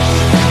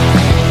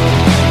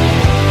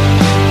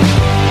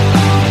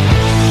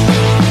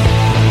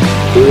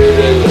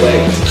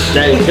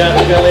Hey, we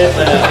gotta let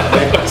that out,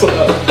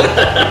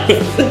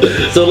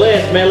 man. So,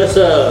 Lance, man, let's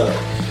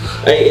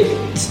hey,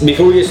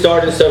 before we get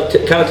started, so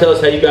kind of tell us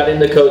how you got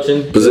into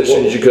coaching,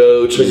 positions you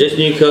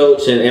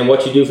coach, and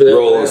what you do for that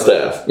role on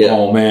staff. Yeah.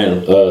 Oh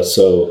man,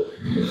 so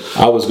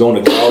I was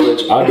going to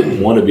college. I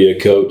didn't want to be a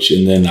coach,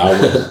 and then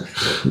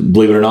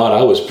believe it or not,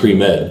 I was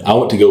pre-med. I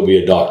went to go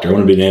be a doctor. I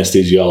want to be an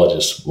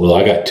anesthesiologist. Well,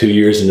 I got 2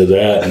 years into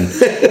that,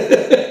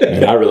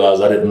 and I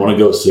realized I didn't want to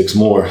go 6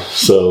 more.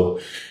 So,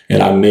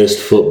 and I missed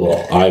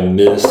football. I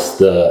missed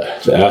the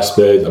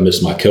aspect. I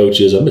missed my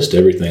coaches. I missed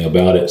everything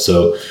about it.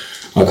 So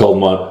I called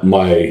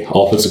my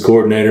offensive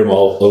coordinator, my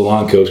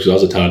O-line coach, because I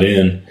was a tight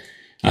end.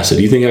 I said,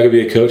 "Do you think I could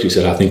be a coach?" He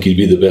said, "I think you'd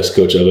be the best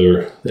coach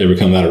I've ever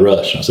come out of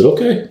Rush." I said,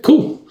 "Okay,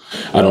 cool."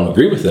 I don't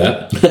agree with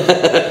that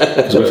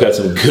because we've had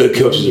some good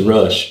coaches in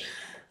Rush,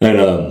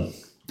 and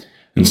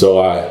so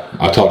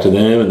I talked to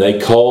them, and they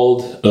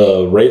called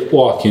Rafe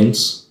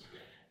Watkins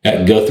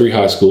at Guthrie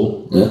High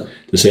School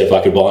to say if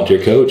I could volunteer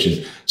coach.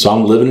 And so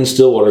I'm living in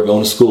Stillwater,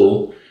 going to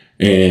school.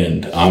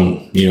 And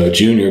I'm, a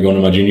junior, going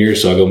to my junior year,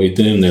 so I go meet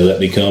them. They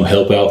let me come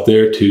help out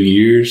there 2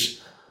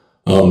 years.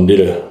 I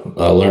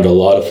learned a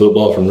lot of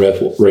football from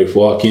Rafe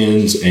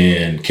Watkins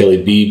and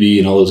Kelly Beebe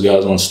and all those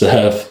guys on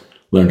staff.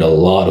 Learned a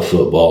lot of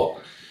football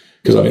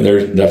because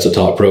that's a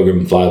top program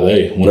in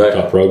 5A, one of the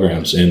top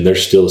programs, and they're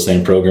still the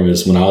same program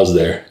as when I was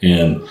there.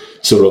 And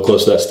so real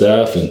close to that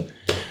staff, and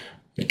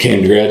I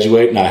came to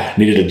graduate, and I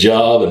needed a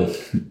job, and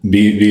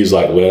B's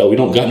like, "Well, we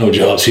don't got no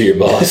jobs here,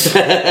 boss."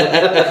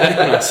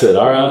 And I said,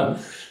 "All right."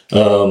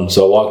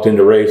 So I walked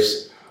into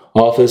Rafe's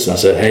office, and I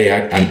said, "Hey,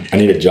 I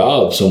need a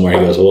job somewhere." He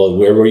goes, "Well,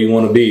 wherever you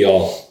want to be,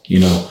 I'll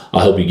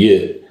help you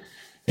get."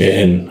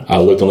 And I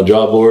looked on the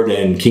job board,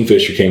 and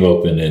Kingfisher came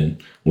open, and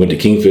went to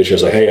Kingfisher. I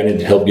was like, "Hey, I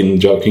need help getting the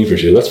job at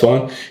Kingfisher." He goes, "That's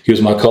fine." He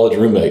was my college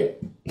roommate.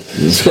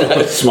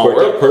 Smart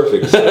work.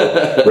 Perfect.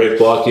 So,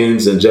 Rafe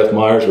Watkins and Jeff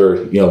Myers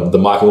were, the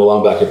Mike and Will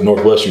linebacker at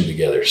Northwestern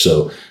together.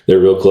 So they're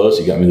real close.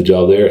 He got me the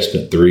job there. I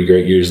spent 3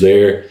 great years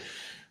there.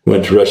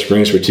 Went to Rush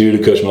Springs for 2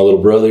 to coach my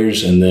little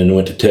brothers, and then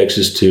went to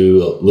Texas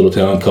to a little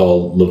town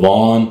called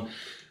Lavon.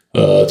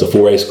 It's a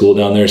 4A school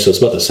down there, so it's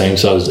about the same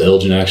size as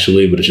Elgin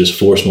actually, but it's just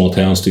 4 small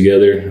towns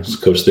together. I was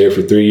coached there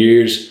for 3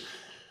 years.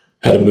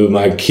 Had to move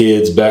my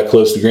kids back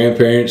close to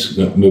grandparents,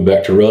 moved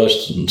back to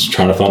Rush, was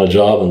trying to find a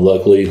job, and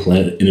luckily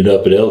ended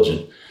up at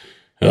Elgin.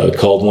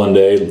 Called one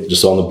day,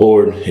 just on the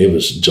board. It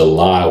was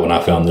July when I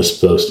found this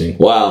posting.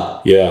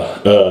 Wow. Yeah.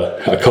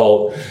 I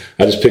called.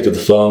 I just picked up the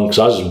phone because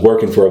I was just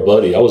working for a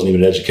buddy. I wasn't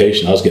even in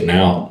education. I was getting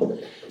out.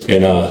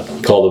 And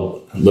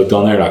looked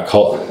on there, and I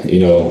called,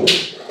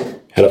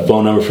 had a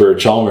phone number for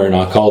Chalmer, and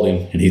I called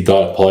him, and he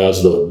thought probably I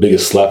was the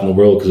biggest slap in the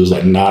world because it was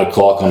like 9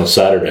 o'clock on a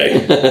Saturday.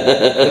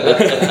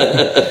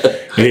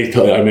 And he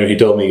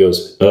told me, he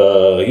goes,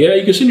 "Yeah,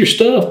 you can send your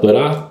stuff, but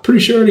I'm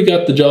pretty sure I already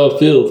got the job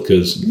filled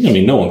because,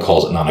 no one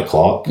calls at 9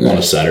 o'clock on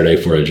a Saturday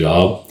for a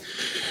job."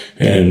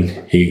 And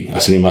I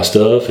sent him my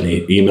stuff, and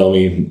he emailed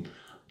me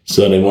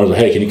Sunday morning,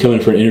 like, "Hey, can you come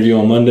in for an interview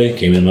on Monday?"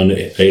 Came in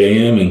Monday at 8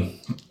 a.m. and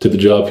took the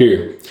job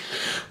here.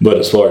 But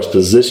as far as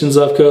positions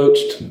I've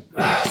coached,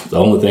 the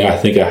only thing I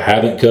think I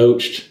haven't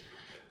coached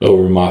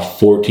over my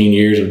 14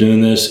 years of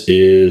doing this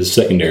is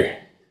secondary.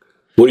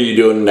 What are you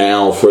doing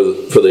now for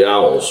the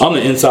Owls? I'm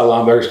the inside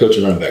linebackers coach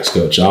and running backs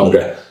coach. I'm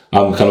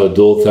kind of a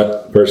dual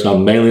person.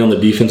 I'm mainly on the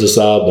defensive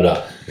side,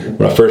 but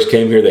when I first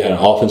came here, they had an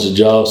offensive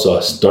job, so I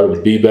started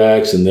with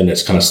D-backs, and then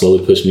it's kind of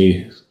slowly pushed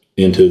me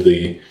into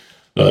the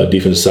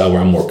defensive side where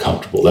I'm more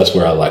comfortable. That's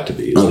where I like to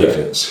be, is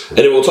defense. And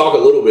then we'll talk a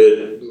little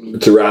bit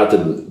throughout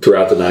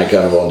the night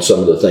kind of on some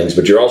of the things,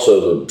 but you're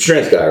also the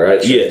strength guy,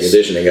 right? Yes.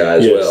 Conditioning guy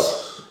as well.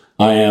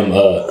 I am,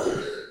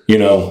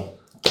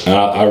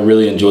 I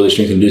really enjoy the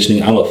strength and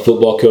conditioning. I'm a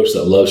football coach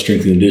that loves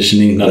strength and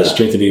conditioning, not a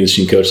strength and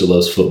conditioning coach that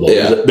loves football.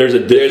 Yeah. There's a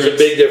big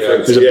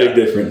difference. There's a big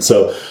difference.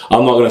 So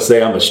I'm not going to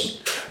say I'm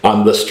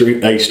the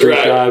strength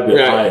guy, but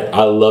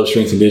I love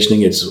strength and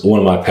conditioning. It's one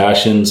of my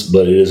passions,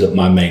 but it isn't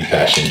my main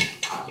passion.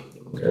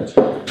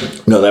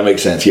 No, that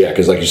makes sense. Yeah,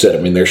 because like you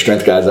said, there's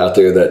strength guys out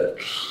there that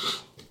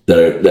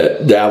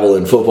dabble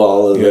in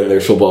football, and then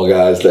there's football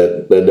guys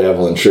that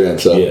dabble in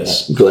strength. So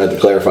I'm glad to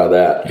clarify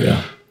that.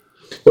 Yeah.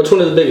 What's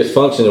one of the biggest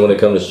functions when it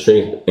comes to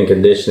strength and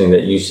conditioning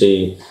that you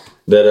see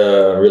that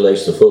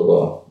relates to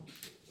football?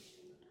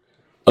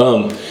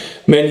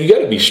 Man, you got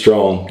to be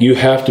strong. You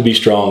have to be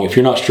strong. If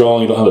you're not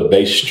strong, you don't have a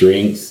base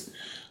strength.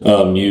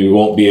 You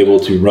won't be able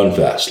to run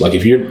fast. Like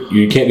if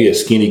you can't be a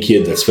skinny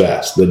kid that's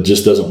fast. That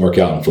just doesn't work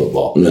out in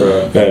football.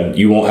 No. And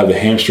you won't have the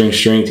hamstring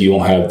strength. You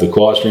won't have the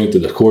quad strength or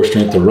the core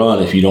strength to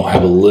run if you don't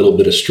have a little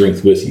bit of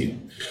strength with you.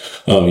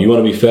 You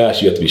want to be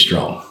fast, you have to be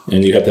strong,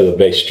 and you have to have a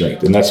base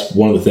strength. And that's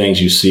one of the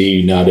things you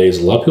see nowadays.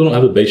 A lot of people don't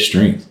have a base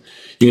strength.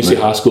 You can see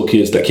high school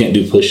kids that can't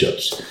do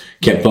push-ups,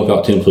 can't pump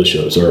out 10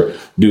 push-ups or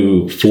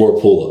do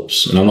 4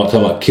 pull-ups. And I'm not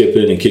talking about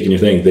kipping and kicking your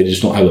thing. They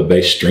just don't have a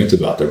base strength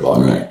about their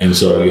body. Right. And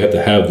so you have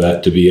to have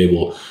that to be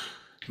able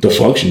to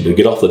function, to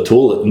get off the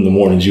toilet in the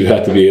mornings. You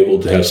have to be able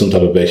to have some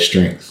type of base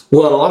strength.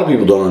 Well, a lot of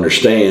people don't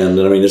understand.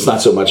 It's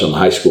not so much on the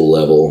high school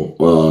level,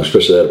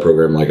 especially at a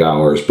program like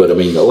ours. But a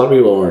lot of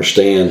people don't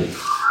understand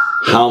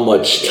how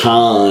much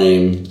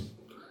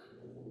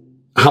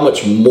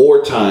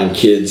more time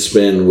kids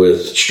spend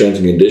with strength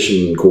and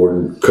conditioning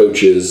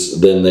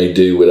coaches than they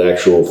do with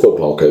actual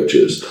football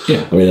coaches.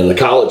 Yeah. I mean, on the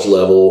college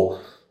level,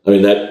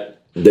 that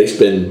they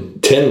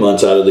spend 10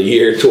 months out of the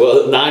year,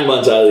 9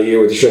 months out of the year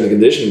with the strength and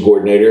conditioning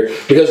coordinator,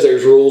 because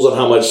there's rules on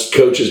how much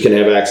coaches can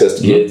have access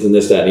to kids and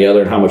this, that, and the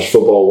other, and how much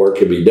football work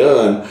can be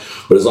done.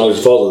 But as long as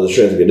it falls on the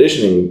strength and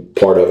conditioning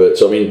part of it.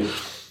 So,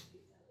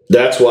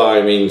 that's why,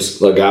 a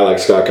guy like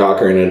Scott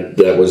Cochran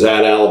that was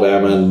at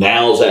Alabama,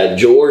 now's at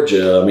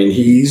Georgia.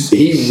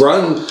 He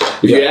runs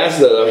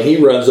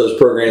those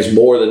programs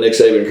more than Nick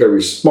Saban and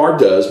Kirby Smart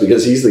does,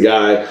 because he's the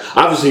guy.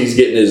 Obviously, he's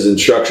getting his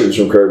instructions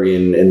from Kirby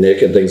and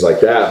Nick and things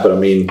like that.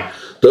 But,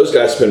 those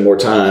guys spend more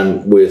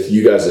time with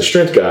you guys as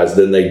strength guys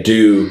than they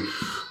do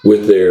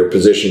with their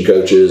position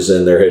coaches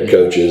and their head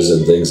coaches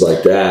and things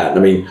like that.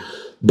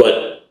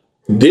 But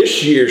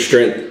this year's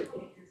strength,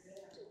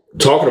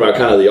 talking about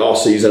kind of the off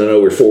season, I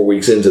know we're 4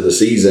 weeks into the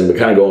season, but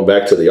kind of going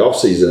back to the off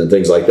season and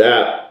things like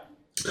that.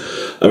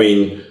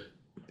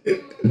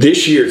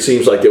 This year it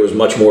seems like there was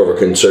much more of a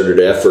concerted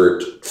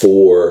effort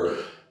for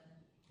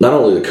not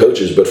only the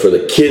coaches, but for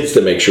the kids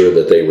to make sure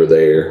that they were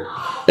there.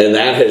 And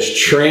that has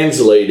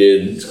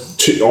translated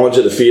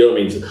onto the field.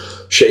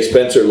 Shea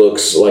Spencer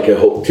looks like a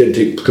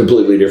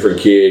completely different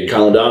kid.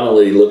 Colin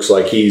Donnelly looks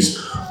like he's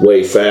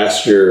way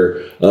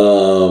faster.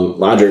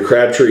 Andre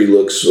Crabtree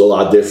looks a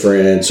lot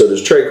different. So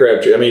does Trey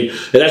Crabtree. And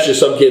that's just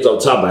some kids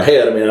off the top of my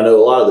head. I know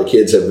a lot of the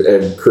kids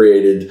did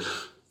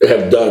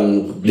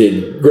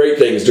great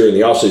things during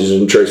the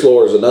offseason. Trace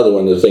Lohr is another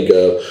one to think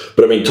of.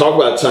 But talk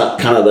about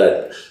kind of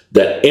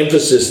that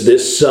emphasis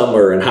this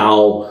summer and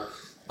how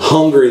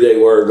hungry they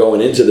were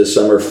going into this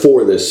summer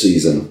for this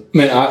season.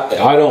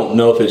 I don't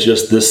know if it's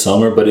just this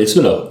summer, but it's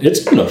been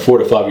a 4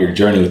 to 5 year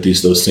journey with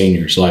those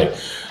seniors.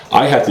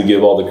 I have to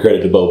give all the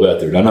credit to Bo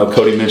Bethard. I know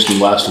Cody mentioned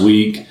him last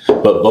week,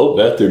 but Bo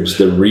Bethard's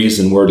the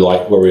reason we're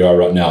where we are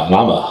right now, and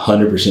I'm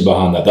 100%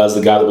 behind that. That's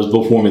the guy that was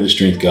before me, the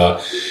strength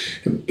guy.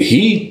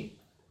 He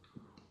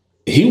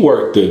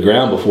worked the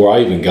ground before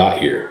I even got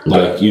here.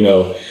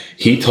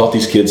 He taught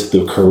these kids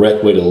the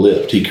correct way to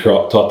lift. He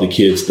taught the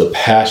kids the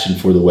passion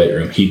for the weight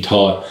room. He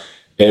taught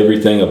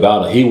everything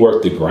about it. He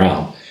worked the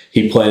ground.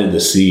 He planted the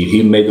seed.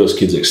 He made those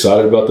kids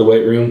excited about the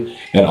weight room.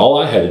 And all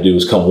I had to do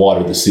was come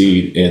water the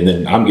seed, and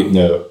then I'm getting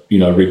to,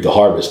 reap the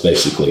harvest,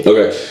 basically.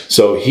 Okay.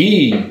 So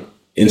he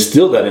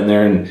instilled that in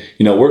there, and,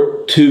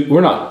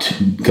 we're not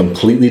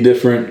completely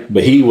different,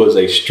 but he was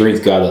a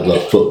strength guy that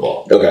loved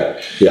football.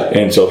 Okay. Yeah.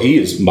 And so he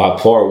is by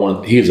far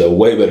he is a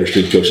way better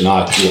strength coach than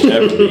I will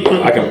ever be.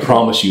 I can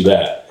promise you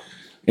that.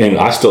 And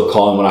I still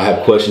call him when I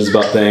have questions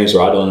about things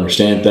or I don't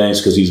understand things,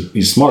 because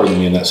he's smarter than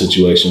me in that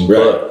situation.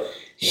 Right. But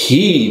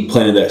he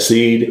planted that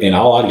seed, and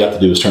all I got to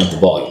do was turn up the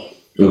volume.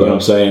 You know what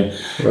I'm saying?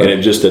 Right. And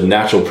it's just a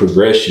natural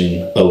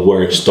progression of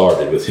where it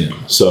started with him.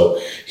 So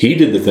he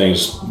did the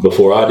things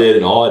before I did,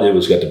 and all I did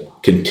was got to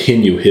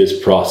continue his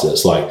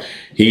process.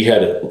 He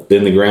had it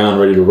in the ground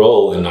ready to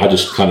roll, and I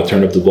just kind of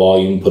turned up the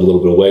volume, put a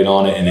little bit of weight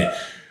on it, and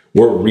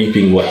we're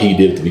reaping what he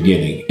did at the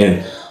beginning.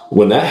 And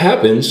when that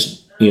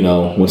happens,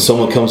 when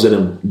someone comes in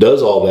and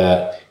does all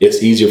that,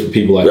 it's easier for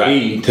people like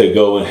me to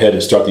go ahead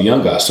and start the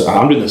young guys. So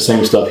I'm doing the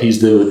same stuff he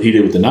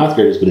did with the ninth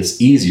graders, but it's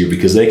easier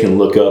because they can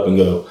look up and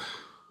go,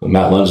 well,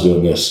 Matt Lund's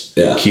doing this.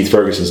 Yeah. Keith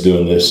Ferguson's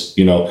doing this.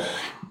 He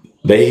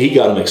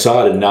got them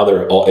excited, and now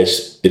they're all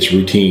it's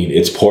routine.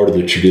 It's part of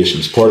the tradition.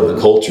 It's part of the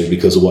culture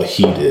because of what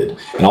he did.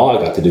 And all I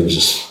got to do was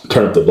just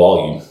turn up the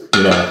volume.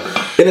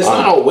 And it's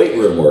not all weight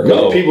room work.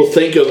 No. People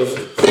think of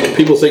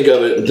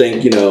it and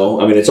think,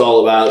 it's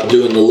all about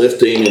doing the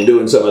lifting and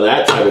doing some of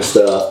that type of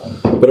stuff.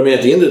 But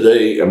at the end of the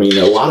day,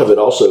 a lot of it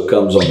also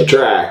comes on the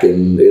track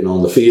and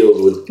on the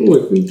field with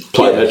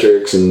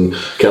plyometrics and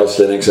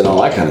calisthenics and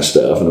all that kind of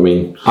stuff. And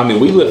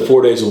we lift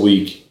 4 days a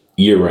week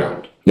year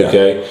round. Yeah.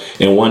 Okay.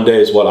 And one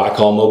day is what I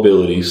call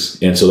mobilities.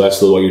 And so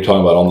that's what you're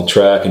talking about on the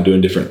track and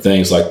doing different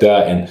things like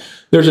that. And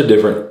there's a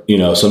different,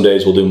 some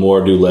days we'll do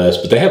more, do less,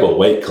 but they have a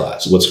weight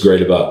class. What's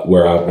great about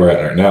where we're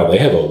at right now, they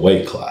have a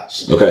weight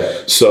class.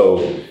 Okay. So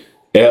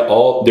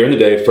during the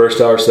day, first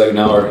hour, second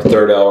hour,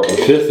 third hour, or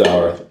fifth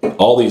hour,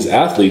 all these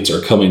athletes are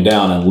coming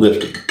down and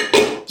lifting.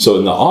 So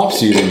in the off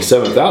season,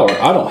 seventh hour,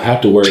 I don't have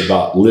to worry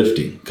about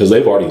lifting because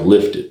they've already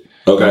lifted.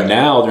 Okay.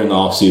 Now during the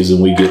off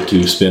season, we get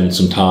to spend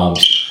some time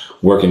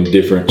working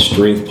different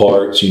strength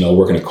parts,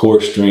 working a core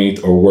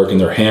strength or working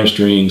their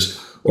hamstrings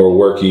or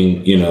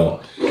working,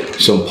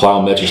 some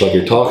plyometrics like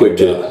you're talking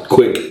about.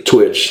 Quick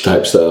twitch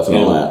type stuff and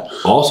all that.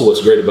 Also,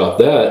 what's great about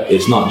that,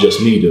 it's not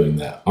just me doing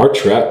that. Our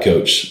track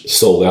coach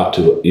sold out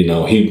to it.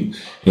 He,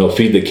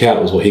 Feed the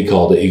Cat was what he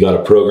called it. He got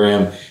a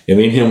program, and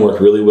me and him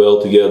worked really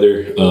well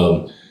together.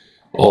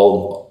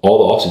 All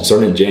the offseason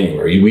starting in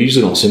January. We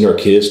usually don't send our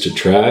kids to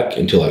track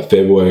until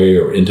February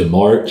or into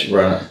March.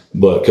 Right.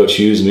 But Coach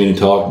Hughes and me and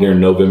talked during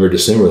November,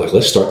 December,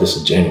 let's start this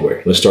in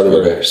January. Let's start it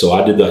earlier. So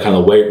I did the kind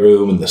of weight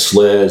room and the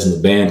sleds and the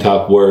band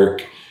type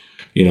work,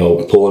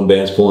 pulling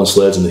bands, pulling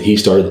sleds. And then he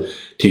started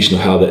teaching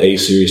them how the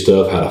A-series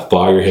stuff, how to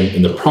fire him,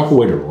 and the proper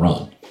way to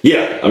run.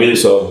 Yeah, I mean,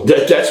 so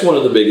that's one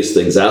of the biggest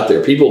things out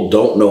there. People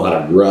don't know how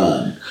to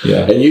run.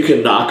 Yeah. And you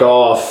can knock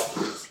off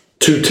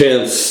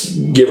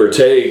 0.2, give or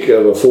take,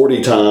 of a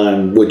 40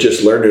 time with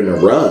just learning to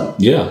run.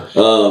 Yeah.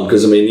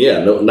 Because,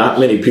 not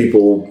many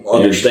people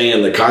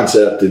understand the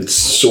concept. It's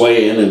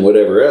swaying and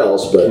whatever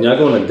else. But can I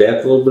go into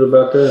depth a little bit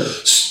about that?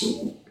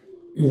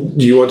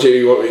 You want me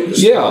to?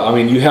 Yeah, I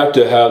mean, you have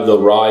to have the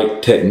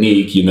right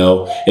technique,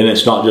 and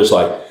it's not just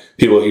like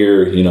people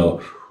hear,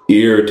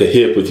 ear to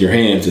hip with your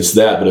hands. It's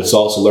that, but it's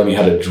also learning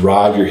how to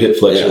drive your hip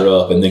flexor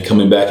up and then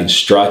coming back and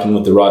striking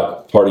with the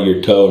right part of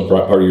your toe and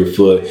right part of your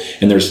foot.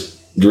 And there's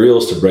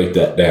drills to break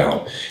that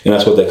down. And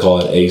that's what they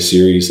call an A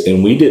series.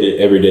 And we did it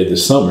every day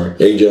this summer.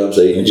 A jumps,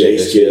 A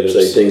skips,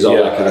 A things, all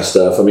that kind of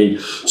stuff. I mean,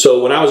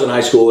 so when I was in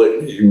high school,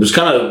 it was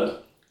kind of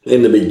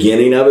in the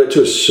beginning of it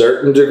to a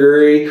certain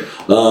degree.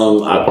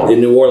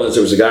 In New Orleans,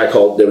 there was a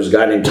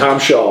guy named Tom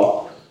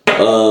Shaw,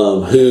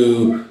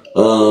 who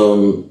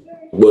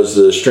was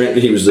the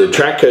strength. He was the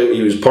track coach.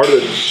 He was part of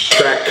the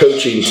track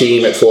coaching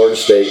team at Florida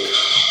State,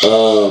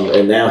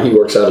 and now he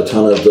works out a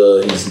ton of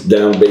he's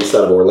based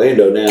out of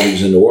Orlando now. He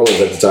was in New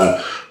Orleans at the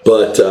time,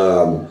 but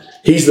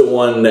he's the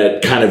one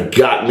that kind of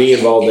got me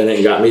involved in it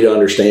and got me to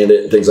understand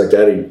it and things like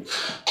that.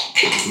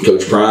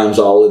 Coach Prime's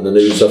all in the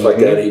news, stuff like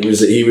that.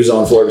 He was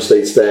on Florida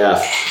State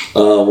staff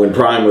when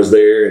Prime was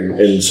there,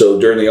 and so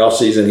during the off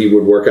season he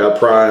would work out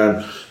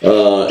Prime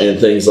and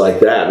things like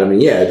that. I mean,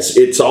 yeah,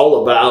 it's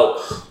all about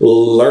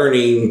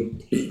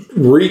learning,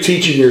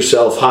 reteaching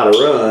yourself how to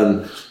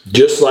run,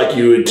 just like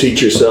you would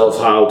teach yourself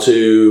how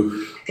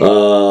to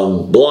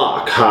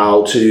block,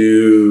 how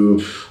to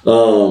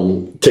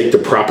take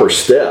the proper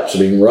steps. I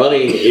mean,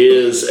 running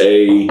is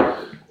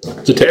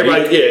it's a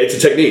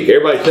technique.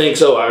 Everybody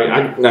thinks,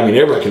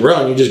 everybody can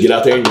run. You just get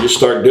out there and you just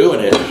start doing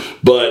it.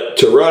 But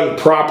to run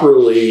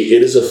properly,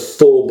 it is a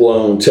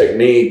full-blown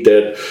technique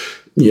that,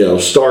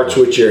 starts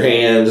with your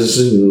hands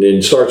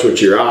and starts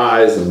with your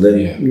eyes, and then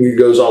it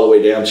goes all the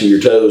way down to your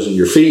toes and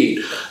your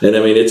feet. And I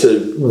mean,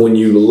 when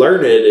you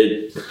learn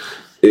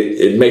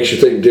it makes you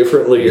think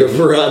differently of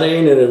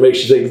running, and it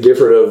makes you think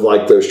different of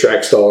like those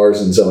track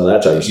stars and some of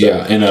that type of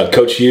stuff. Yeah, and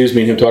Coach Hughes,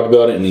 me and him talked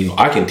about it, and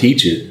I can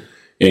teach it.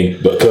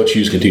 But Coach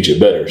Hughes can teach it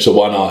better. So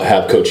why not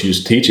have Coach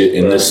Hughes teach it?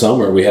 And this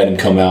summer we had him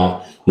come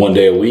out one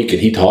day a week,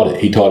 and he taught it.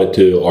 He taught it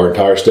to our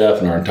entire staff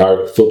and our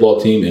entire football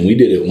team, and we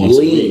did it once a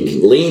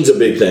week. Lean's a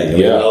big thing. I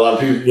mean, a lot of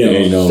people,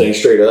 staying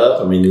straight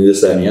up. I mean,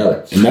 this, that, and the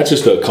other. And that's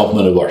just a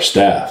compliment of our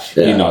staff.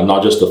 Yeah.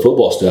 Not just the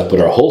football staff,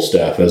 but our whole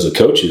staff as the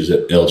coaches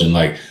at Elgin.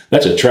 Like,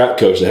 that's a track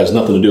coach that has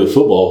nothing to do with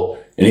football.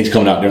 And he's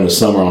coming out during the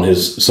summer on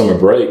his summer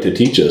break to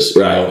teach us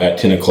at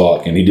 10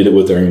 o'clock. And he did it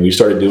and we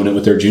started doing it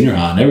with their junior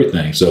high and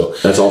everything. So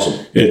that's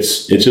awesome.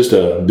 It's just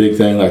a big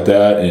thing like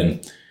that.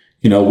 And,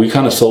 we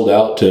kind of sold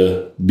out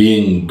to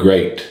being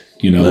great,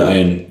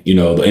 and,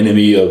 the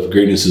enemy of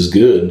greatness is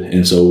good.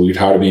 And so we're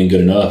tired of being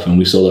good enough, and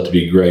we sold out to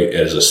be great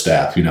as a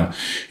staff,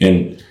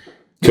 And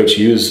Coach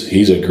Hughes,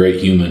 he's a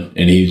great human,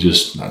 and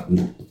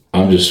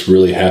I'm just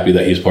really happy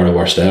that he's part of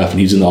our staff, and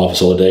he's in the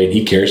office all day, and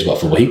he cares about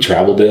football. He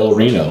traveled to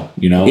Reno,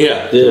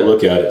 to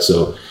look at it.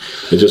 So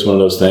it's just one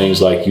of those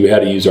things, like, you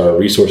had to use our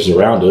resources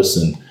around us,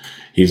 and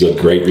he's a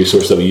great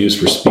resource that we use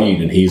for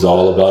speed, and he's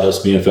all about us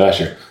being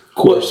faster. Of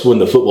course, when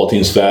the football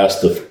team's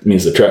fast,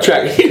 means the track.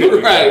 Right.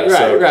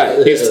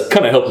 He's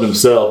kind of helping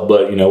himself,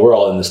 but, we're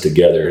all in this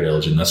together at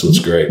Elgin. That's what's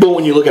great. But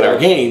when you look at our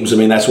games, I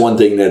mean, that's one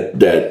thing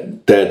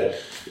that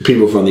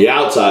people from the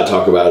outside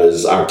talk about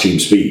is our team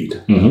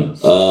speed. Mm-hmm.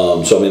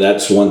 So, I mean,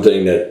 that's one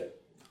thing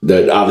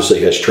that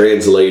obviously has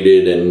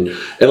translated. And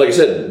like I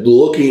said,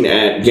 looking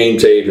at game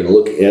tape and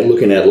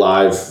looking at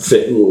live,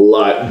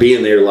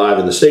 being there live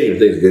in the stadium,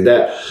 things like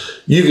that,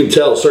 you can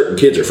tell certain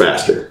kids are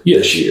faster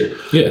this year.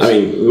 Yes. I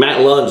mean,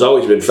 Matt Lund's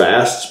always been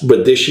fast,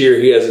 but this year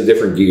he has a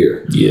different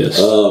gear. Yes.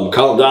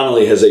 Colin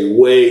Donnelly has a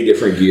way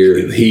different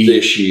gear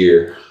this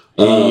year.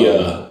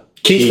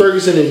 Keith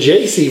Ferguson and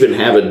Jace even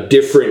have a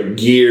different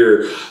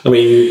gear. I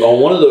mean,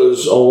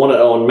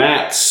 on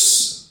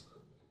Matt's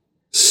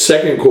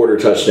second quarter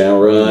touchdown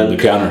run,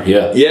 the counter,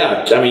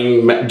 yeah. I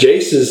mean,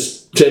 Jace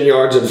is 10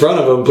 yards in front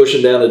of him,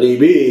 pushing down the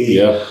DB.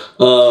 Yeah.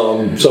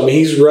 So I mean,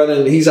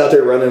 he's out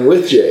there running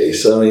with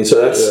Jace. I mean,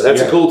 so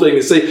that's a cool thing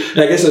to see.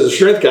 And I guess as a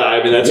strength guy,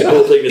 I mean, that's a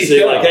cool thing to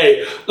see. Like,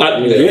 hey,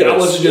 I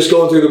wasn't just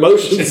going through the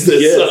motions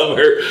this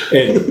summer.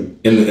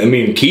 And I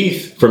mean,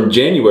 Keith from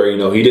January,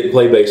 he didn't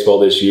play baseball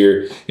this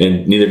year,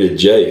 and neither did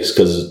Jace,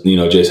 because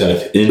Jace had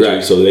an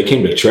injury, so they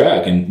came to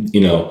track, and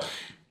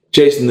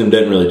Jace and them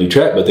didn't really do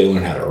track, but they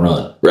learned how to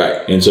run.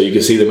 Right. And so you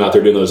can see them out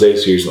there doing those A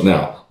series.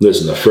 Now,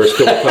 listen, the first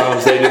couple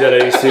times they did that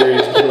A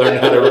series, learned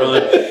how to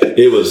run,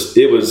 it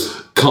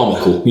was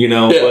comical,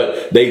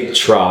 but they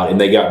tried and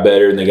they got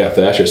better and they got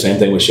faster. Same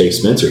thing with Shea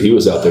Spencer. He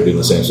was out there doing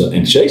the same stuff.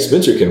 And Shea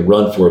Spencer can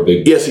run for a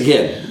big. Yes, he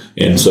can.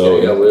 And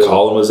so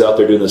Colin was out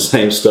there doing the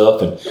same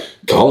stuff, and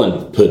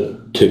Colin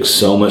put took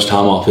so much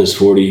time off his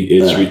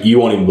 40. You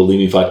won't even believe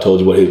me if I told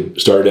you what he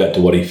started at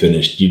to what he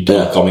finished. You'd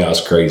call me I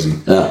was crazy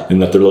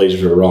and that the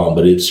lasers were wrong,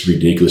 but it's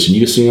ridiculous. And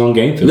you can see it on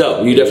game film.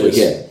 No, you definitely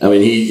can. I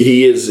mean,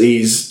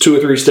 he's 2 or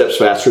 3 steps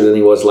faster than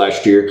he was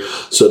last year.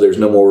 So there's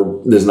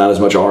not as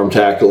much arm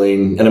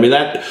tackling. And I mean,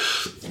 that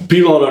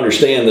people don't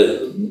understand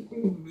that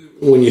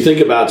when you think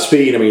about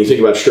speed, I mean, you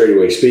think about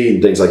straightaway speed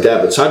and things like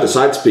that, but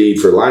side-to-side speed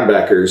for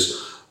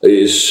linebackers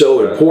is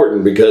so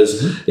important,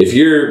 because if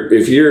you're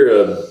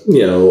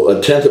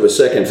a tenth of a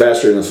second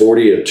faster than the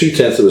 40, a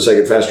 2/10 of a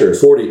second faster than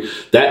 40,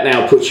 that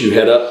now puts you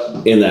head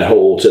up in that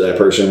hole to that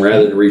person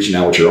rather than reaching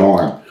out with your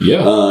arm.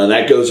 Yeah. And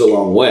that goes a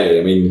long way.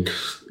 I mean,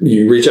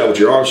 you reach out with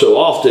your arm so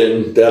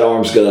often, that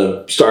arm's going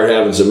to start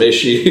having some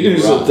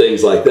issues and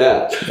things like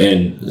that.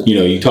 And,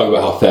 you talk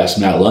about how fast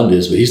Matt Lund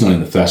is, but he's not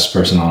even the fastest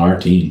person on our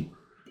team.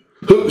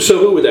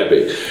 Who would that be?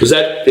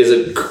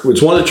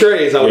 It's one of the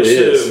Treys, I would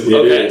assume.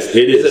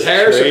 It is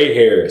Harris? Trey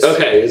Harris.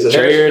 Okay. Is it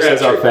Trey Harris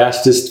has our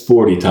fastest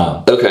 40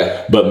 time.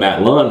 Okay. But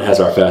Matt Lund has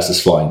our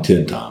fastest flying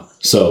 10 time.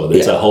 So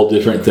it's a whole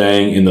different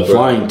thing. In the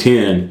flying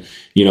 10,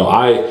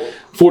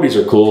 40s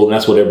are cool, and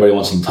that's what everybody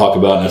wants to talk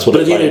about, and that's what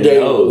everybody knows. But at the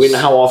end of the day,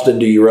 how often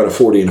do you run a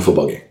 40 in a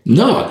football game?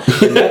 No.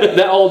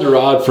 that old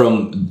rod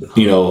from,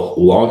 a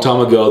long time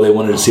ago, they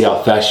wanted to see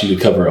how fast you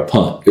could cover a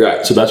punt.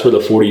 Right. So that's where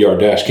the 40-yard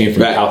dash came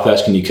from. Right. How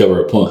fast can you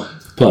cover a punt?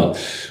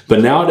 But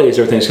nowadays,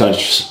 everything's kind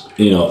of,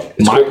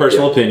 my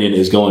personal opinion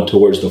is going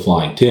towards the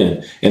flying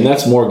 10, and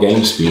that's more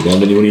game speed. I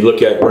mean, when you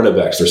look at running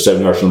backs, they're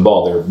 7 yards from the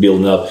ball. They're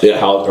building up. Yeah.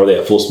 How are they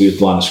at full speed with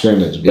the line of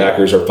scrimmage?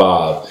 Backers are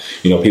 5.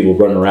 People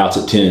running routes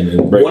at 10.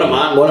 And one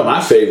of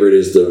my favorite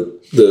is the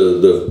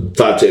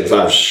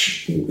 5-10-5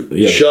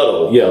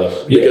 shuttle. Yeah.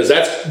 Because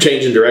that's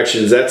changing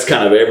directions. That's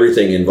kind of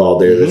everything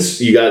involved there.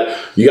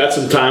 Mm-hmm. You got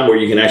some time where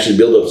you can actually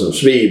build up some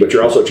speed, but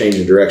you're also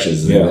changing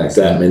directions and things like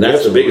that. I mean,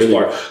 that's the biggest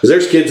part. Because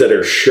there's kids that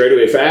are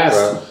straightaway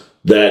fast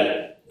that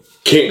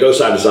can't go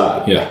side to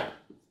side. Yeah.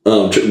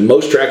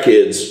 Most track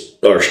kids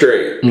are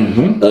straight,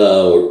 and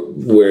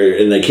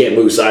they can't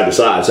move side to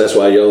side. So that's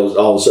why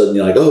all of a sudden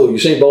you're like, oh,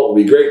 Usain Bolt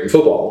would be great in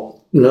football.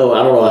 No,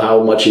 I don't know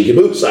how much he can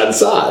move side to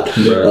side.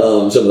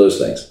 Right. Some of those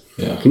things.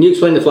 Yeah. Can you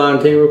explain the flying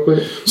 10 real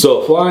quick?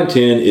 So flying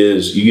 10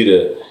 is you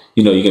get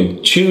you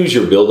can choose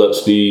your build-up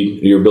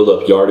speed, your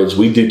build-up yardage.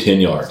 We do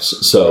 10 yards.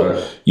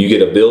 So you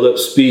get a build-up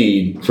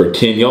speed for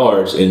 10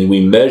 yards, and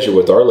we measure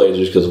with our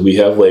lasers, because we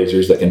have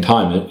lasers that can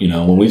time it.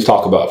 When we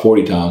talk about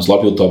 40 times, a lot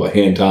of people talk about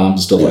hand times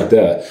and stuff like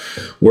that.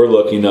 We're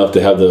lucky enough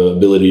to have the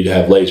ability to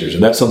have lasers.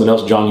 And that's something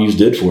else John Hughes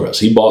did for us.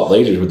 He bought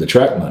lasers with the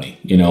track money.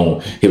 He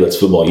lets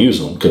football use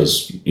them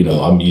because,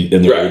 I'm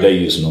in there every day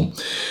using them.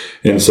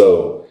 And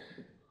so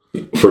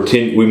for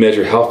 10, we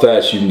measure how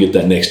fast you can get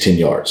that next 10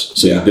 yards.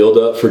 So you build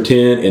up for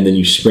 10, and then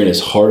you sprint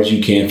as hard as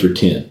you can for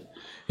 10.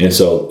 And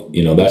so,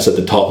 that's at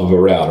the top of a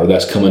route, or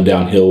that's coming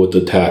downhill with the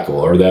tackle,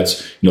 or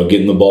that's,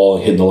 getting the ball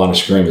and hitting the line of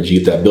scrimmage. You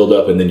get that build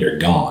up, and then you're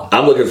gone.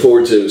 I'm looking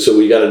forward to, so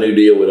we got a new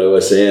deal with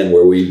OSN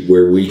where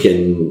we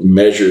can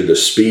measure the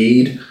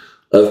speed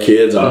of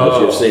kids. I don't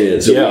know if you've seen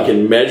it. So we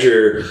can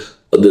measure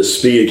the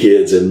speed of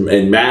kids,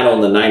 and Matt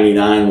on the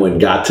 99 one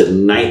got to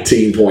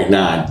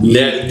 19.9.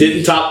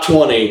 Didn't top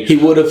 20. He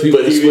would have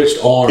switched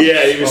arms.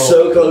 Yeah, he was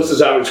so close to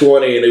top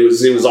 20, and it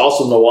was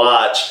awesome to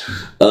watch,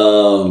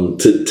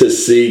 to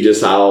see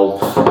just how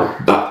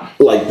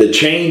like the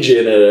change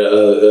in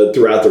it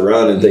throughout the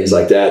run and things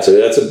like that. So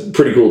that's a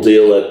pretty cool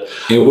deal. That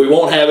we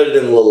won't have it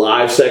in the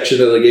live section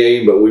of the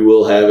game, but we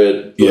will have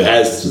it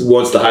as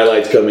once the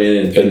highlights come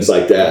in and things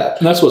like that.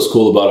 And that's what's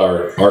cool about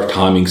our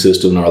timing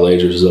system and our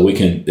lasers, is that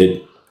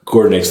it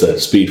coordinates that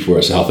speed for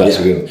us, how fast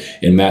we're going.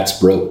 And Matt's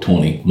broke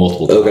 20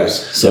 multiple times. Okay,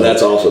 so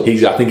that's awesome. I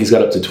think he's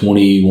got up to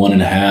 21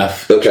 and a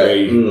half.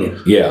 Okay.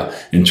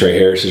 And Trey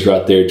Harris is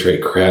right there. Trey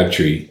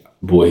Crabtree,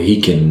 boy,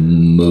 he can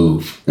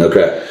move.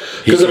 Okay.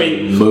 Because,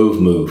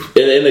 move.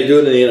 And they do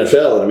it in the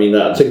NFL. And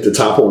I think the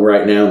top one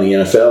right now in the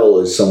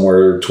NFL is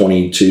somewhere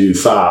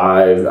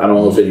 22.5. I don't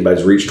know if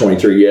anybody's reached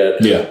 23 yet.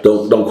 Yeah.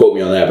 Don't quote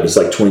me on that, but it's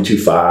like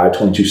 22.5,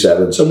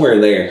 22.7, somewhere in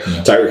there.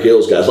 Yeah. Tyreek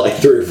Hill's got like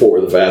 3 or 4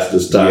 of the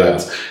fastest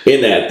times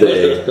in that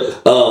thing.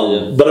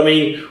 But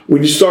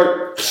when you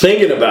start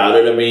thinking about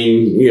it,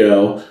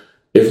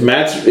 if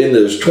Matt's in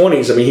those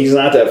 20s, he's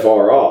not that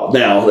far off.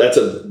 Now, that's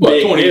a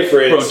big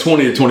difference. From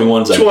 20 to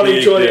 21 is a big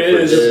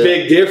difference. Is a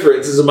big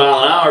difference. It's a mile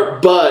an hour.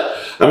 But,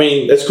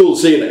 that's cool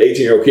to see an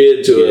 18-year-old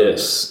kid to a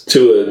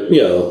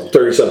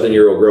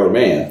 30-something-year-old grown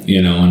man.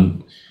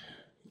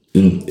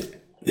 And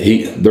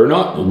they're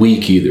not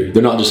weak either.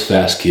 They're not just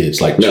fast kids.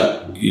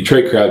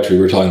 Trey Crabtree,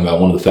 we're talking about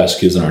one of the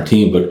fastest kids on our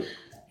team, but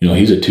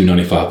he's a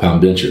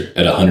 295-pound bencher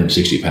at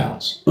 160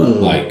 pounds.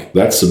 Mm-hmm.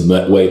 That's some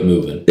weight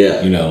moving.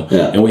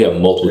 And we have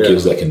multiple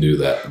kids that can do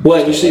that.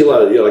 Well, you see a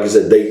lot of, like I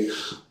said,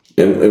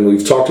 and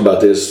we've talked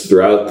about this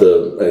throughout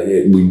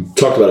we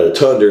talked about it a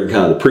ton during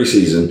kind of the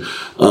preseason.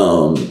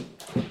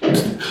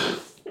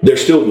 They're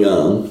still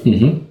young.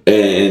 Mm-hmm.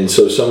 And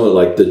so someone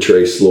like the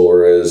Trey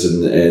Flores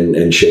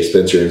and Shea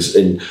Spencer,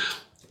 and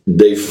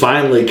they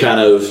finally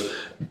kind of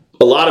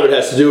a lot of it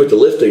has to do with the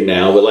lifting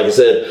now. But like I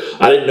said,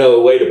 I didn't know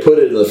a way to put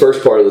it in the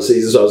first part of the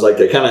season, so I was like,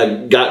 they kind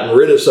of gotten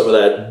rid of some of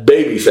that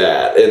baby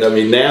fat, and I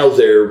mean now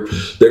they're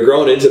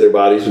growing into their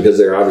bodies because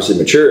they're obviously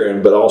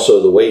maturing, but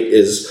also the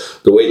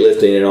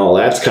weightlifting and all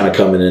that's kind of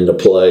coming into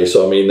play.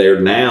 So I mean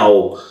they're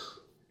now,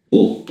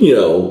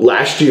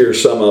 last year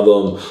some of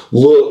them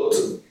looked,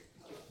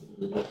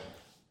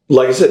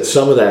 like I said,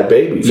 some of that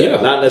baby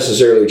fat, not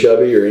necessarily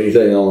chubby or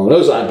anything along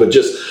those lines, but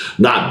just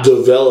not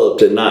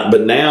developed and not.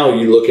 But now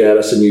you look at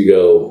us and you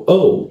go,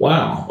 "Oh,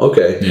 wow,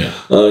 okay." Yeah.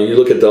 You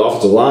look at the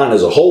offensive line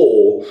as a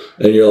whole,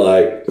 and you're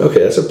like, "Okay,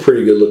 that's a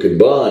pretty good looking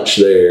bunch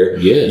there."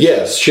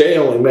 Yes, Shea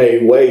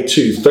only weigh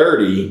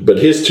 230, but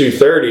his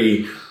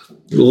 230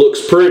 looks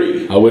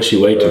pretty. I wish he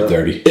weighed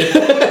 230.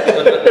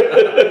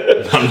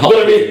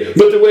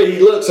 But the way he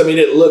looks, I mean,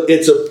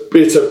 it's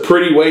a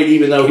pretty weight,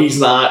 even though he's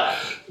not,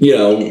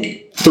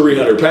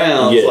 300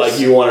 pounds like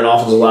you want an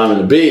offensive lineman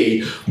to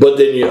be. But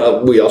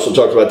then we also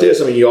talked about this.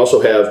 I mean, you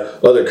also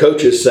have other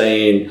coaches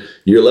saying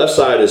your left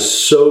side is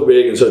so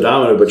big and so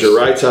dominant, but your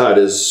right side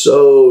is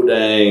so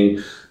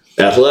dang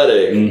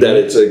athletic that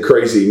it's a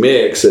crazy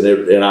mix,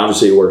 and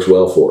obviously it works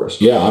well for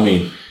us. Yeah, I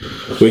mean,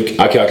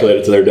 I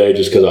calculated the other day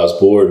just because I was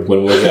bored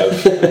when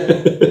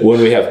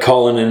we have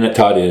Colin in at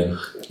tight end.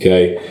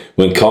 Okay,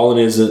 when Colin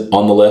is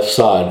on the left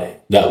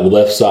side, that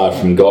left side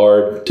from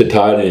guard to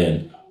tight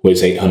end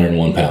weighs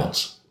 801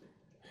 pounds.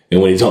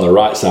 And when he's on the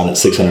right side,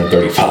 it's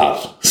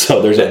 635.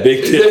 So there's a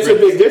big difference. That's a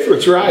big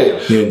difference, right?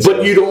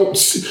 But you don't,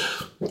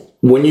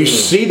 when you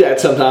see that,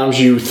 sometimes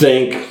you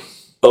think,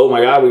 oh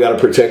my God, we got to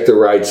protect the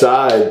right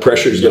side.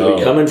 Pressure's going to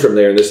be coming from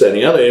there, and this, that, and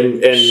the other.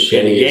 And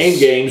in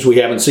games, we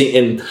haven't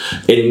seen,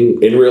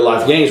 in real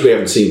life games, we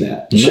haven't seen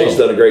that. No. Shea's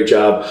done a great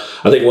job.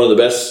 I think one of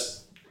the best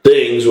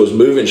things was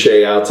moving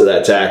Shea out to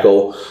that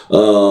tackle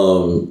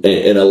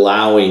and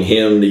allowing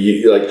him to,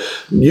 you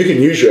can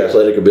use your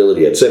athletic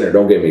ability at center,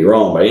 don't get me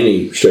wrong, by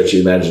any stretch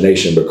of the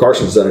imagination, but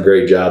Carson's done a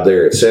great job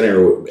there at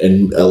center,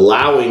 and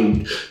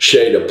allowing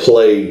Shea to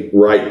play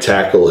right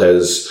tackle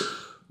has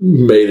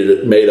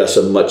made us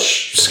a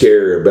much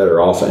scarier, better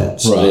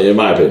offense, in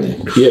my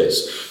opinion.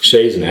 Yes,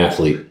 Shea's an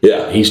athlete.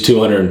 Yeah. He's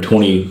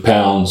 220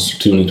 pounds,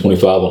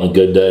 225 on a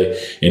good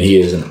day, and he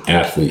is an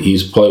athlete.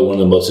 He's probably one of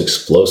the most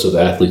explosive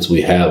athletes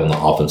we have on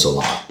the offensive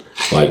line.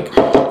 Like,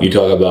 you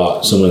talk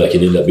about someone that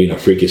can end up being a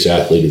freakish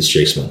athlete, is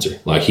Shea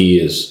Spencer. Like, he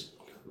is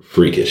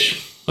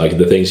freakish. Like,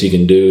 the things he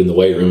can do in the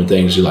weight room and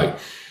things, you're like,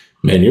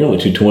 man, you're only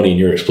 220 and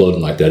you're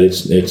exploding like that.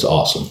 It's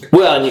awesome.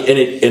 Well,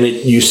 and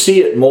you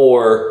see it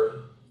more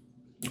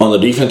on the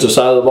defensive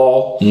side of the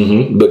ball,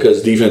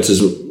 because defense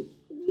is,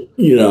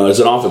 as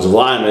an offensive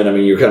lineman, I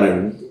mean, you're kind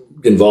of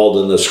involved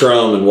in the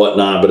scrum and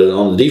whatnot, but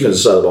on the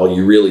defensive side of the ball,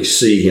 you really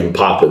see him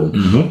popping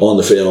on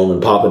the film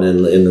and popping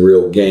in the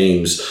real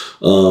games,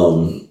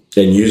 and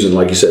using,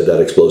 like you said, that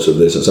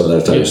explosiveness and some of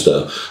that type of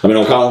stuff. I mean,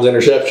 on Collins'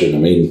 interception, I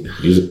mean,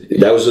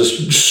 that was a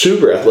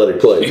super athletic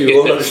play.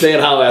 People don't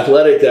understand how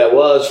athletic that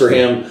was for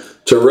him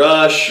to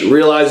rush,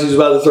 realize he was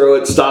about to throw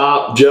it,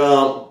 stop,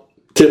 jump,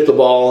 tip the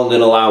ball, and then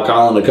allow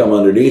Colin to come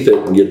underneath it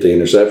and get the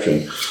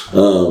interception.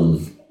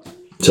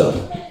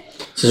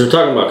 Since we're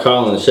talking about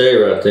Colin and Shea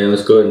right there,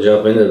 let's go ahead and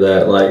jump into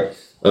that. Like,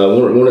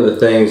 one of the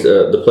things,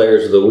 the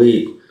players of the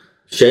week,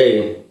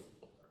 Shea,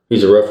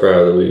 he's a Rough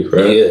Rider of the week,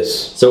 right? Yes.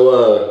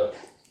 So,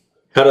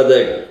 how did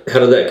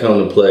that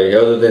come to play?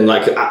 Other than,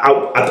 like,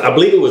 I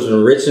believe it was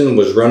when Richardson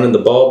was running the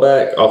ball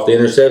back off the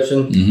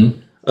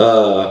interception.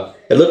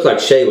 It looked like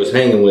Shea was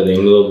hanging with him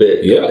a little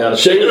bit. Yeah, down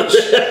Shea.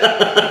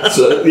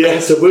 So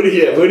Booty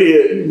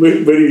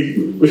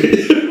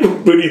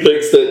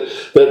thinks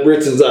that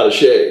Ritson's out of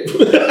shape.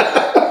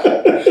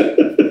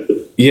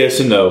 Yes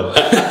and no.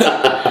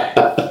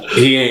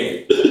 He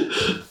ain't.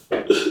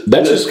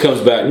 That just comes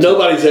back.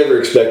 Nobody's ever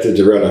expected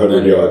to run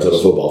 100 yards on a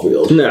football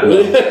field. No.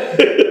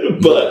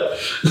 But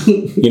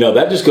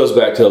that just goes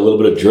back to a little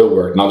bit of drill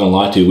work. Not gonna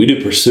lie to you, we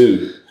do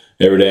pursuit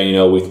every day.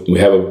 We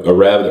have a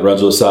rabbit that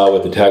runs to the side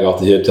with the tag off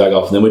the hip, tag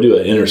off, and then we do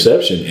an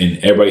interception, and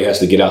everybody has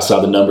to get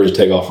outside the numbers to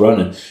take off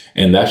running,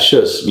 and that's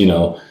just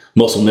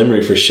muscle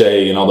memory for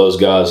Shea and all those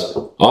guys.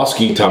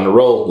 Oski, time to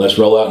roll. Let's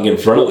roll out and get in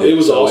front of it. It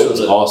was awesome. It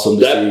was awesome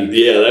to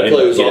see. Yeah, that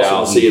play was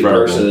awesome to see in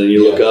person, and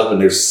you look up and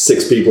there's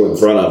 6 people in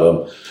front of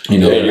him,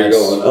 and you're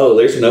going, oh,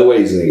 there's no way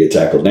he's going to get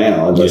tackled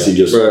now unless he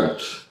just.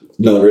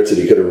 Knowing Ritz,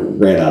 he could have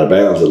ran out of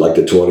bounds at like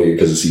the 20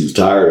 because he was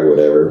tired or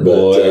whatever. But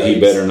boy, he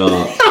better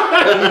not.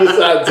 He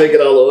decided to take it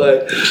all the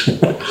way.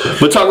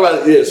 But talk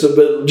about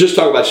just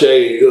talk about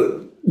Shea.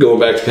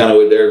 Going back to kind of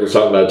what Derek was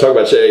talking about. Talk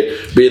about Shea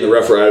being the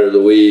Rough Rider of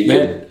the week.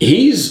 Man,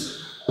 he's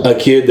a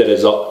kid that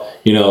is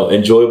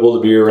enjoyable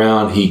to be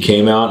around. He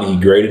came out and he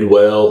graded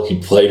well. He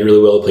played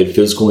really well. He played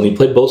physical, and he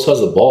played both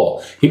sides of the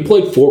ball. He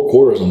played 4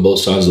 quarters on both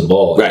sides of the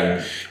ball.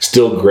 Right.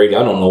 Still great.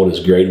 I don't know what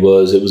his grade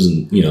was. It was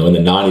in the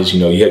 90s.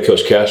 You had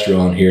Coach Castro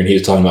on here, and he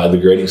was talking about the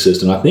grading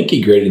system. I think he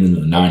graded in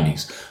the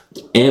 90s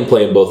and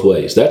playing both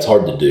ways. That's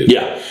hard to do.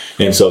 Yeah.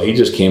 And so he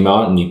just came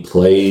out and he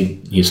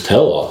played his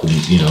tail off. And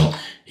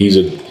he's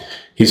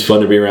he's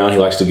fun to be around. He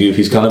likes to goof.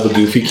 He's kind of a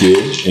goofy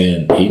kid,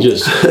 and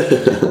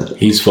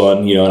he's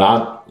fun, you know. And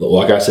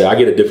like I said, I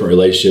get a different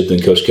relationship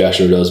than Coach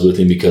Castro does with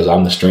him because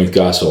I'm the strength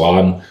guy. So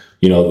I'm,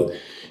 you know,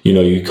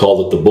 you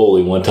called it the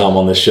bully one time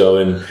on this show,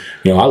 and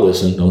you know, I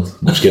listened. No,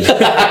 I'm just kidding.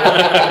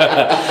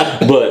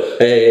 But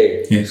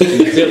hey.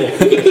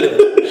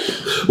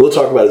 We'll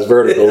talk about his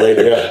vertical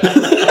later. Yeah.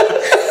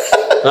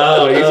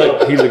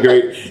 He's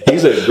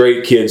a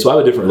great kid. So I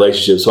have a different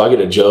relationship. So I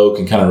get a joke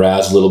and kind of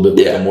razz a little bit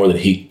with him more than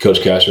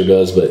Coach Castro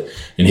does.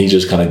 And he's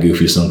just kind of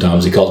goofy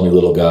sometimes. He calls me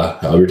little guy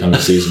every time he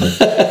sees me. You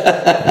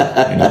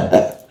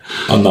know,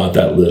 I'm not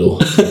that little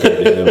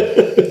compared to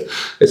him.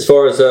 As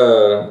far as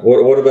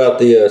what about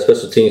the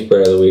special teams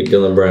player of the week,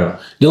 Dylan Brown?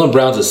 Dylan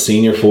Brown's a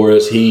senior for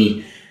us.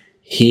 He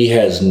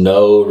has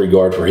no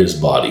regard for his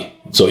body.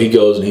 So he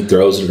goes and he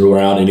throws it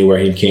around anywhere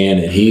he can,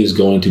 and he is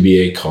going to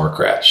be a car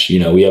crash. You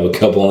know, we have a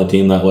couple on the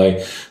team that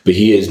way, but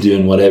he is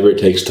doing whatever it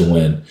takes to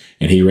win.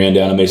 And he ran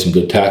down and made some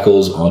good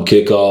tackles on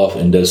kickoff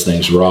and does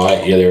things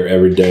right there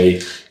every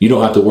day. You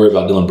don't have to worry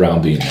about Dylan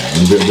Brown being there.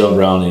 And Dylan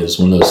Brown is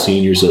one of those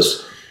seniors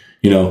that's,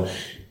 you know,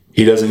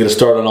 he doesn't get a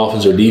start on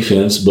offense or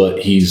defense, but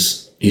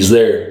he's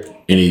there,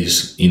 and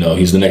he's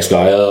the next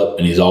guy up,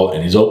 and he's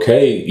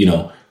okay. You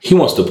know, he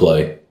wants to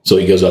play. So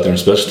he goes out there on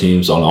special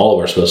teams, on all of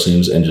our special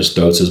teams, and just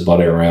throws his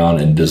body around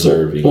and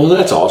deserves. Well,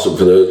 that's awesome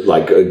for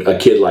a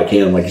kid like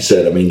him. Like you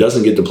said, I mean,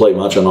 doesn't get to play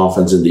much on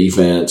offense and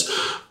defense,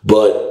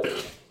 but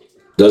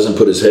doesn't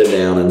put his head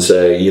down and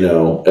say, you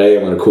know, A,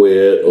 I'm going to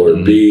quit, or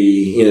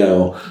B, you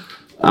know,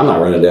 I'm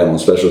not running down on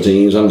special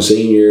teams. I'm a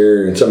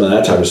senior and some of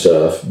that type of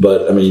stuff.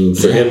 But I mean,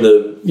 for him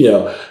to, you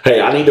know,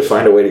 hey, I need to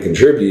find a way to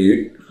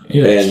contribute,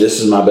 and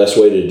this is my best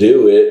way to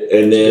do it.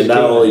 And then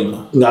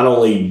not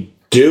only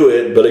do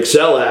it, but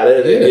excel at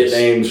it and get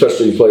named Special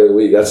Teams Player of the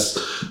Week. That's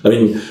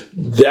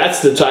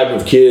the type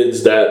of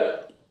kids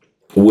that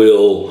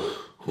will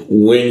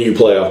win you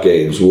playoff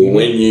games, will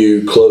win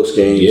you close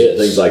games and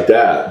things like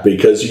that,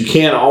 because you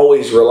can't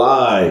always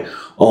rely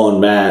on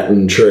Matt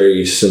and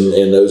Trace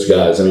and those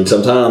guys. I mean,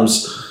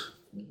 sometimes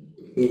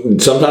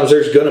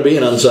there's going to be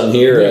an unsung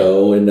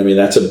hero, and I mean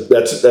that's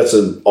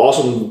an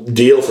awesome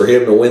deal for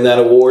him to win that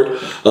award.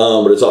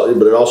 But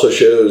it also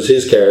shows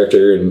his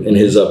character and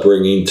his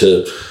upbringing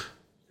to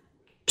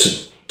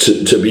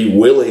be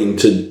willing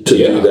to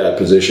do that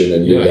position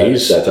and do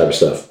that type of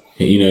stuff.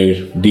 You know,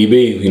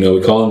 DB, you know,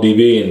 we call him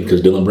DB, and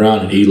because Dylan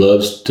Brown, he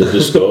loves to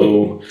just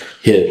go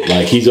hit.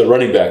 Like, he's a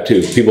running back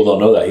too. People don't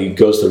know that. He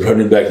goes to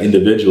running back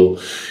individual,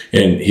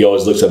 and he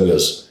always looks up and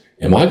goes,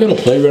 "Am I going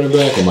to play running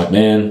back?" I'm like,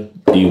 "Man,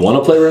 do you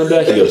want to play running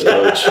back?" He goes,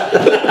 "Coach,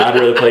 I'd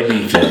rather play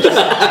defense."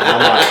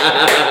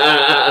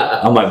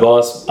 I'm like,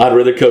 "Boss, I'd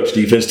rather coach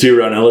defense too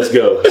right now. Let's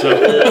go." So,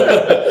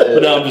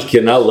 but no, I'm just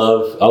kidding. I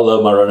love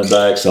my running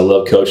backs. I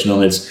love coaching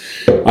them.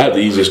 I have the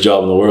easiest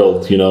job in the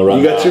world, you know. Right,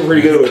 you got two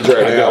pretty good ones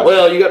right now.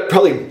 Well, you got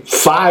probably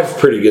 5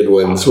 pretty good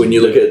ones when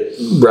you look at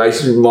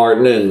Bryce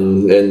Martin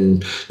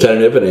and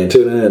Tanip and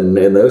Antuna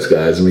and those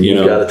guys. I mean,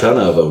 you've got a ton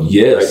of them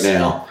right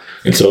now.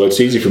 And so it's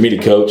easy for me to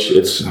coach.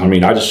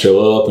 I just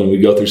show up and we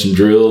go through some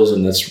drills,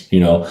 and that's, you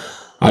know,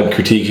 I'd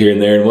critique here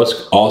and there. And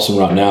what's awesome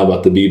right now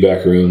about the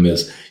B-back room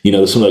is, you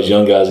know, some of those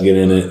young guys get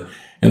in it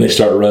and they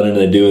start running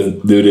and they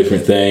do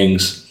different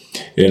things.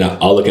 And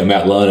I'll look at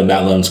Matt Lund, and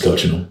Matt Lund's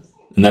coaching them.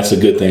 And that's a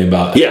good thing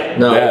about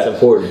that's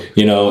important.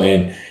 You know,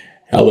 and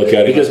I look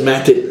at it. Because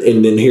Matt did,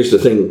 and then here's the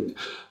thing,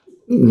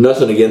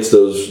 nothing against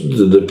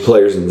the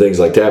players and things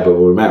like that, but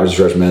when Matt was a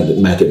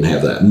freshman, Matt didn't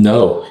have that.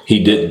 No,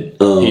 he didn't.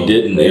 He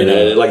didn't.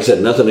 And like I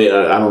said, nothing.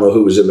 I don't know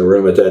who was in the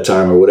room at that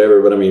time or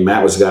whatever, but I mean,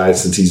 Matt was the guy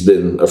since he's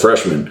been a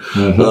freshman.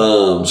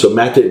 Mm-hmm. So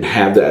Matt didn't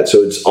have that.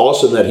 So it's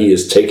awesome that he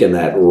has taken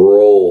that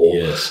role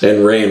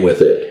and ran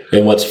with it.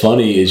 And what's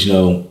funny is, you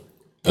know,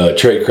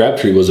 Trey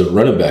Crabtree was a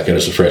running back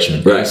as a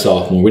freshman, right?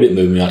 Sophomore. We didn't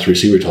move him out to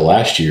receiver till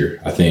last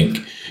year, I think.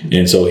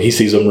 And so he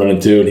sees them running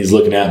too, and he's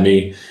looking at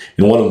me.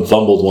 And one of them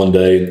fumbled one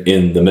day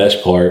in the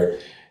mesh part,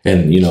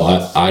 and you know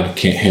I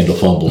can't handle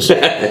fumbles,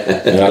 and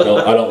I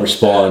don't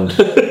respond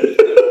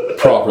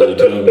properly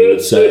to him. He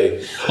would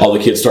say all the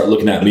kids start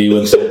looking at me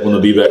when the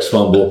B-backs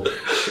fumble,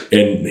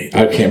 and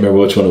I can't remember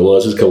which one it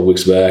was. It was a couple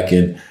weeks back,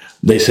 and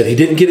they said he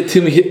didn't get it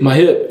to me, hit my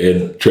hip,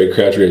 and Trey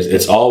Crabtree is,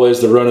 "It's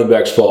always the running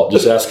back's fault.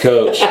 Just ask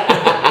coach."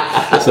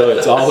 So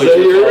it's always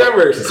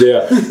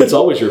it's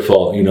always your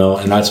fault, you know,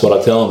 and that's what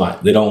I tell them.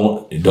 They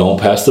don't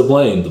pass the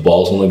blame. The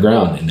ball's on the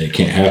ground, and it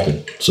can't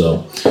happen.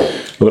 So,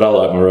 but I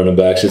like my running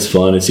backs. It's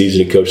fun. It's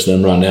easy to coach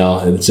them right now,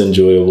 and it's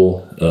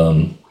enjoyable.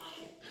 So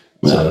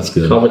that's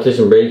good.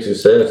 Competition breeds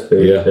success,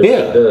 dude.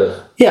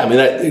 Yeah. I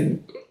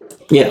mean,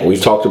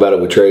 we've talked about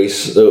it with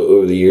Trace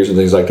over the years and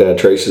things like that.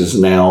 Trace is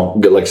now,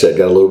 like I said,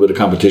 got a little bit of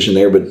competition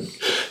there,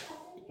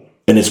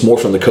 and it's more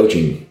from the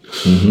coaching,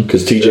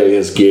 because TJ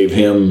has gave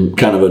him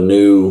kind of a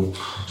new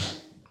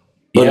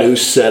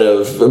set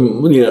of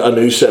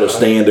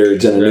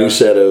standards and a new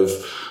set of,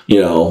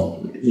 you know,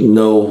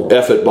 no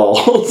effort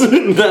balls,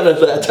 none of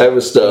that type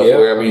of stuff. Yeah.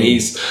 Where I mean,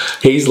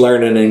 he's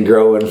learning and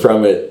growing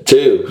from it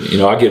too. You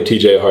know, I give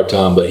TJ a hard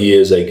time, but he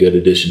is a good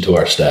addition to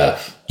our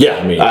staff. Yeah,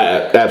 I mean,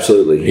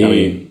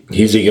 absolutely.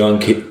 He's a young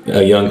coach.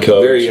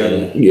 Very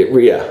young.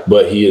 Yeah.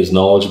 But he is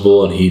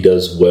knowledgeable and he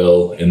does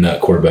well in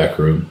that quarterback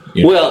room.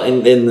 Well,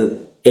 and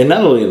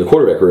not only in the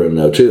quarterback room,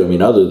 though, too. I mean,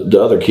 the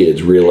other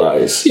kids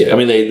realize. Yeah. I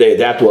mean, they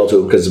adapt well to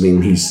him because, I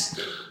mean,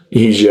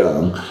 he's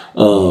young.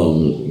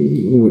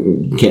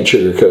 Can't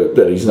sugarcoat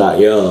that he's not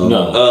young.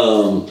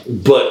 No.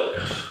 But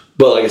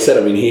like I said,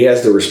 I mean, he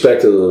has the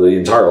respect of the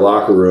entire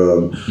locker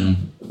room.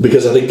 Mm-hmm.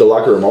 Because I think the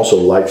locker room also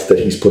likes that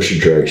he's pushing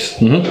Trace.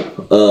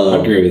 Mm-hmm. I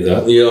agree with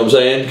that. You know what I'm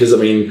saying? Because, I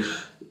mean,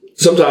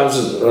 sometimes,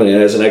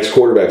 as an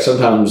ex-quarterback,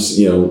 sometimes,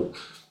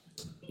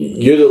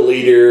 you're the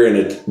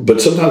leader, but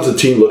sometimes the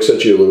team looks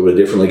at you a little bit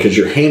differently because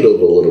you're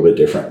handled a little bit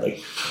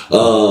differently.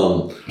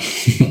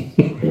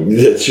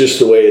 That's just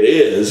the way it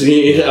is.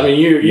 I mean,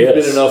 you've been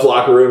in enough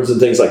locker rooms and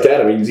things like that.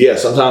 I mean, yeah,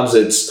 sometimes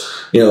it's,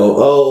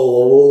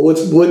 what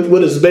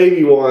does the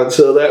baby want?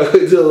 So that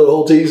the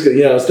whole team's,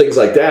 things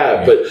like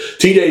that. But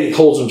TJ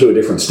holds them to a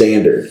different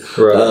standard.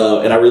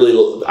 Right. And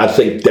I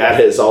think that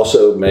has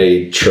also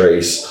made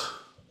Trace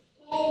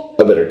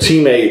a better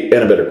teammate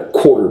and a better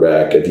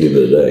quarterback at the end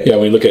of the day. Yeah,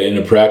 when you look at it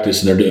in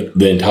practice and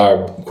the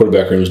entire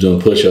quarterback room is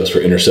doing push-ups for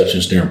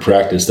interceptions during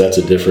practice, that's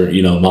a different,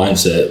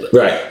 mindset.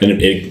 Right.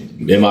 And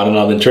it might have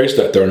not been Trace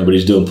that throwing it, but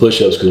he's doing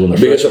push-ups because when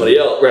they're somebody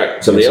else,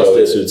 right? Somebody else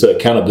did. It's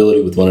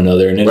accountability with one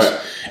another, and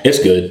it's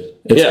good.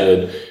 It's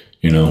good.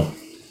 No,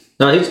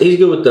 he's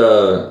good with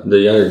the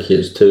younger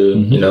kids too.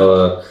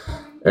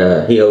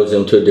 Mm-hmm. He holds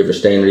them to a different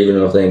standard, even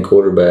though if they ain't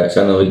quarterbacks.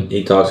 I know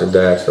he talks to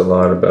Dax a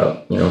lot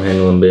about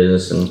handling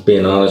business and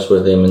being honest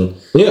with him, and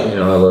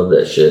I love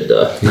that shit.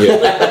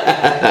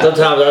 Yeah.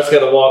 Sometimes I just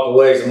gotta walk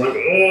away. So I'm like,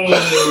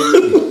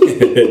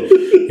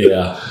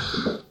 yeah.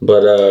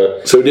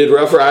 But so we did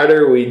Rough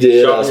Rider. We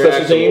did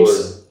special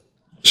teams.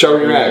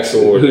 Sharpen your axe.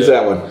 Who's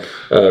that one?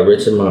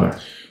 Ritson Meyer.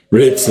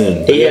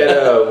 Ritson. He had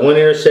one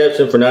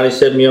interception for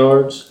 97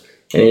 yards.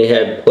 And he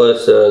had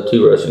plus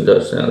 2 rushing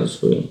touchdowns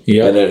this week.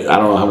 Yeah, and then, I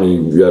don't know how many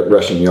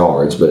rushing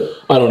yards, but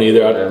I don't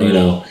either.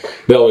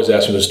 They always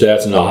ask me the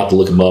stats, and I'll have to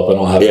look them up. I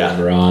don't have them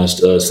memorized.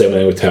 Same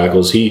thing with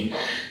tackles.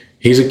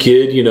 He's a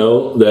kid,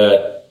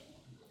 that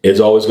is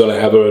always going to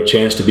have a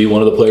chance to be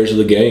one of the players of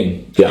the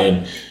game. Yeah.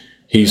 And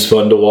he's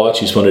fun to watch.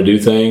 He's fun to do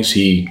things.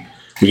 We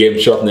gave him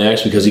sharpen the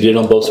axe because he did it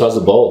on both sides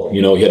of the ball.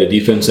 He had a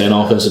defense and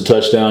offensive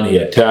touchdown. He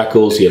had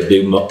tackles. He had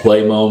big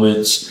play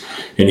moments,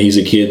 and he's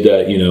a kid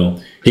that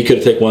he could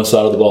have taken one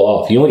side of the ball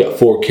off. He only got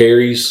 4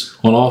 carries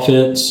on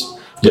offense.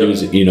 But he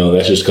was,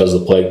 that's just because of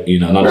the play,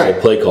 not just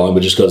the play calling,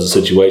 but just because of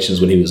the situations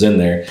when he was in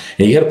there.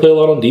 And he had to play a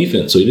lot on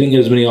defense, so he didn't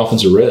get as many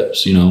offensive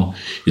reps.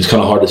 It's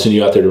kind of hard to send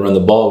you out there to run the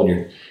ball when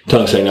your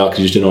tongue's hanging out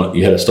because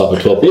you had to stop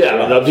at 12. Yeah,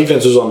 our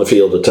defense was on the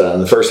field a ton.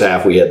 In the first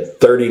half, we had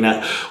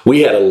 39.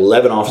 We had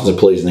 11 offensive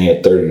plays, and they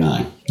had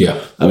 39.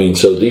 Yeah. I mean,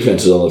 so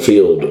defense is on the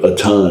field a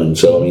ton.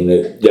 So, I mean,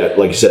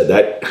 like you said,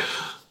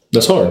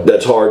 that's hard.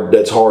 That's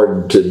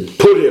hard to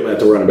put him at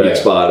the running back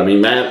spot. I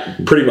mean,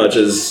 Matt pretty much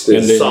is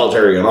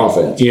solitary on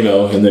offense.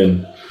 And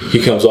then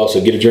he comes off,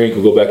 so get a drink,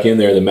 we'll go back in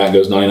there. Then Matt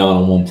goes 99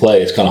 on one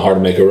play. It's kind of hard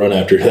to make a run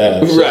after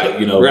that. So, right.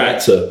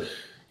 Matt's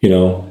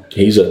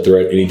he's a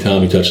threat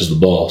anytime he touches the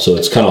ball. So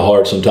it's kind of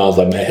hard sometimes.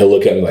 Like, Matt, he'll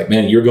look at me like,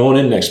 man, you're going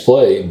in next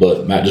play.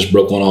 But Matt just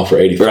broke one off for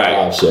 85.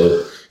 Right.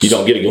 So you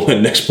don't get to go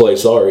in next play.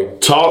 Sorry.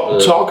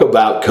 Talk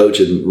about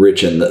coaching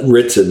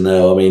Ritson,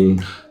 though. I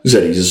mean, you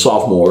said he's a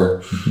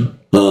sophomore. Mm-hmm.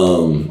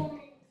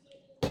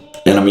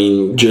 And I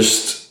mean,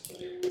 just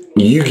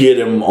you get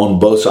him on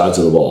both sides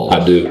of the ball.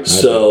 I do.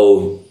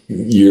 So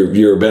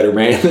you're a better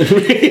man than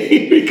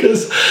me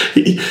because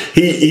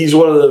he's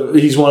one of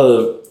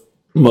the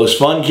most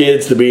fun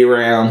kids to be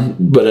around.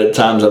 But at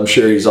times, I'm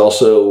sure he's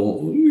also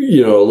a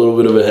little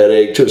bit of a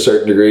headache to a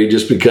certain degree,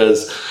 just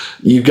because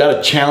you've got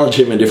to challenge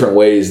him in different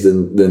ways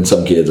than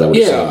some kids. I would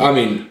say. Yeah, I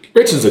mean,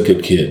 Ritson's a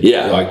good kid.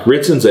 Yeah, like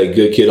Ritson's a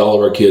good kid. All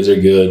of our kids are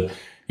good.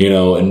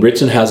 And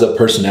Ritson has a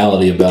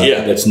personality about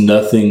it. That's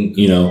nothing,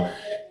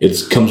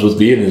 it comes with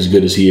being as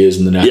good as he is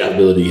and the natural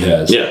ability he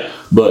has. Yeah.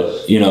 But,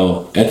 at the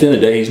end of the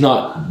day, he's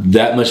not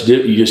that much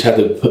different. You just have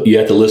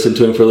to listen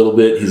to him for a little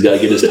bit. He's got to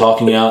get his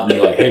talking out. And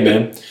you're like, hey,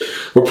 man,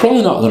 we're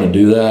probably not going to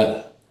do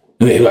that.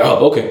 And they're like,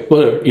 oh, okay,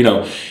 whatever,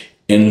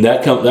 And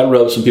that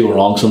rubs some people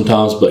wrong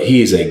sometimes, but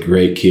he's a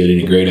great kid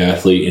and a great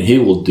athlete, and he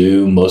will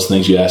do most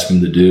things you ask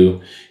him to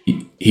do.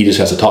 He just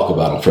has to talk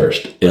about them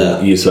first.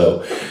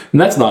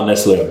 And that's not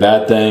necessarily a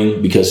bad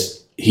thing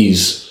because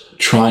he's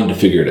trying to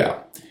figure it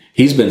out.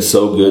 He's been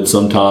so good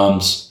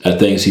sometimes at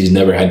things he's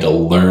never had to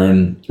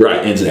learn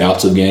ins and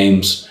outs of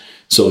games.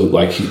 So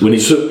like when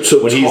he's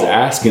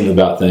asking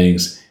about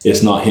things,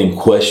 it's not him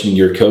questioning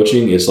your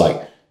coaching. It's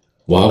like,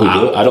 why we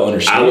do it? I don't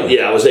understand.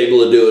 I was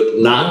able to do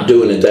it, not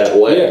doing it that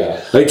way.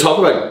 Yeah. Like talk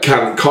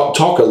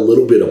a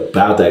little bit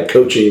about that,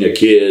 coaching a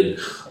kid,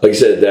 like you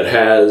said, that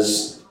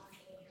has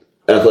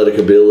athletic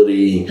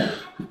ability,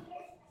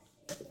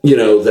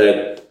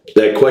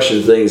 that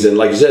questions things, and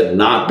like you said,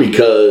 not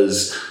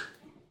because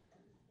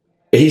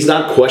he's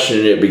not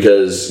questioning it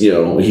because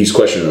he's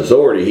questioning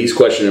authority. He's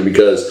questioning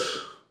because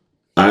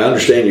I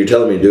understand you're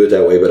telling me to do it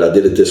that way, but I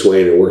did it this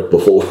way and it worked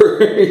before.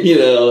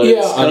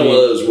 It's kind of one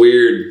of those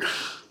weird.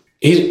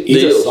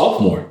 He's a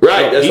sophomore.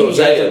 Right, that's what I'm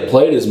saying. He hasn't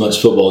played as much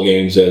football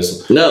games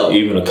as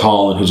even a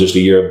Colin who's just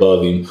a year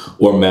above him,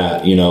 or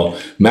Matt.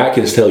 Matt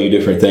can tell you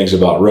different things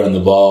about running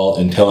the ball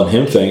and telling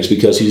him things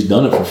because he's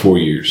done it for 4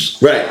 years.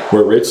 Right.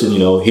 Where Ritson,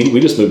 we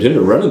just moved him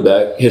to running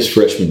back his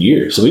freshman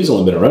year. So he's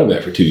only been a running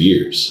back for 2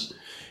 years.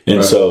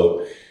 And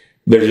so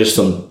there's just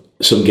some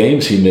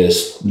games he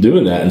missed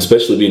doing that, and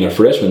especially being a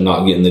freshman,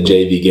 not getting the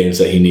JV games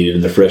that he needed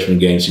and the freshman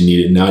games he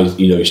needed. Now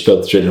he's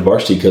straight into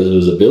varsity because of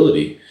his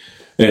ability.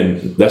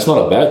 And that's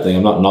not a bad thing.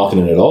 I'm not knocking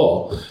it at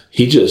all.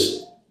 He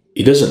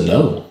doesn't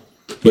know.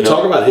 But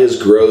talk about his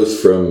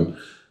growth from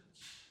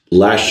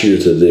last year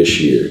to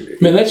this year.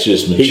 Man, that's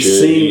just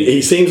maturity.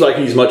 He seems like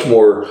he's much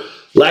more.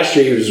 Last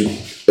year he was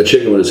a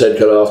chicken with his head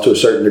cut off to a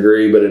certain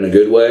degree, but in a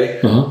good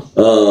way,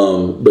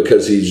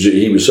 because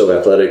he was so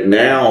athletic.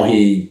 Now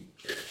he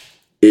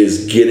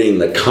is getting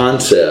the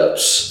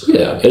concepts.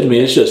 Yeah,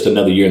 it's just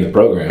another year in the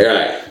program.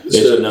 Right.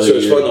 So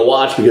it's fun to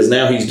watch because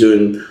now he's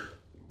doing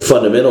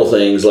fundamental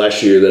things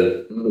last year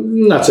that,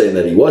 I'm not saying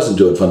that he wasn't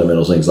doing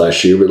fundamental things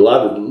last year, but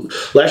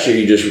last year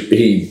he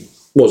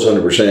was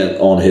 100%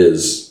 on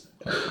his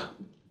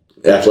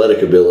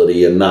athletic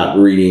ability and not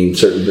reading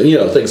certain,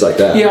 things like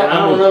that. Yeah,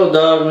 I don't know,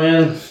 dog,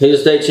 man. He was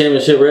a state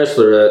championship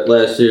wrestler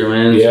last year,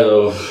 man. Yeah.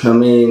 So, I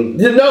mean...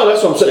 No,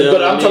 that's what I'm saying.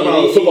 But I'm talking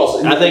about the football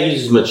side. I think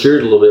he's just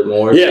matured a little bit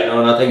more. Yeah.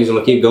 And I think he's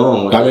going to keep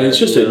going with it's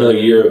just another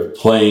year of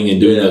playing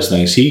and doing those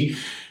things. He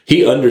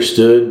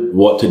understood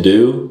what to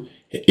do.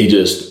 He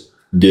just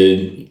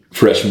did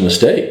freshman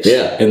mistakes.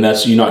 Yeah. And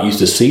that's, you're not used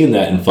to seeing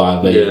that in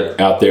 5A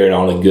out there and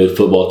on a good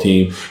football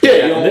team. Yeah.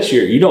 And this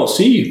year, you don't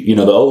see,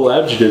 the old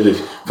adjective is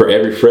for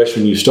every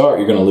freshman you start,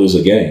 you're going to lose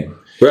a game.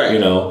 Right.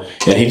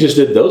 And he just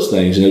did those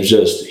things. And it's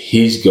just,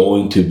 he's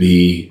going to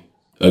be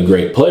a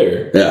great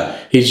player. Yeah.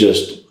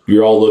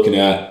 You're all looking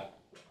at,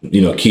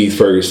 Keith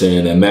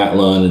Ferguson and Matt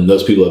Lund and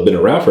those people that have been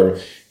around for him.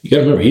 You got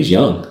to remember, he's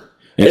young.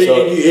 And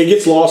it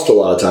gets lost a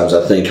lot of times,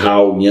 I think,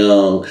 how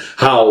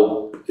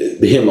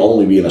him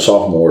only being a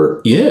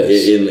sophomore.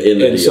 Yes. In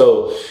the deal.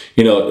 So,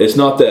 it's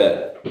not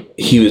that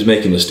he was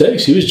making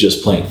mistakes. He was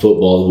just playing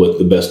football with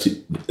the best who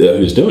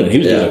was doing it. He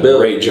was doing a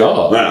great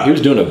job. Wow. He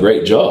was doing a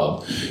great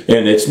job.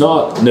 And it's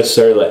not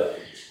necessarily like,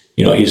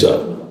 he's a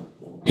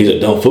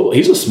dumb football.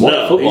 He's a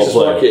smart football player.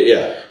 Smart kid,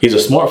 yeah. He's a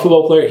smart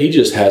football player. He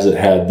just hasn't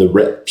had the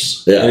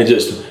reps. Yeah. And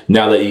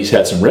now that he's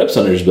had some reps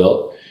under his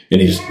belt and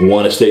he's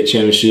won a state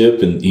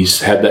championship and he's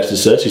had that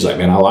success, he's like,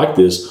 man, I like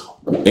this.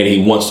 And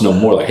he wants to know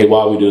more, like, hey,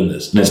 why are we doing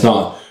this? And it's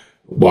not,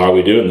 why are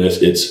we doing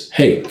this? It's,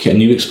 hey, can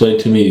you explain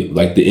to me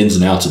like the ins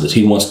and outs of this?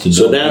 He wants to know.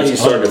 So now he's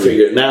starting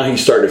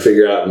to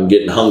figure out and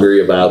getting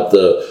hungry about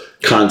the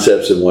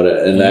concepts and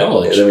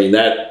knowledge. I mean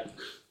that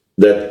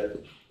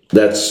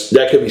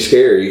could be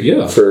scary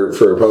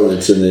for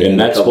opponents in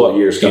a couple of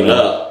years coming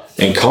up.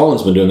 And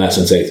Colin's been doing that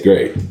since 8th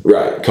grade.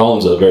 Right.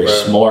 Colin's a very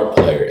smart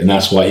player, and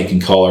that's why he can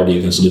call our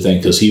defense and do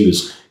things, because he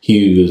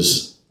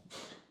was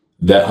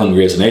that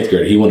hungry as an 8th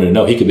grader. He wanted to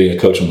know he could be a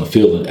coach on the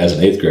field as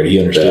an 8th grader. He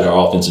understood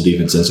our offense and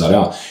defense inside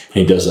out, and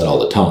he does that all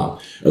the time.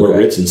 Okay. Where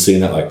Ritson's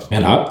seeing that like,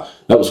 man,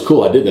 that was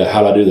cool. I did that.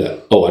 How did I do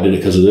that? Oh, I did it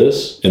because of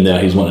this. And now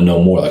he's wanting to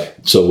know more. Like,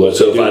 so what?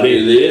 So if I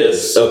do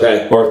this,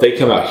 okay. Or if they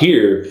come out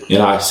here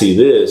and I see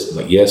this, I'm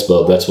like, yes,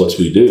 bub, that's what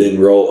we do. Then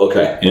roll,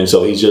 okay. And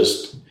so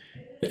it's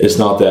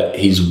not that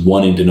he's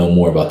wanting to know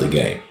more about the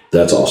game.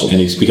 That's awesome. And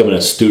he's becoming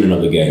a student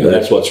of the game. And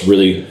that's what's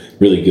really,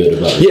 really good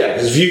about it. Yeah,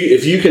 because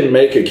if you can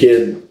make a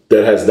kid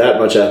that has that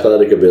much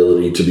athletic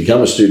ability to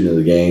become a student of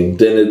the game,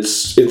 then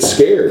it's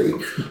scary.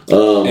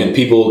 And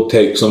people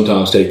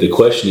sometimes take the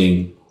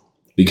questioning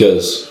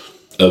because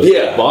of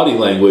body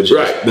language,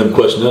 them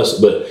questioning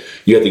us, but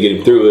you have to get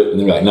him through it, and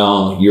they're like,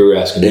 no, you're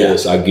asking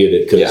this, I get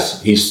it,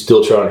 because he's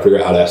still trying to figure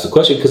out how to ask the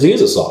question, because he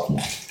is a sophomore.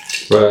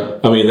 Right.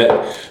 I mean,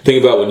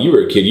 think about when you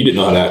were a kid, you didn't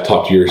know how to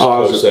talk to your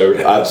coach. We've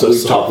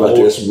talked about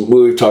this.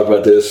 We've talked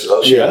about this.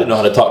 I didn't know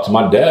how to talk to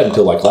my dad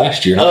until like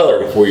last year. And I'm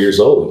 34 years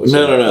old.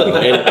 So. No.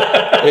 And,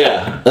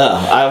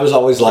 I was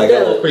always like,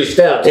 that was pretty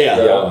stout.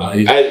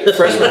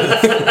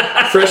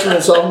 Freshman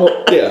and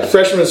sophomore. Yeah,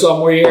 freshman and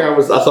sophomore year,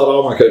 I thought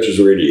all my coaches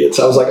were idiots.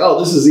 I was like, oh,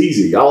 this is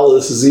easy. All of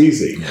this is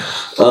easy.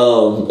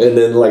 And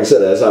then, like I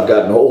said, as I've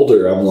gotten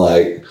older, I'm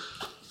like,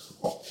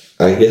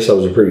 I guess I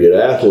was a pretty good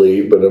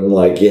athlete, but I'm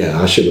like,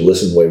 I should have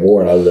listened way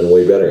more, and I would have been a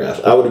way better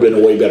athlete. I would have been a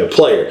way better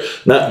player.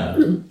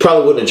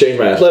 Probably wouldn't have changed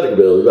my athletic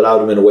ability, but I would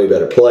have been a way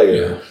better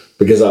player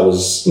because I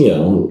was, I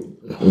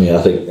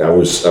think I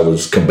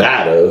was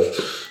combative.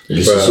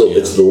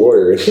 It's the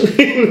lawyer in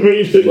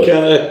me.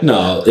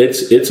 No,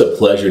 it's a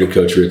pleasure to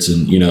coach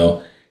Ritson.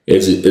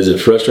 Is it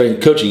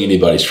frustrating? Coaching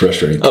anybody's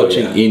frustrating.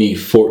 Coaching any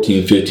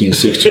 14, 15,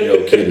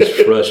 16-year-old kid is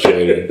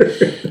frustrating.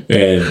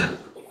 And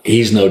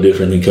he's no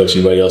different than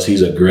coaching anybody else.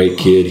 He's a great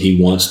kid.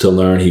 He wants to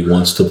learn. He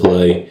wants to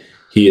play.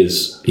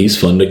 He's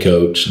fun to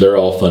coach. They're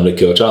all fun to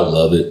coach. I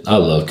love it. I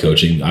love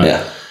coaching.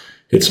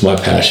 It's my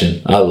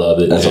passion. I love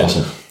it. That's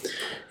awesome.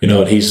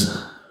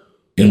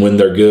 And when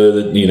they're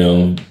good,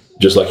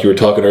 just like you were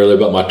talking earlier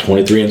about my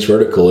 23-inch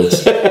vertical,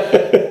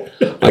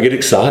 I get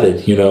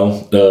excited,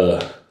 And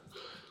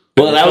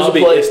Well, that was a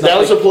play. That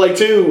was a play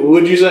too.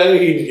 Would you say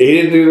he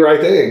didn't do the right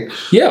thing?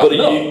 Yeah,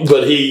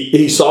 but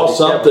he saw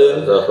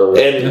something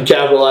and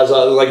capitalized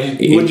on it. Like,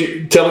 would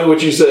you tell me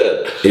what you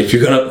said? If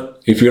you're gonna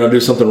do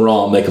something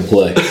wrong, make a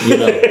play.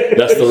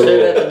 That's the rule.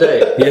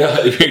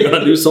 Yeah, if you're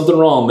gonna do something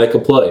wrong, make a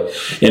play.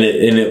 And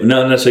it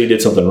not necessarily he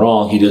did something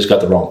wrong. He just got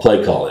the wrong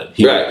play call in.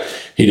 He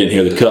didn't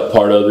hear the cut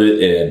part of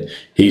it, and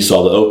he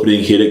saw the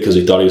opening, hit it because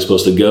he thought he was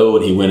supposed to go,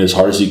 and he went as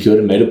hard as he could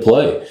and made a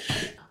play.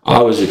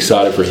 I was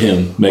excited for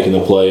him making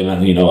the play, and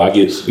I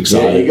get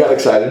excited. Yeah, you got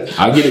excited.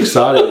 I get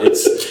excited.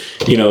 It's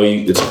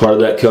it's part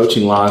of that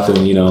coaching life,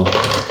 and you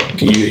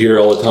hear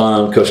all the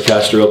time, Coach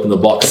Castro up in the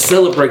box,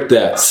 celebrate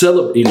that,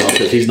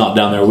 because he's not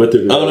down there with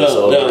it. No,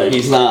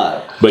 he's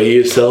not. But he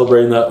is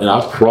celebrating that, and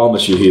I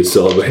promise you, he is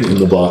celebrating in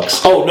the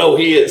box. Oh no,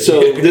 he is.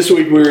 So this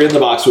week we were in the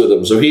box with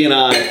him. So he and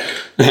I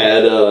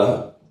had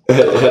a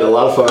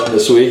lot of fun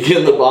this week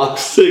in the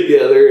box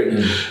together.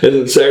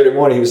 And Saturday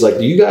morning, he was like,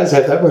 "Do you guys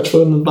have that much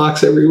fun in the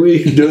box every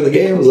week doing the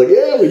game?" I was like,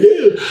 "Yeah, we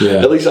do.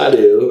 Yeah. At least I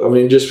do. I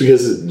mean, just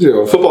because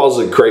football is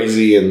a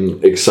crazy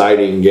and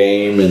exciting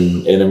game,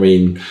 and I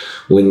mean,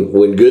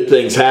 when good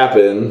things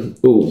happen,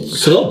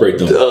 celebrate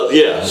them.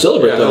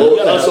 Celebrate them.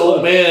 Us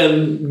old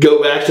men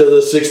go back to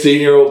the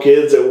 16-year-old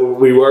kids that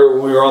we were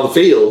when we were on the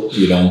field,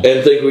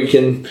 and think we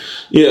can,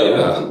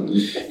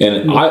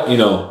 And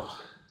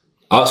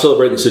I was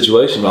celebrating the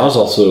situation, but I was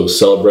also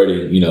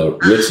celebrating,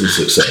 Ritson's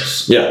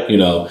success. Yeah.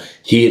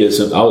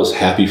 I was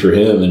happy for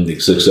him and the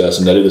success,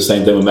 and I do the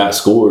same thing with Matt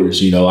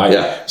Scores.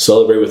 I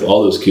celebrate with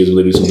all those kids when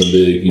they do something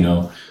big.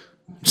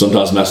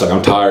 Sometimes Matt's like,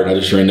 "I'm tired. I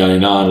just ran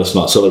 99. Let's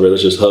not celebrate.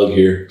 Let's just hug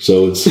here."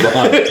 So it's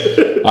fine.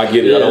 I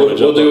get it.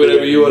 We'll do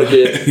whatever you want to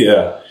get.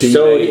 Yeah.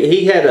 So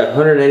he had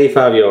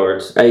 185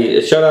 yards.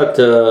 Hey, shout out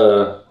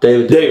to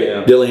David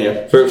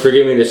Dillingham for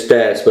giving me the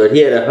stats, but he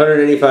had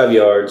 185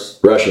 yards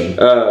rushing.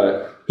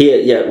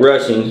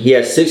 Rushing. He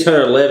had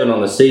 611 on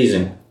the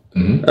season.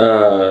 Mm-hmm.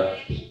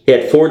 He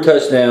had 4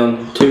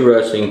 touchdowns, 2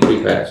 rushing,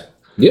 2 passing.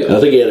 Yeah, I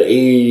think he had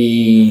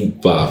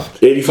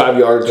 85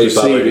 yards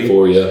receiving.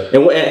 84,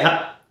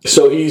 yeah.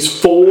 So he's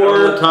 4. I don't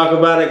want to talk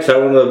about it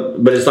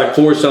but it's like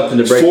 4 something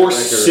to break.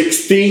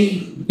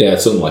 460. Yeah,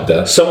 something like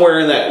that. Somewhere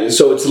in that.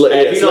 So it's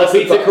if you don't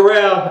beat the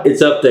corral,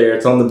 it's up there.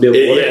 It's on the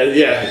billboard.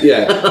 Yeah.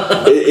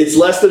 It's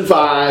less than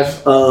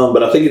 5,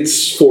 but I think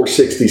it's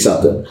 460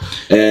 something.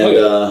 And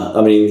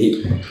I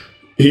mean,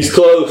 he's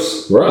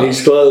close. Right.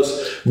 He's close.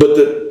 But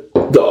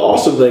the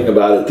awesome thing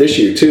about it this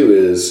year too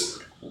is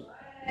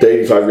the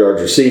 85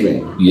 yards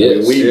receiving.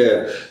 Yes.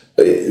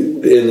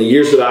 In the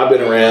years that I've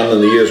been around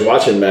and the years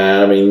watching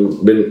Matt, I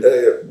mean, been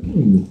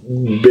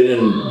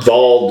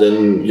involved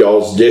in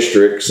y'all's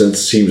district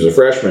since he was a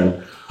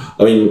freshman.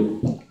 I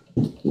mean,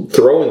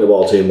 throwing the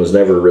ball to him was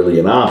never really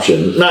an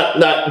option.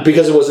 Not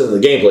because it wasn't in the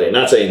game plan.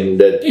 Not saying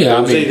that it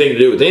was anything to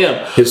do with him.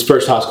 His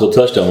first high school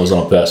touchdown was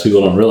on a pass.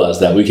 People don't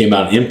realize that. We came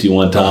out empty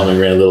one time. We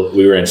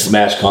were in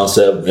smash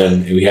concept,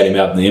 and we had him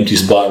out in the empty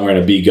spot, and we were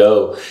in a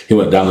B-go. He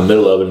went down the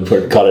middle of it and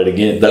caught it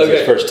again. That was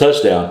his first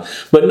touchdown.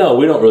 But no,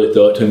 we don't really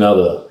throw it to him out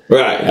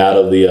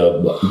of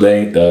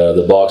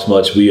the box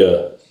much. We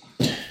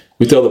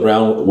throw the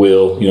brown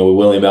wheel, we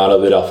wheel him out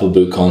of it off of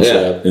boot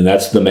concept, and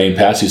that's the main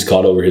pass he's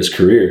caught over his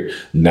career.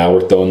 Now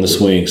we're throwing the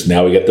swings.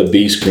 Now we got the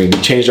B screen.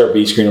 We changed our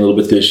B screen a little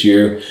bit this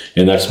year,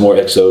 and that's more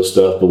XO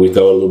stuff, but we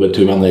throw it a little bit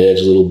to him on the edge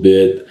a little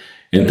bit,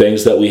 and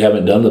things that we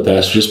haven't done in the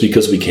past just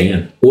because we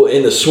can. Well,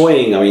 in the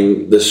swing, I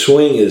mean, the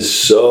swing is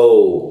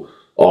so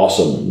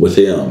awesome with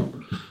him.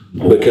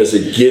 Because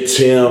it gets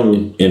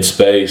him in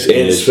space.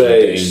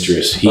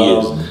 Dangerous. He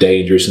is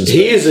dangerous in space.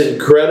 He is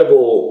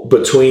incredible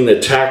between the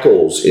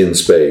tackles in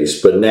space.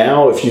 But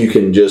now, if you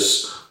can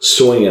just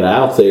swing it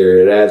out there,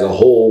 it adds a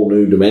whole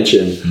new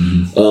dimension.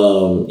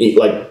 Mm-hmm.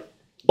 Like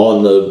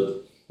on the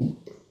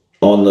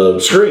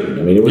screen.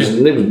 I mean, it was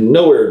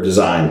nowhere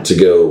designed to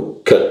go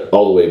cut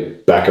all the way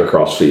back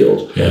across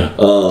field. Yeah.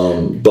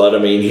 But I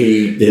mean,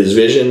 his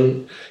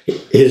vision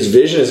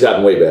has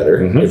gotten way better.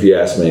 Mm-hmm. If you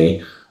ask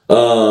me.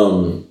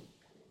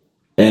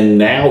 And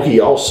now he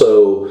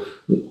also,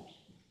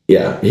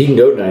 he can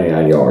go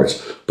 99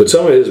 yards. But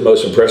some of his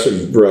most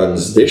impressive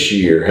runs this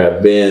year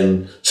have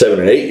been 7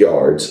 and 8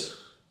 yards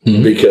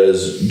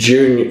because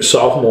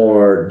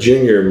sophomore,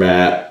 junior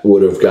Matt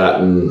would have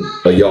gotten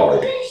a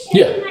yard.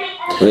 Yeah.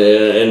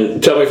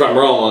 And tell me if I'm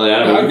wrong on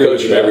that. I mean,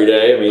 coach him every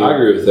day. I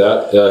agree with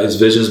that. His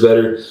vision's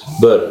better.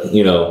 But,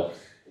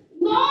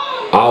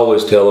 I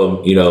always tell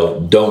him,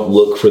 don't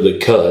look for the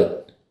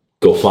cut,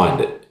 go find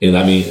it. And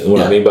I mean,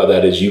 what I mean by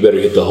that is you better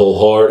hit the hole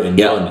hard and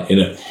run.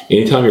 And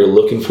anytime you're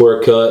looking for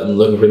a cut and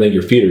looking for anything,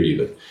 your feet are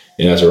even.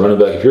 And as a running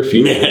back, if your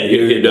feet are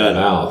even, you're done.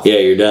 Mouth. Yeah,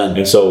 you're done.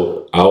 And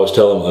so I always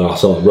tell them,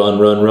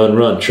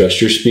 run.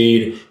 Trust your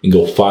speed and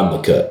go find the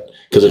cut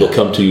because it'll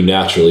come to you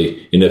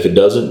naturally. And if it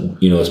doesn't,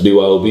 it's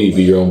BYOB,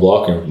 be your own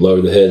blocker,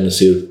 lower the head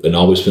and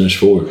always finish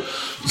forward.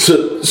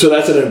 So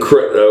that's an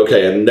incredible.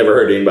 Okay, I've never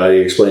heard anybody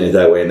explain it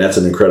that way, and that's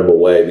an incredible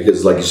way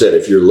because, like you said,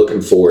 if you're looking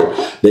for it,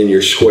 then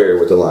you're square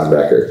with the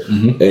linebacker,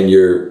 and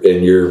you're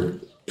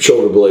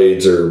shoulder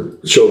blades or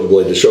shoulder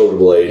blade to shoulder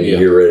blade, and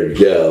you're ready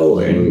to go,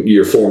 and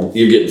you're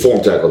getting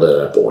form tackled at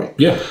that point.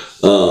 Yeah.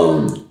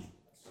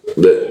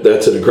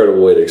 That's an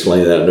incredible way to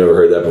explain that. I've never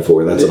heard that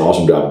before, and that's an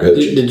awesome job of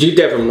coaching. Did you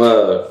get that from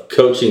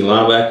coaching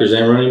linebackers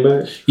and running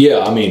backs? Yeah,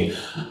 I mean,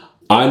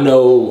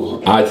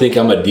 I think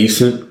I'm a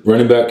decent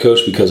running back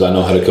coach because I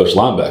know how to coach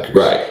linebackers.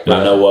 Right. And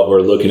I know what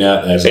we're looking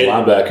at as a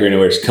linebacker and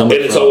where it's coming from.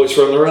 And it's always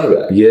from the running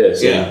back.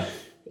 Yes. Yeah.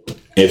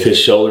 If his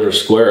shoulders are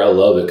square, I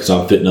love it because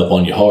I'm fitting up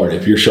on you hard.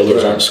 If your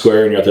shoulders aren't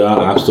square and you're out there,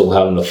 I'm still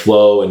having the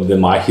flow, and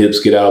then my hips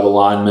get out of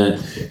alignment,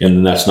 and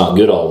then that's not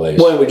good always.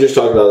 Well, we just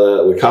talked about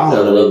that with Colin.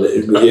 I mean,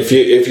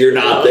 if you're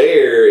not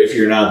there,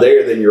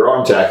 then you're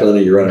arm tackling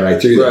and you're running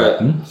right through that.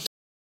 Right.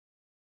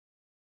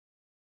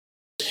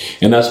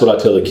 And that's what I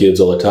tell the kids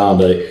all the time.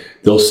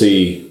 They'll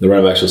see the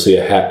running backs will see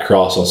a hat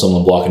cross on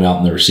someone blocking out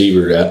in the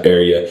receiver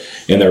area,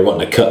 and they're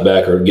wanting to cut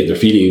back or get their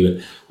feet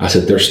even. I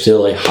said, there's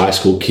still a high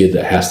school kid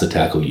that has to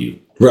tackle you.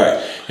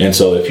 Right. And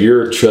so if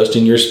you're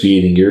trusting your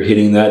speed and you're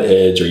hitting that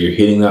edge or you're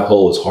hitting that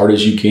hole as hard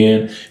as you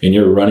can and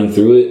you're running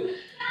through it,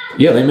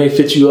 yeah, they may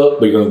fit you up,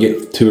 but you're going to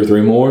get 2 or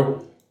 3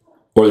 more,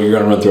 or you're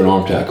going to run through an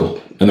arm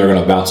tackle and they're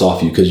going to bounce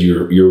off you because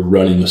you're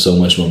running with so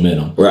much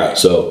momentum. Right.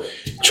 So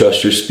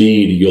trust your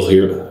speed. You'll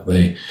hear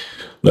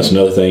that's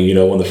another thing,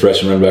 when the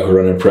freshman running back was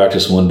running in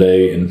practice one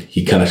day and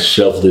he kind of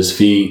shuffled his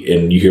feet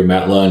and you hear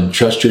Matt Lund,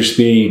 trust your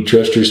speed,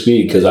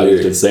 because I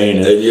was been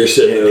saying it. And you're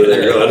sitting over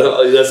there going,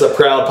 oh, that's a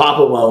proud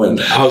papa moment.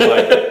 I was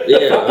like,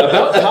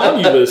 about time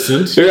you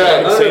listened.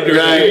 Right.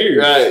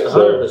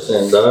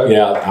 100%, dog.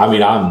 Yeah, I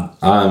mean, I'm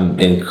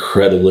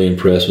incredibly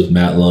impressed with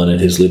Matt Lund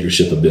and his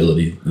leadership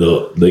ability.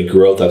 The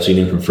growth I've seen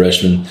him from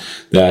freshman,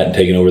 that and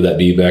taking over that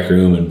B-back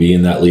room and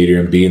being that leader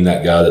and being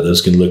that guy that those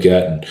can look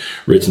at. And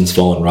Ritson's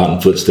following right in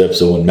footsteps.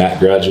 So when Matt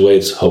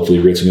graduates, hopefully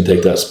Ritson can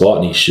take that spot,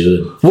 and he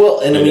should.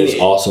 Well, and I mean, it's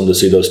awesome to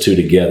see those two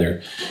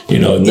together.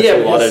 And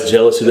there's a lot of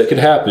jealousy that could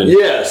happen.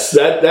 Yes,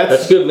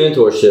 that's good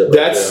mentorship.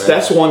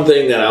 That's one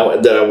thing that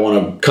I want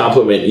to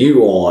compliment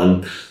you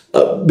on,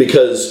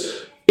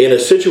 because in a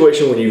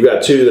situation when you've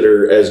got two that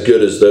are as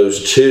good as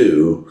those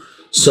two,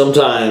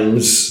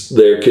 sometimes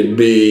there could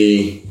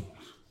be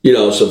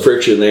some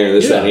friction there and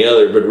this, that, and the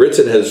other. But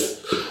Ritson has,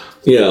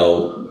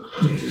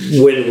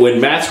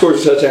 when Matt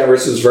scores a touchdown,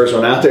 Ritson's the first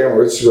one out there. When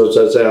Ritson scores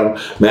a touchdown,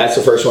 Matt's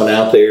the first one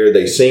out there.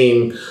 They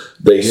seem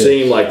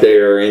like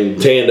they're in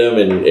tandem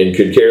and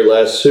could care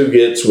less who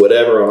gets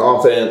whatever on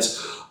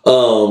offense.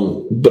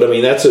 But I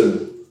mean, that's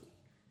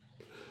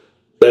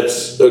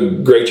a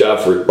great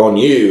job on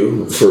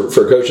you for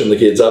coaching the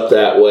kids up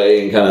that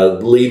way and kind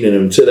of leading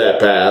them to that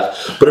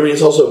path. But I mean,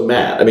 it's also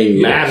Matt. I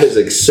mean, Matt has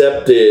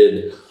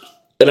accepted,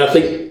 and I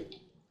think,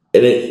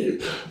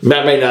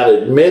 Matt may not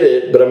admit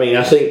it, but I mean,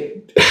 I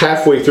think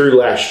halfway through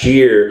last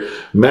year,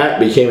 Matt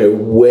became a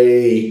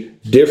way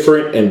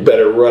different and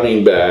better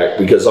running back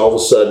because all of a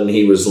sudden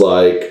he was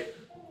like,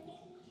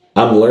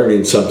 I'm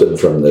learning something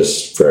from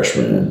this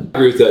freshman. I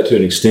agree with that to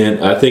an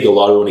extent. I think a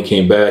lot of when he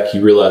came back, he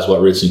realized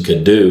what Ritson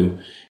could do.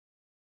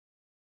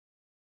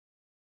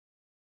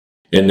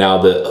 And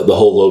now the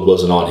whole load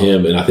wasn't on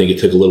him. And I think it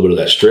took a little bit of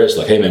that stress.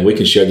 Like, hey, man, we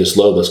can share this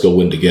load. Let's go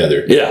win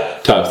together. Yeah.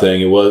 Type thing.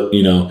 It was,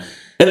 And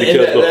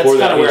that's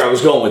kind of where I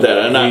was going with that.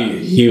 And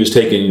he was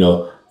taking,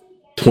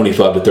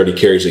 25 to 30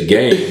 carries a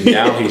game.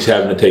 Now he's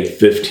having to take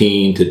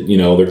 15 to,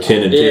 they're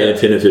 10 and 10,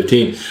 10 and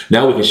 15.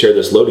 Now we can share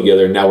this load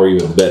together, and now we're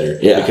even better.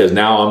 Yeah. Because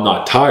now I'm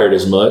not tired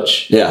as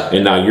much. Yeah.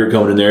 And now you're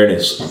coming in there, and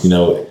it's,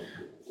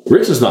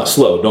 Ritson's not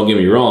slow, don't get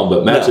me wrong,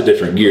 but Matt's a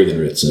different gear than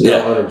Ritson.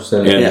 Yeah,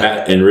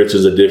 100%. And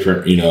Ritson's a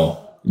different,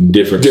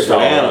 different style.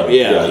 animal.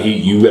 Yeah.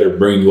 You better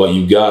bring what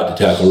you got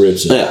to tackle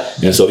Ritson. Yeah.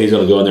 And so he's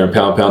going to go in there and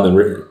pound, then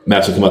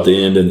Matt's going to come out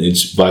the end, and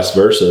it's vice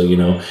versa,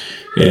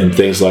 and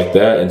things like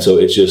that. And so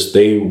it's just,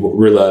 they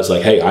realize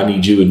like, hey, I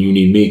need you and you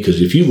need me.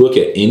 Because if you look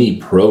at any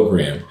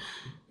program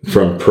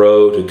from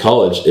pro to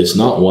college, it's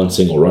not one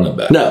single running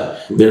back. No.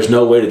 There's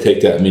no way to take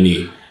that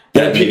many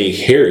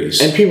carries.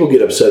 And people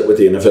get upset with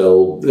the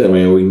NFL. I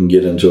mean, we can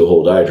get into a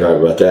whole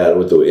diatribe about that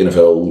with the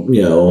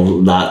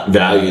NFL, not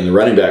valuing the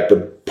running back.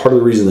 But part of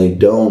the reason they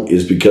don't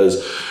is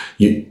because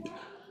you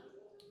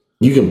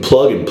can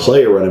plug and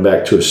play a running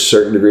back to a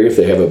certain degree if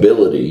they have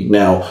ability.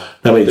 Now,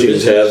 how many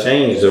teams have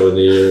changed over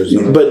the years?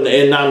 But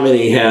not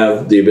many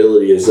have the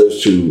ability as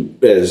those two,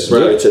 as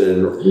Ritson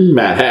and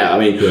Matt have. I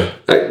mean,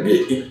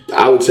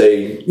 I would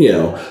say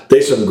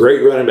there's some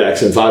great running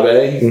backs in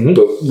 5A,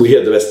 but we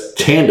have the best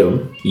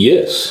tandem.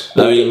 Yes,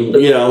 I mean,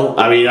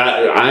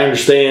 I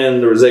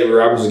understand there was Xavier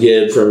Roberts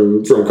kid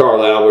from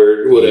Carl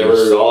Albert,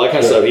 whatever, all that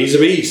kind of stuff. He's a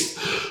beast,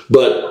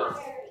 but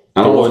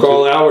I don't know if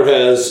Carl Albert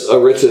has a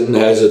Ritson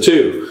has a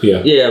 2.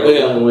 But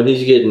when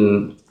he's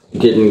getting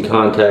in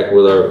contact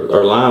with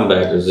our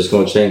linebackers, it's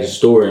going to change the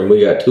story. And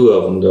we got 2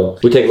 of them though.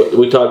 We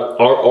talk.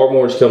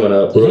 Ardmore's coming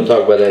up. We're going to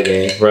talk about that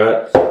game,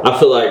 right? I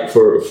feel like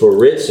for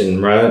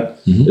Ritson, right,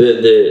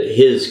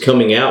 his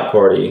coming out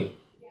party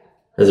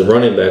as a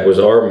running back was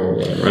Ardmore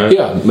game, right?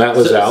 Yeah, Matt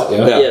was out.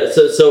 Yeah.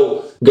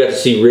 So we got to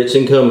see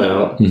Ritson come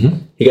out. We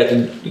got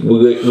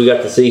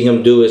to see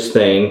him do his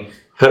thing.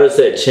 How does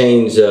that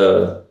change?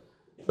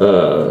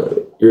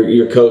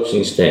 your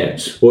coaching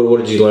stance. What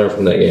did you learn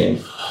from that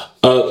game?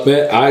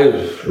 Man, I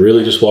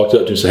really just walked up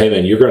to him and said, hey,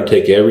 man, you're going to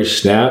take every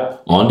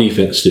snap on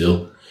defense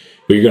still,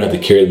 but you're going to have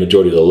to carry the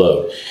majority of the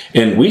load.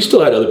 And we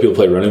still had other people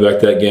play running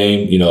back that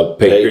game.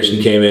 Peyton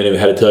Christian came in and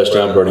had a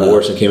touchdown. Bernie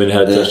Morrison came in and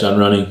had a touchdown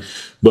running.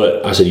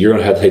 But I said, you're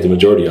going to have to take the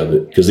majority of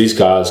it because these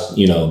guys,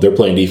 they're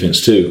playing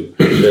defense too.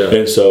 Yeah.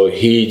 And so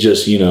he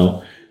just,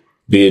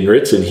 being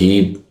Ritson,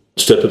 he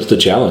stepped up to the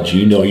challenge.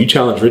 You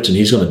challenge Ritson,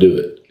 he's going to do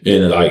it.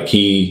 And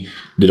he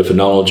did a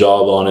phenomenal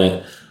job on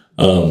it.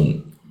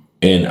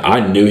 And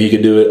I knew he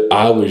could do it.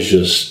 I was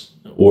just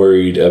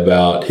worried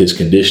about his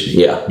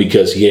conditioning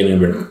because he hadn't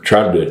even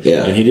tried to do it.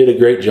 Yeah. And he did a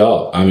great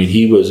job. I mean,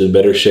 he was in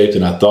better shape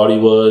than I thought he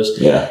was.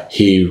 Yeah.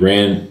 He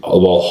ran the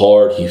ball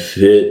hard. He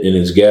fit in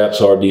his gaps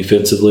hard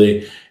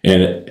defensively.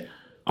 And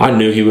I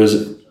knew he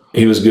was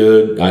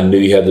good. I knew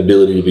he had the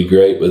ability to be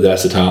great, but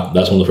that's one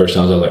of the first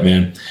times I was like,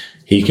 man,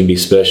 he can be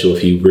special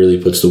if he really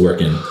puts the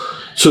work in.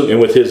 So, and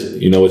with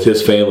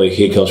his family,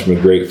 he comes from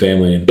a great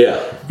family, and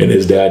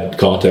his dad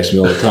contacts me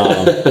all the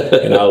time,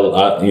 and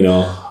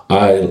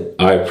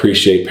I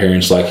appreciate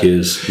parents like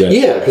his.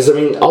 Because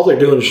all they're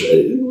doing is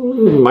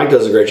Mike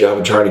does a great job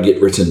of trying to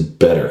get Ritson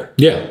better.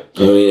 Yeah,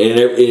 and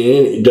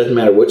it doesn't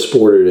matter what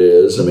sport it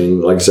is.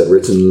 Like I said,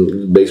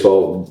 Ritson,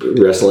 baseball,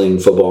 wrestling,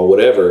 football,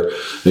 whatever.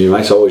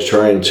 Mike's always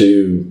trying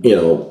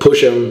to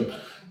push him.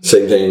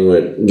 Same thing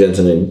with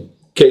Jensen and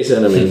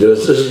Kaysen,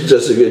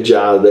 just a good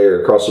job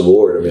there across the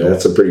board.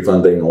 That's a pretty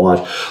fun thing to watch.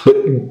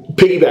 But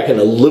piggybacking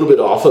a little bit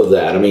off of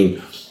that,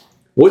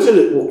 wasn't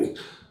it?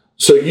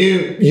 So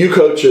you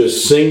coach a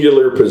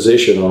singular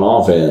position on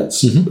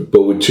offense,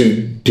 but with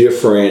two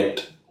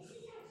different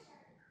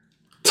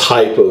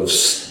type of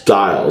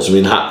styles.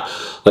 Not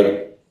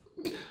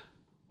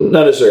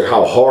necessarily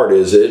how hard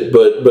is it,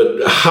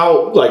 but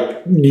how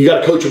you got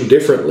to coach them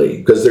differently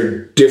because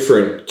they're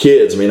different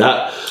kids.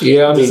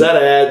 Does that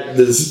add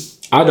this?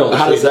 I don't.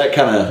 How does that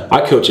kind of?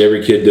 I coach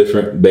every kid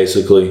different,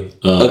 basically.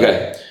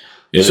 Okay.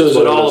 So is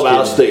it all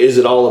about? Is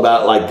it all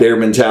about their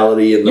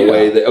mentality and the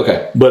way they?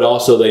 Okay. But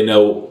also they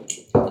know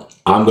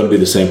I'm going to be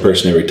the same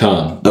person every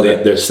time.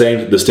 Okay. They're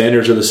same. The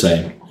standards are the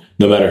same.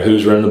 No matter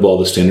who's running the ball,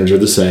 the standards are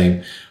the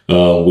same.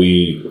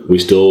 We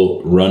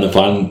still run and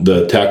find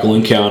the tackle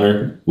and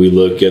counter. We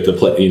look at the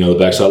play, the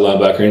backside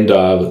linebacker and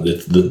dive.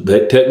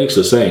 The technique's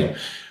the same.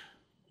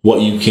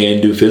 What you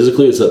can do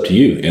physically is up to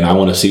you, and I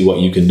want to see what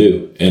you can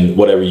do. And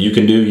whatever you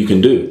can do, you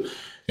can do.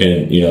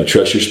 And,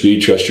 trust your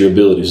speed, trust your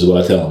abilities is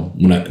what I tell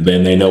them.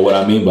 Then they know what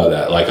I mean by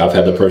that. I've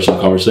had the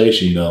personal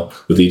conversation,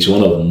 with each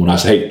one of them. When I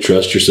say, hey,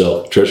 trust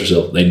yourself,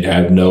 they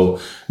have I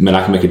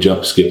can make a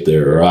jump skip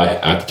there, or I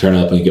have to turn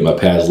up and get my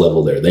pads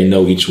level there. They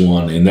know each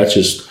one, and that's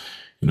just,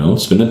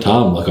 spending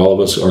time like all of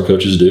us, our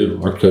coaches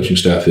do. Our coaching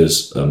staff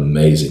is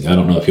amazing. I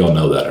don't know if y'all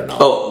know that or not.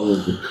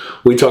 Oh,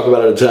 we talk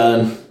about it a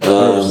ton.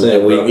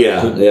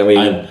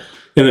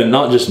 And then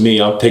not just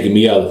me, I'm taking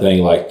me out of the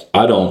thing.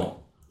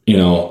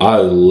 I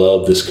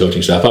love this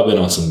coaching staff. I've been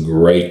on some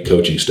great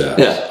coaching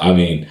staffs. Yeah.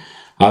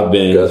 I've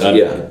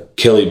been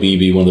Kelly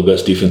Beebe, one of the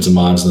best defensive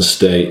minds in the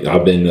state.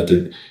 I've been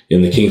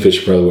in the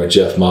Kingfisher program where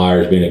Jeff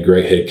Myers being a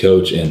great head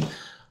coach. And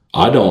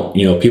I don't,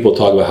 people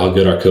talk about how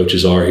good our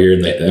coaches are here,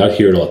 and I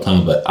hear it all the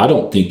time, but I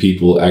don't think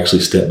people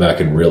actually step back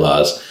and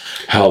realize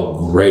how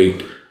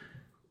great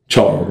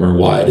Charmer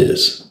Wyatt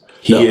is.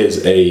 He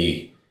is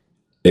a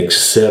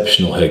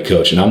exceptional head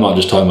coach, and I'm not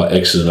just talking about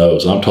X's and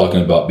O's. I'm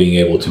talking about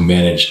being able to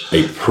manage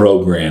a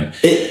program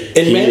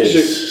and manage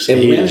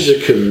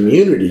a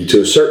community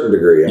to a certain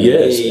degree.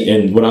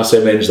 And when I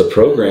say manage the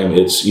program,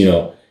 it's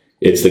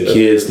it's the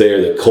kids there,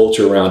 the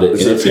culture around it,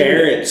 it's the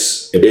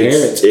parents, and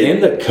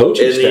the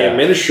coaching and staff, the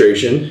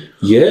administration.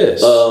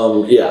 Yes.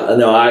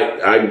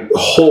 I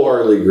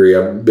wholeheartedly agree.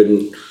 I've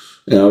been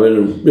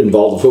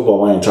involved in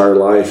football my entire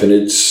life, and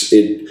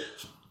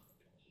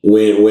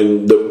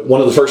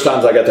one of the first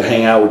times I got to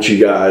hang out with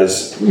you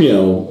guys, 2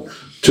 or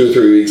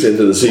 3 weeks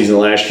into the season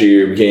last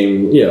year,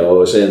 became, I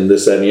was in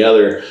this, that, and the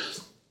other,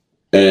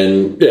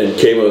 and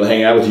came over to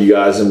hang out with you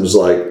guys and was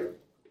like,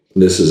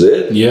 this is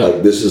it. Yeah.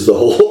 This is the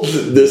whole,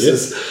 this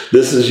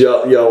is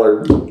y'all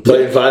are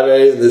playing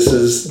 5A, and this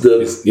is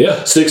the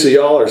 6 of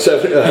y'all or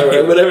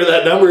 7, whatever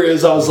that number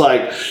is. I was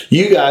like,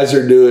 you guys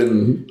are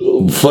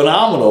doing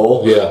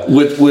phenomenal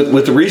with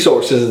the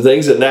resources and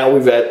things that now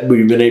we've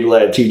been able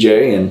to add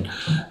TJ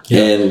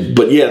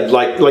but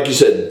like you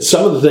said,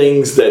 some of the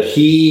things that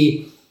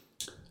he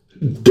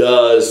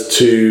does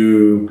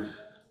to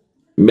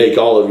make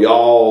all of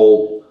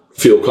y'all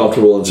feel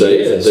comfortable and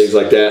safe and things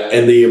like that.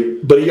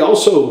 But he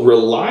also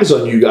relies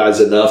on you guys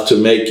enough to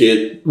make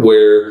it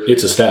where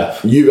it's a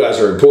staff. You guys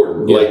are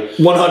important.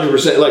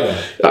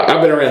 100%.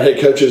 I've been around head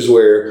coaches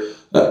where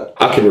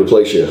I can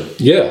replace you.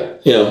 Yeah.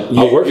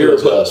 I'll work for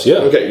those guys. Yeah.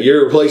 Okay.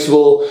 You're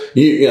replaceable.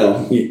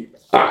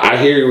 I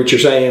hear what you're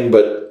saying,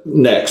 but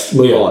next,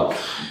 move on.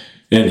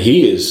 And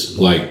he is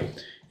like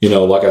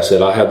I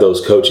said, I have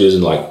those coaches,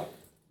 and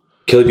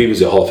Kelly Beebe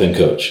is a Hall of Fame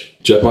coach.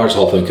 Jeff Myers is a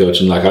Hall of Fame coach.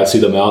 And I see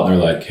them out and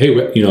they're like, hey,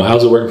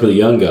 how's it working for the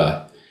young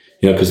guy?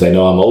 Because they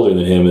know I'm older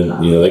than him. And,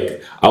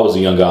 I was a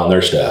young guy on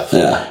their staff.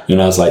 Yeah.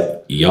 And I was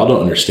like, y'all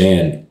don't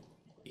understand.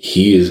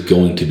 He is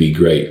going to be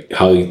great.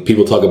 How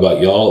people talk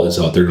about y'all is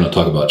how they're going to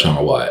talk about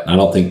Chalmer Wyatt. And I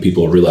don't think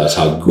people realize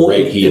how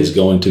great he is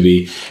going to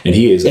be. And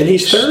he is. And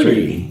he's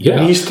 30.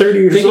 Yeah. He's 30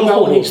 years old. Think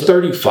about when he's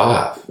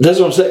 35. That's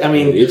what I'm saying. I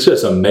mean, it's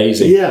just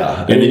amazing.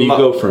 Yeah. And then you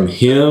go from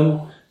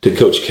him to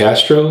Coach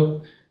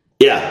Castro.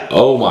 Yeah.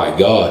 Oh, my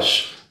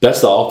gosh.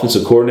 That's the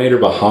offensive coordinator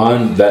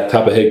behind that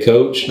type of head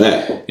coach.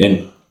 Yeah.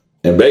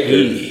 And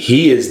Baker,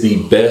 he is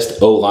the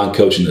best O-line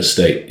coach in the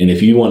state. And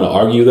if you want to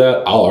argue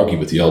that, I'll argue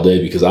with you all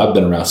day because I've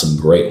been around some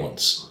great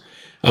ones.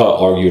 I'll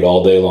argue it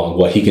all day long,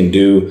 what he can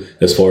do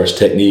as far as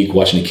technique,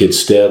 watching the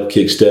kids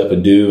kick step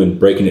and do, and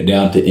breaking it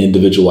down to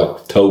individual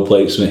like toe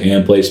placement,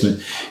 hand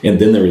placement, and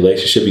then the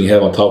relationship you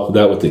have on top of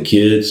that with the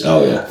kids.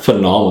 Oh, yeah.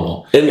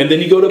 Phenomenal. And then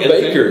you go to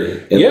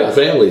Baker. And the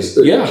families.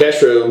 Yeah.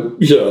 Castro,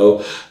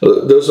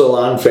 those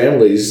O-line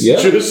families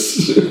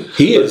just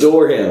he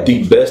adore him.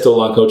 The best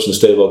O-line coach in the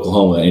state of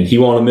Oklahoma. And he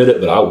won't admit it,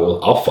 but I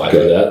will. I'll fight for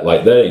that.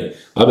 Like,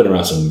 I've been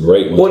around some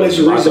great ones. Well, it's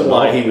the reason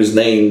why he was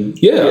named,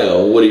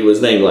 what he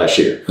was named last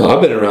year. I've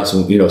been around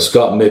some,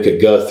 Scott Mick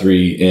at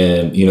Guthrie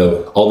and,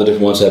 all the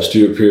different ones have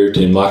Stuart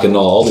Puritan, Mike and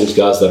all these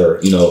guys that are,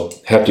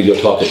 have to go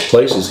talk at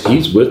places.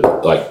 He's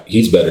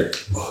better.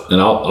 And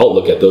I'll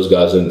look at those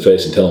guys in the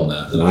face and tell them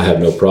that. And I have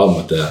no problem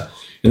with that.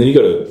 And then you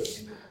go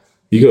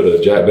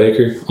to Jack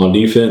Baker on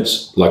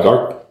defense. Like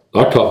our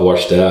top of our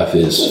staff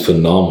is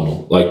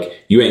phenomenal. Like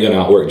you ain't going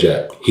to outwork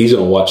Jack. He's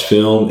going to watch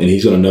film and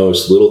he's going to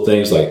notice little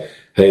things like,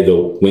 hey, the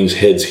wing's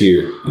head's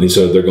here, and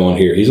so they're going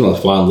here. He's going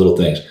to find little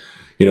things.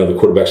 The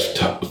quarterback's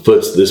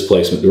foot's this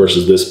placement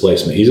versus this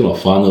placement. He's going to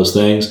find those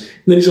things,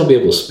 and then he's going to be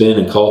able to spin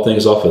and call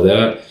things off of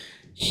that.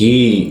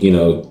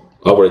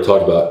 I've already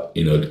talked about,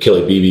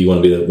 Kelly Beebe,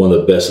 want to be one of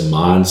the best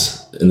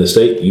minds in the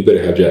state. You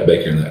better have Jack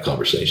Baker in that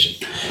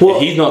conversation. Well,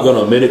 and he's not going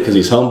to admit it because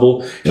he's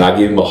humble, and I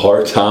give him a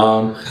hard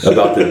time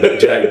about the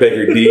Jack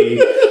Baker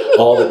D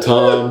all the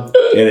time.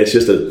 And it's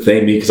just a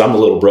thing because I'm a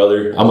little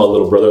brother. I'm a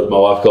little brother with my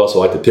wife, so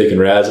I like to pick and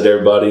razz at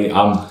everybody.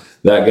 I'm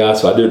that guy,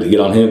 so I do it to get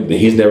on him. But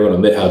he's never going to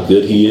admit how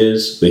good he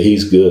is, but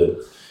he's good.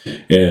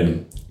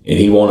 And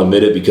he won't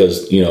admit it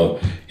because, he'll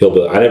be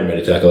like, I never made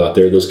a tackle out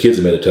there. Those kids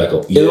have made a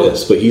tackle.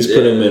 Yes, but he's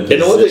put him in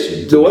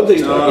position. The one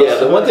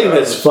thing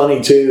that's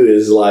funny, too,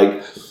 is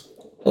like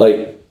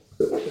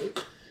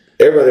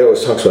everybody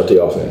always talks about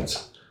the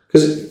offense.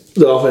 Because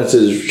the offense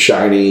is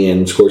shiny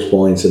and scores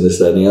points and this,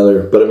 that, and the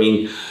other. But,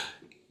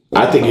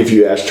 I think if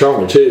you ask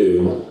Chalmer,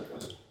 too,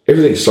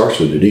 everything starts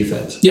with the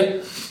defense.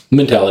 Yep.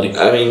 Mentality.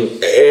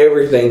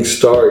 Everything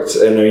starts.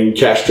 And,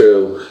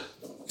 Castro,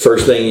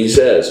 first thing he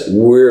says,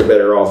 we're a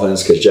better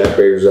offense because Jack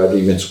Baker's our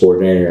defense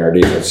coordinator and our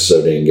defense is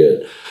so dang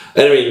good.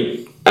 And,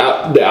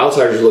 the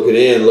outsiders looking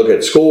in, look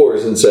at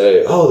scores and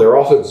say, oh, their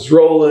offense is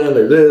rolling,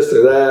 they're this,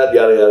 they're that,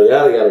 yada, yada,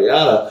 yada, yada,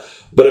 yada.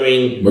 But,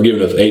 we're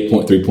giving up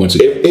 8.3 points a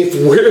game. If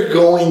we're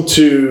going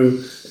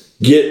to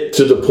get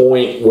to the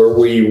point where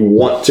we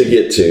want to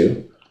get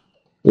to,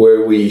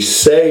 where we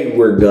say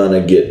we're going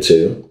to get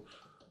to,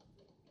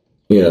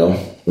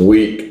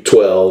 week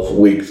 12,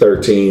 week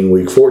 13,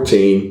 week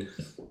 14,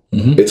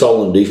 it's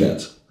all on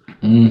defense.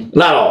 Mm-hmm.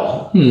 Not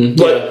all,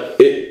 but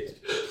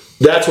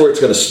that's where it's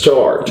going to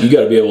start. You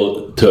got to be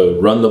able to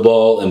run the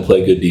ball and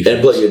play good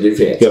defense.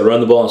 You got to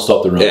run the ball and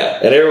stop the run. Yeah,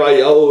 and everybody,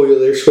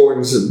 they're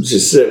scoring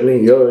just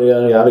 70,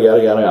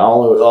 yada,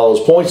 all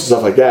those points and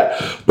stuff like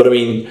that. But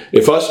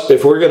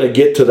if we're going to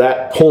get to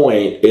that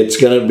point, it's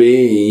going to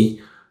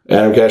be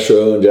Adam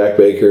Castro and Jack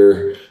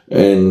Baker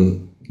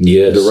and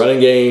the running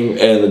game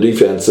and the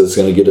defense that's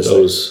going to get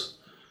us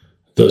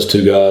those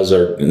two guys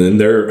are, and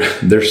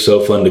they're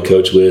so fun to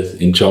coach with,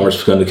 and Chalmers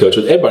fun to coach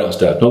with. Everybody on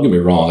staff, don't get me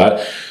wrong, and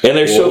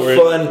they're so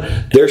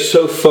fun. They're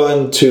so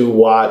fun to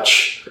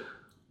watch.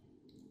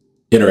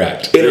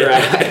 Interact.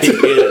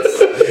 Yes.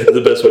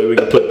 The best way we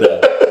can put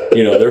that.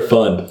 They're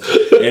fun,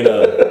 and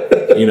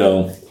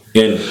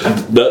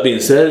that being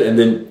said, and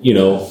then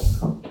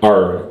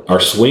our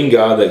swing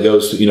guy that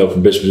goes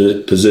from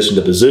position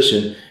to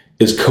position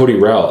is Cody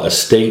Rowell, a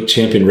state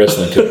champion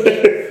wrestling coach.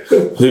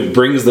 Who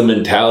brings the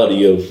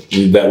mentality of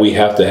that we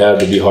have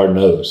to be hard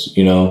nosed,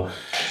 A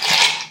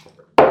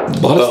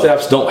lot of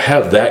staffs don't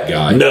have that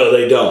guy. No,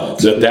 they don't.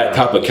 That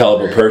type of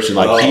caliber person.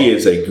 He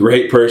is a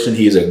great person.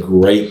 He is a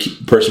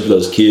great person for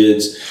those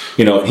kids.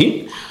 He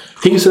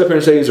can sit up here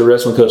and say he's a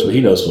wrestling coach, but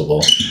he knows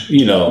football.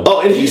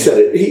 Oh, and he said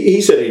it.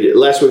 He said he did.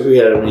 Last week we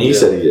had him, and he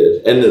said he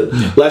did.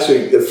 And last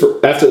week,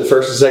 after the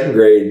first and second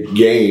grade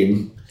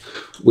game,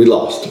 we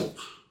lost.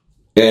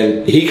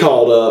 And he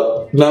called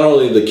up not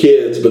only the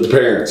kids, but the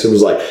parents. It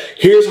was like,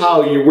 here's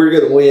how we're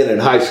going to win in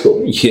high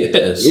school.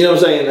 Yes. You know what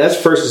I'm saying? That's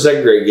first and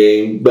second grade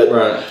game. But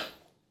right.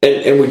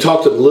 And we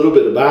talked a little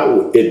bit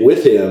about it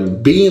with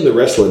him. Being the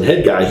wrestling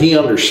head guy, he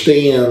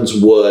understands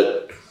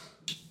what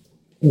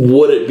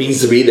it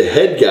means to be the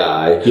head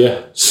guy.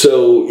 Yeah.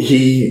 So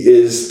he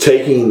is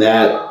taking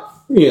that,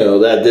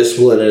 that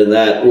discipline and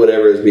that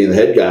whatever as being the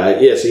head guy.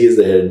 Yes, he is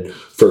the head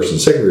first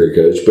and second grade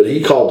coach, but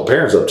he called the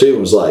parents up too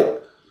and was like,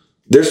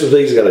 there's some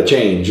things that got to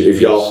change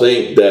if y'all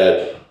think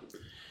that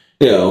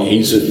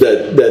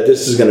that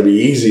this is going to be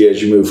easy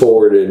as you move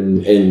forward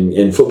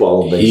in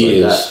football and things like that. He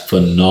is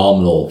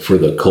phenomenal for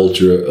the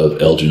culture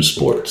of Elgin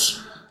sports.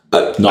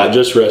 Not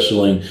just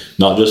wrestling,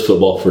 not just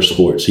football, for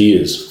sports. He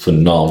is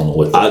phenomenal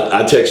with that.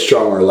 I texted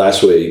Chalmer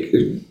last week.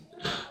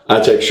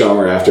 I texted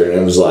Chalmer after, and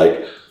it was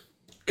like,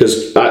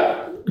 because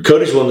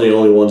Cody's one of the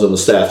only ones on the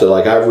staff that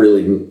I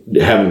really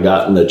haven't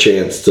gotten a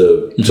chance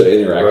to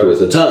interact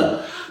with a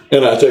ton.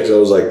 And I texted him, I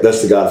was like,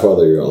 that's the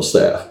godfather of your own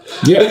staff.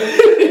 Yeah.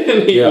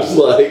 And he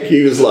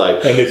was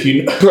like, and if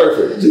you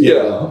perfect.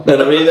 Yeah.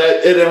 And I mean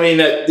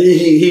that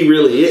he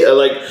really is.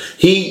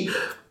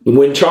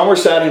 When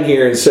Chalmers sat in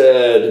here and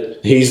said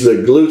he's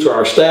the glue to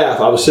our staff,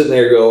 I was sitting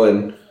there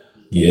going,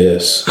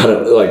 yes. I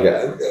don't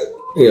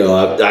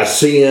I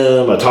see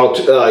him, I talk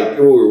to,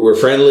 we're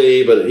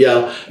friendly, but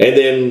and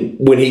then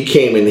when he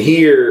came in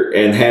here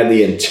and had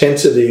the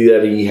intensity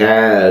that he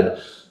had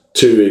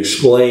to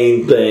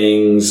explain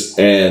things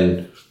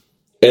and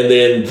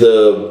then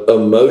the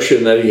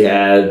emotion that he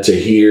had to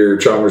hear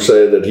Chalmers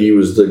say that he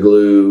was the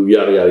glue,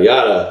 yada, yada,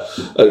 yada,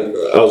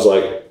 I was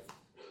like,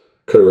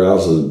 Cody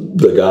Rouse is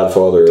the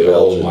godfather of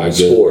Elgin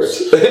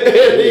sports.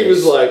 And he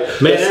was like,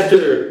 man,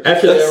 after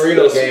that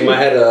Reno game, I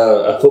had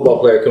a football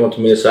player come up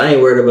to me and say, I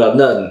ain't worried about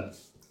nothing.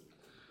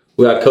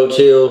 We got Coach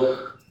Hill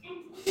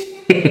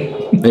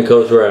and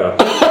Coach Rao.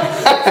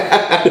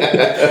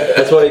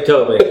 That's what he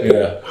told me.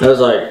 Yeah. I was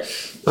like,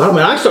 oh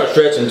man, I start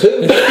stretching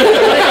too.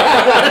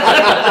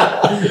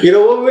 You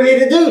know what we need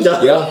to do,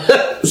 John? Yeah.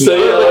 So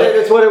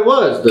that's what it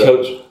was,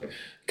 though.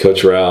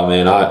 Coach Rao,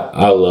 man,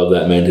 I love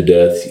that man to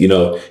death.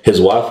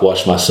 His wife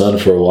watched my son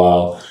for a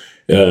while,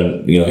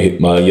 and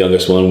my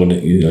youngest one,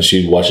 when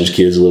she watches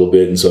kids a little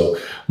bit, and so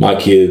my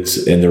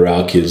kids and the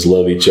Rao kids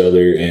love each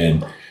other,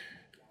 and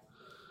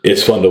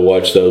it's fun to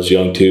watch those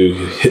young two,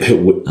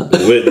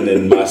 Witten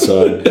and my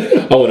son.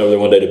 I went over there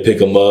one day to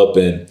pick him up,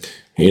 and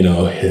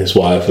his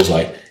wife was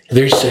like,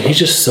 he's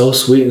just so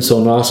sweet and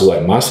so nice. I was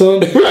like, my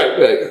son?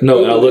 Right.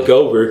 No, and I look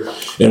over,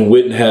 and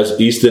Witten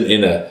has Easton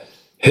in a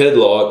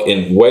headlock,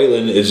 and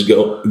Waylon is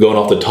going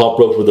off the top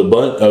rope of the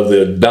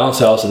bounce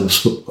house, and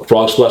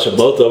frog splashing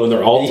both of them. And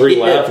they're all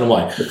three laughing. I'm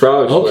like,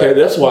 okay,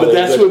 that's why. But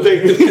that's what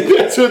they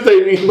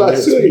mean by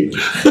sweet.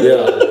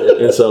 Yeah,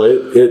 and so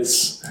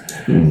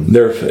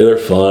they're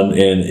fun,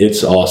 and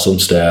it's awesome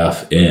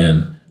staff,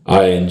 and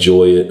I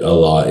enjoy it a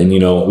lot. And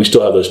we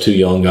still have those two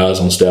young guys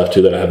on staff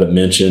too that I haven't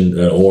mentioned,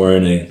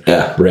 Oren and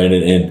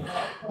Brandon, and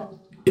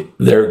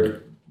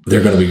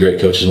they're going to be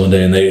great coaches one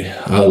day, and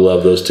I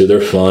love those two.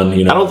 They're fun.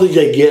 I don't think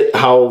they get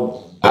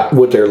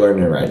what they're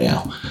learning right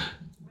now.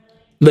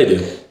 They do.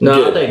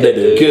 No, I think they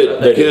do.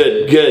 Good.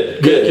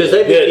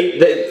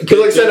 Because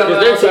like I said, I'm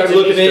outside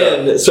looking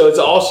in, so it's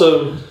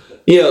awesome.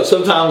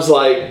 Sometimes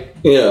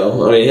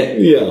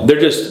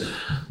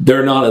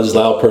they're not as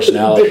loud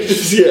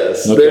personalities.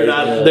 Yes, okay. They're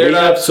not. We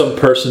have some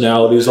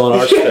personalities on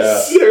our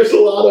staff. There's a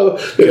lot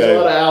of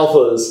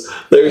alphas.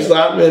 There's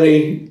not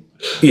many.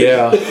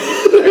 Yeah.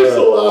 There's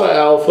a lot of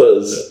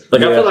alphas. I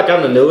feel like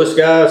I'm the newest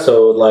guy,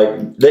 so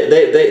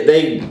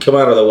they come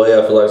out of the way.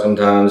 I feel like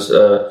sometimes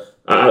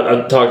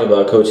I talked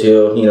about Coach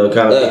Hill,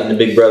 kind of being the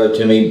big brother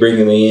to me,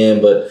 bringing me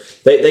in, but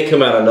they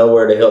come out of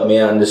nowhere to help me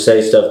out and just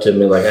say stuff to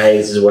me like, hey,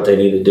 this is what they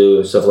need to do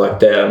and stuff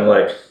like that. I'm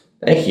like,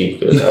 thank you,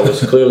 because I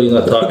was clearly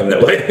not talking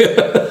that way.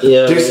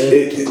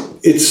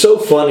 It's so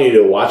funny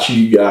to watch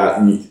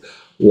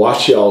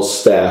y'all's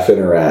staff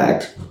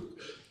interact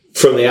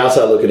from the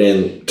outside looking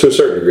in to a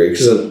certain degree,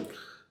 because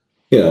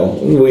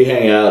we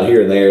hang out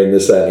here and there and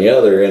this, that, and the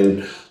other,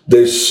 and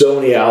there's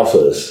so many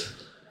alphas.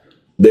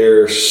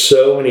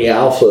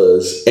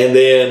 And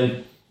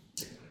then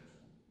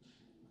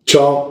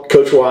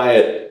Coach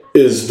Wyatt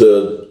is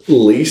the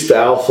least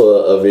alpha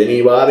of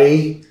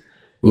anybody.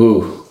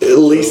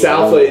 Least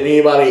alpha in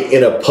anybody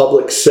in a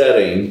public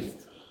setting.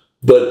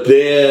 But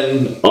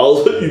then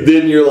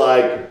you're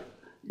like,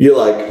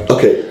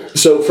 okay.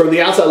 So from the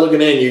outside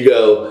looking in, you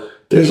go,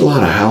 there's a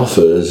lot of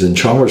alphas, and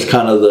Chalmers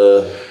kind of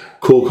the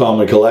cool, calm,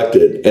 and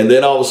collected. And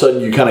then all of a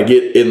sudden you kind of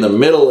get in the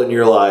middle, and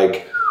you're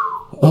like,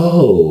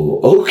 oh,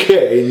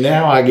 okay,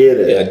 now I get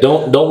it. Yeah,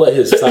 don't let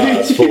his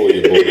size fool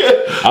you, boy.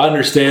 I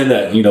understand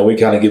that, we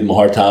kind of give him a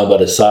hard time about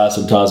his size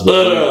sometimes,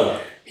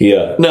 but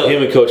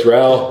him and Coach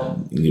Rao,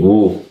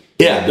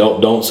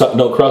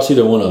 don't cross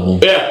either one of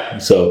them. Yeah.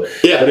 So,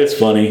 but it's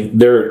funny.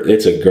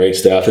 It's a great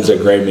staff. It's a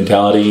great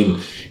mentality.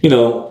 And,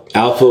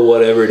 alpha,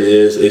 whatever it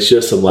is, it's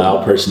just some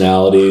loud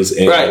personalities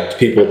and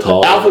people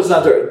talk. Alpha's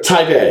not the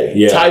type A.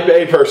 Yeah. Type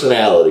A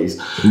personalities.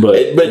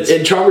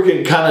 But Chalmers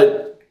can kind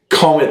of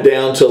calm it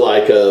down to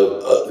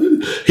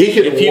he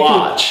can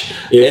watch,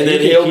 and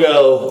then he'll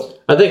go.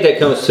 I think that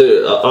comes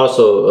to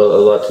also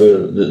a lot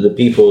to the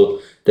people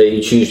that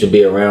you choose to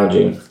be around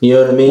you. You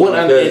know what I mean?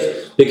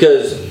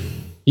 Because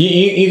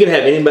you can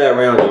have anybody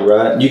around you,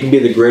 right? You can be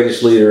the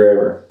greatest leader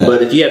ever,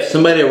 but if you have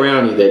somebody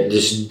around you that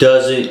just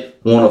doesn't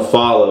want to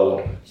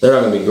follow, they're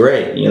not going to be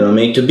great. You know what I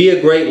mean? To be a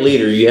great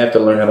leader, you have to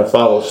learn how to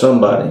follow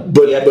somebody.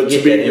 But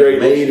to be a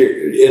great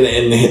leader,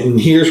 and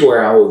here's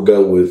where I would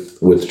go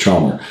with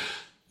Chalmers.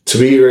 To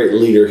be a great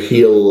leader,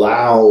 he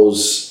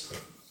allows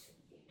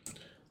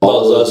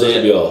all of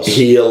them.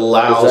 He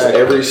allows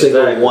every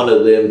single one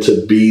of them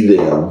to be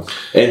them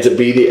and to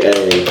be the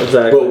A.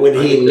 Exactly. But when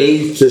he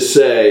needs to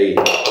say,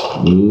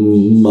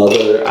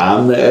 "Mother,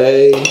 I'm the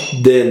A,"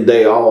 then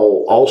they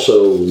all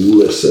also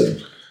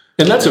listen.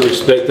 And that's a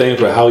respect thing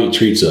for how he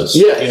treats us.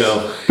 Yeah,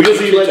 because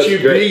he lets you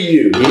be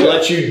you. He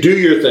lets you do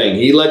your thing.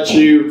 He lets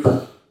me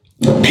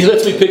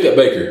pick up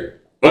Baker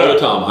all the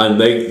time,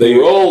 and they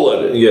roll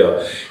at it.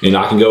 Yeah, and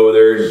I can go over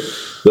there.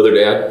 The other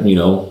day,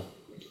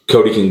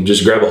 Cody can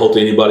just grab a hold of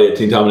anybody at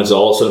team time, and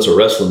all of a sudden it's a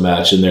wrestling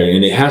match in there,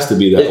 and it has to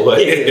be that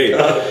way.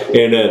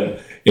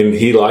 and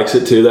he likes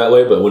it too that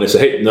way. But when it's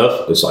hey,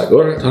 enough, it's like,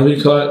 all right, time to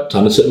be quiet,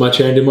 time to sit in my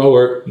chair and do my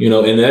work.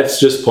 And that's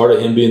just part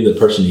of him being the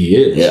person he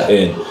is. Yeah.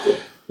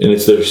 And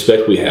it's the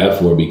respect we have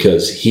for him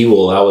because he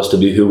will allow us to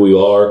be who we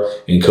are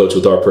and coach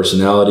with our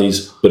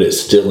personalities, but it's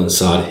still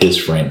inside his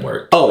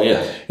framework. Oh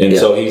yeah, and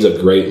so he's a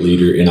great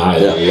leader, and I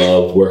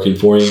love working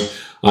for him.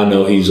 I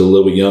know he's a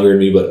little bit younger than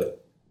me,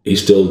 but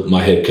he's still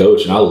my head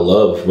coach, and I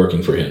love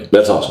working for him.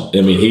 That's awesome.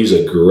 I mean, he's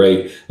a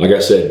great, like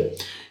I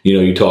said,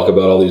 you talk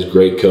about all these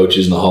great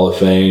coaches in the Hall of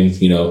Fame,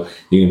 you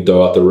can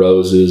throw out the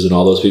Roses and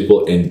all those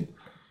people, and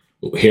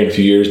here in a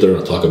few years, they're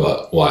going to talk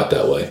about Wyatt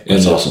that way. And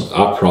that's awesome.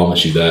 I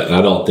promise you that. And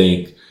I don't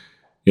think,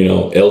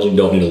 Elgin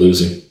don't need to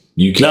lose him.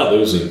 You can't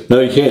lose him.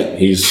 No, you can't.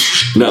 He's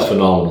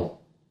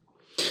phenomenal.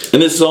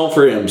 And this is all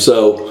for him.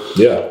 So,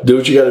 do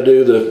what you got to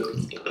do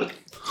to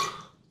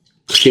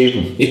keep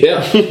him.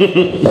 Yeah.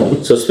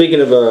 So,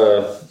 speaking of...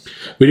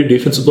 we do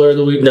Defensive Player of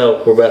the Week?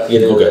 No, we're about to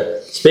get into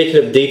that.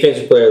 Speaking of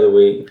Defensive Player of the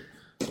Week,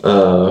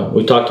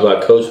 we talked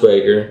about Coach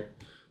Baker.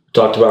 We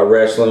talked about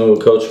wrestling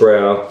with Coach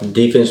Rao.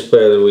 Defensive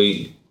Player of the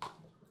Week,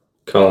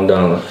 Colin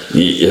Donnelly.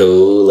 Yo,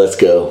 let's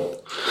go.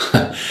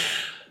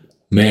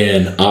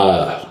 Man,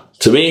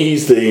 to me,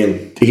 he's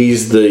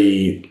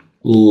the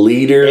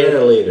leader and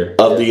a leader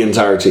of the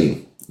entire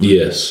team.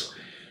 Yes.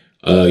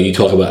 You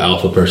talk about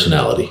alpha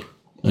personality.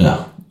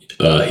 Yeah.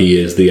 He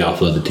is the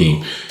alpha of the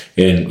team.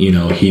 And,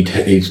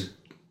 he's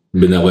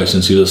been that way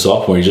since he was a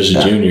sophomore. He's just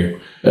a junior.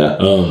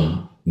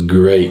 Yeah.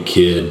 Great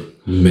kid.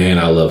 Man,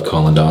 I love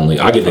Colin Donnelly.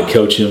 I get to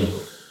coach him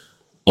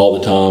all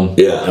the time.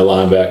 Yeah. A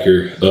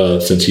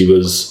linebacker since he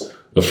was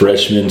a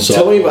freshman.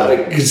 Tell me about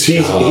it, because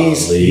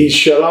he's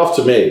shut off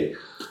to me.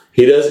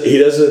 He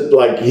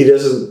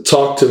doesn't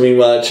talk to me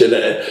much, and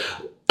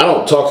I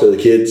don't talk to the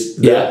kids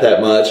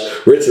that much.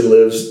 Ritson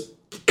lives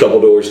a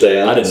couple doors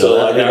down. I didn't know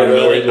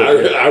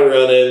that. I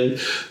run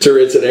into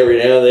Ritson every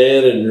now and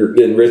then,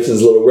 and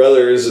Ritson's little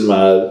brothers and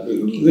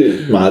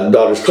my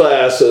daughter's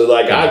class. So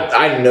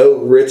I know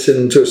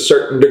Ritson to a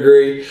certain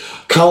degree.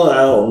 Colin,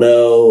 I don't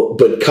know,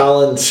 but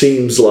Colin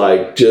seems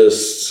like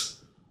just...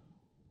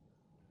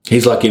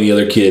 He's like any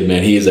other kid,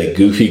 man. He is a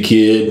goofy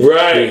kid.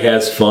 Right. He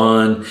has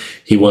fun.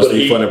 He wants to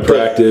be fun in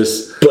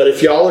practice. But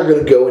if y'all are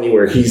going to go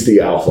anywhere, he's the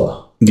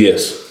alpha.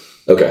 Yes.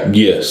 Okay.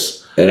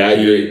 Yes. And I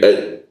agree.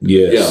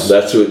 Yes.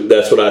 Yeah,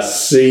 that's what I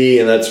see,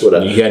 and that's what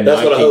I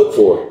hope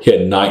for. He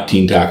had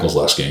 19 tackles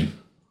last game.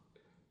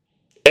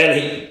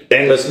 And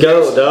let's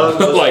go, dog.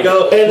 Let's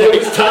go. And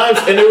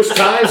there was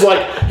times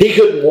like he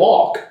couldn't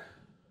walk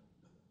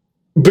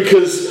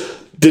because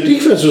the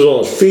defense was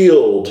on the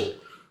field.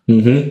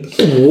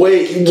 Mm-hmm.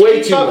 Way too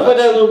much. Talk about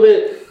that a little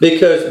bit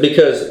because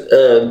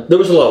there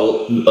was a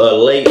lot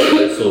of late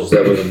whistles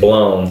that was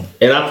blown,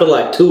 and I feel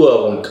like two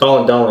of them,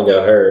 Colin Donnelly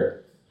got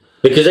hurt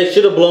because they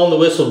should have blown the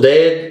whistle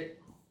dead,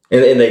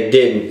 and they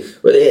didn't.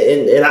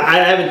 And I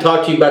haven't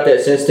talked to you about that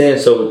since then,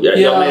 so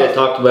y'all may have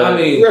talked about it. I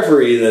mean,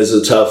 refereing is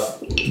a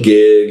tough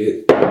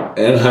gig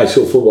in high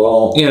school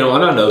football. And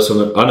I know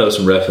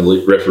some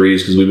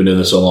referees because we've been doing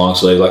this so long.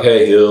 So they're like,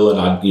 "Hey, Hill," and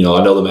I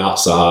know them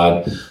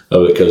outside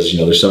of it because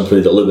there's some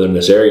people that live in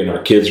this area, and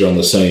our kids are on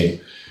the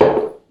same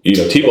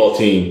t-ball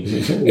team.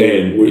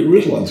 And we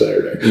wrestle on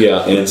Saturday.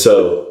 Yeah, and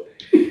so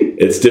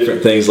it's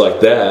different things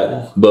like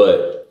that.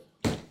 But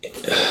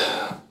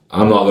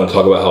I'm not going to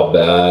talk about how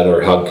bad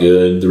or how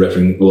good the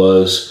refereeing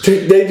was.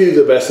 They do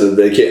the best that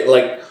they can.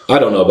 I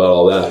don't know about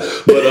all that,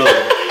 but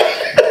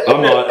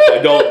I'm not.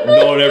 No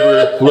one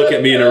ever look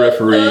at me in a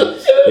referee.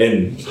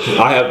 And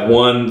I have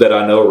one that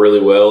I know really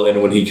well, and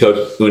he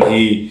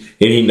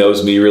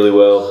knows me really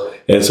well.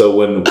 And so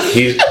when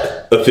he's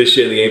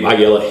officiating the game, I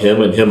yell at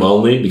him and him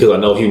only because I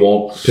know he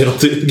won't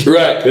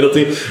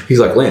penalty. He's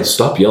like, "Lance,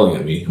 stop yelling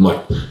at me." I'm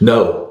like,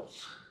 "No,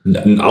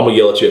 I'm gonna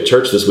yell at you at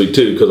church this week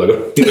too because I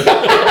go."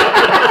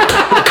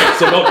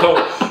 So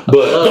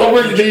don't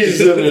bring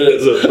Jesus into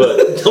it.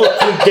 But don't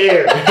you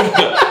dare.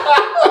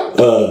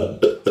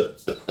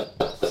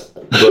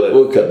 But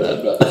we'll cut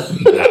that back.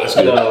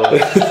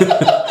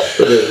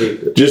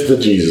 Just the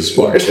Jesus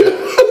part.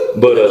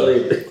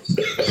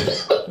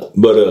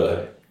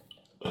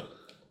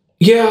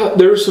 Yeah,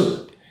 there's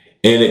some,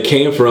 and it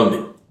came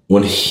from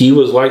when he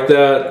was like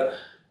that.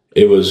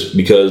 It was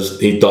because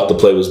he thought the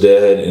play was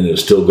dead and it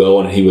was still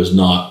going. And he was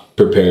not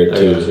prepared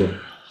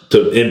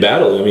to in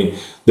battle. I mean,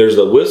 there's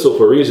the whistle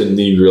for a reason. And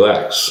then you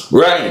relax,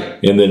 right?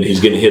 And then he's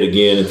getting hit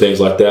again and things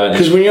like that.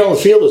 Because when you're on the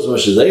field as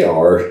much as they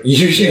are,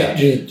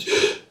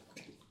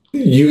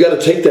 you got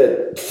to take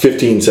that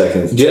 15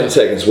 seconds, 10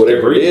 seconds,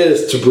 whatever it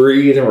is, to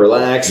breathe and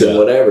relax and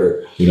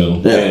whatever.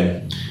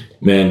 And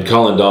man,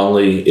 Colin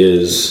Donnelly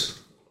is,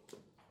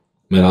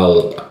 man,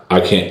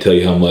 I can't tell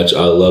you how much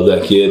I love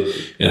that kid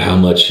and how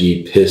much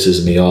he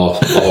pisses me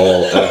off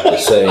all at the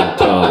same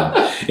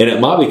time. And it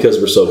might be because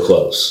we're so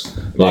close.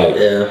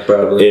 Yeah,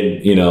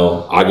 probably. And,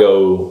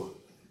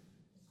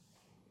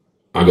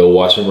 I go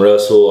watch them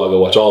wrestle. I go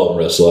watch all of them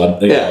wrestle.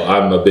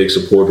 I'm a big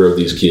supporter of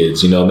these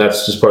kids, and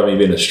that's just part of me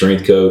being a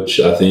strength coach,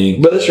 I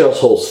think. But it's your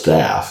whole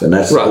staff, and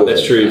that's right. Cool.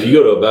 That's true. If you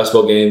go to a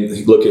basketball game,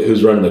 look at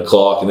who's running the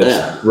clock, and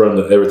it's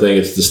running everything.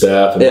 It's the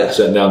staff, and they're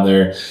sitting down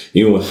there.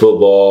 Even with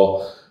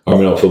football,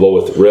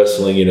 with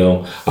wrestling,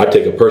 I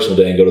take a personal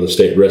day and go to the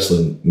state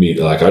wrestling meet.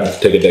 Like I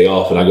take a day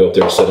off and I go up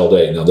there and sit all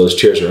day. Now those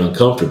chairs are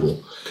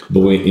uncomfortable. But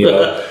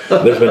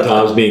there's been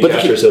times me and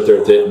Castro sit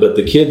there, but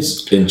the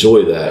kids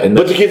enjoy that.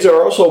 But the kids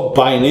are also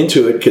buying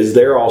into it because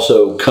they're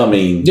also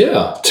coming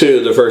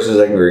to the first and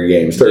second grade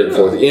games, third and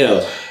fourth.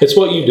 It's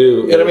what you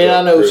do. And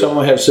I know some of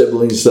them have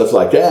siblings and stuff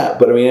like that.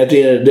 But at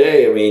the end of the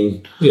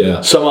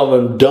day, some of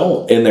them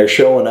don't, and they're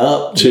showing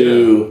up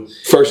to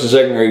first and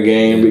second grade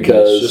game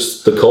because it's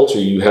just the culture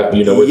you have.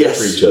 We're there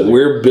for each other.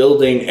 We're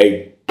building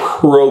a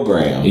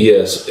program.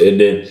 Yes, and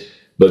then.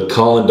 But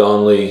Colin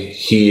Donnelly,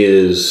 he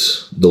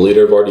is the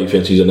leader of our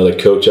defense. He's another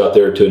coach out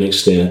there to an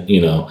extent,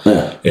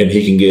 and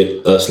he can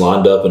get us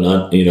lined up and,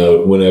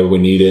 whenever we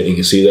need it. He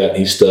can see that.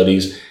 He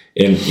studies.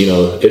 And,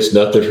 it's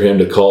nothing for him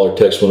to call or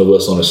text one of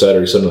us on a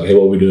Saturday, Sunday, like, hey,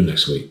 what are we doing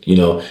next week?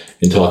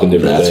 And talking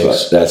different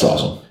things. That's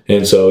awesome.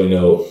 And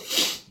so,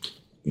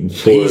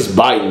 he's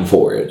biting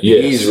for it.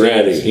 Yes, he's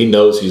ready. He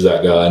knows he's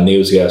that guy. I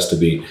knows he has to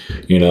be,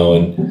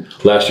 and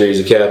last year he's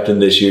a captain.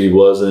 This year he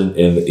wasn't.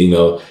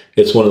 And,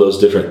 it's one of those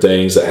different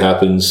things that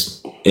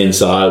happens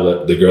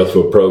inside the growth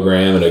of a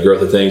program and a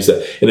growth of things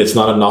and it's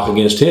not a knock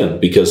against him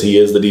because he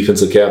is the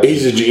defensive captain.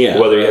 He's a GM.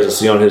 Whether he has a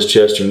C on his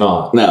chest or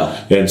not. No.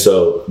 And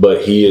so,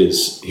 but he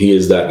is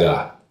that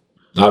guy.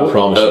 I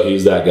promise you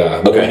he's that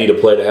guy. When we need a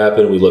play to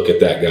happen, we look at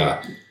that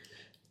guy.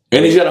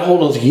 And he's got a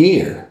whole other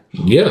year.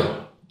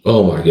 Yeah.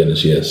 Oh my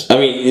goodness, yes.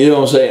 You know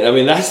what I'm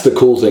saying? That's the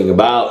cool thing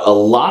about a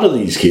lot of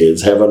these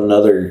kids have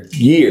another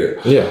year.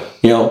 Yeah.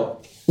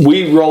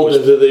 We rolled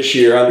into this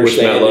year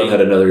understanding. Matt Lund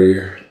had another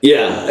year.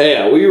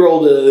 Yeah. We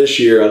rolled into this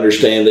year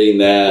understanding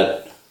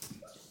that,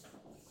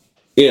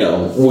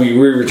 we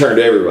return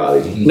to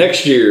everybody. Mm-hmm.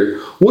 Next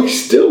year, we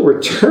still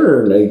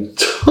return a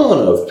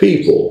ton of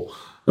people.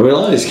 A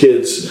lot of these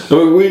kids,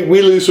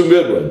 we lose some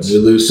good ones.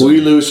 We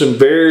lose some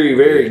very,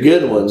 very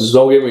good ones,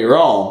 don't get me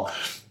wrong.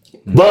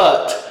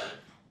 But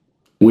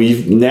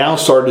we've now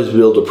started to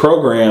build a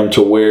program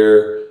to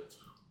where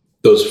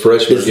those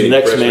freshmen is the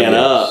next man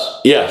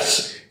up.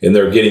 Yes. And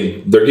they're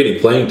getting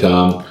playing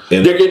time.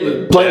 And they're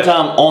getting playing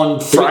time on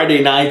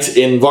Friday nights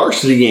in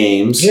varsity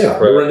games. Yeah,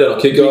 we run down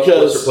on kickoff.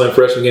 Plus they're playing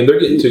freshman game. They're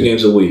getting 2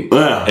 games a week.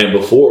 And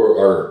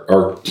before,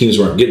 our teams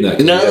weren't getting that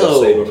because we had to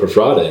save them for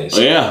Fridays.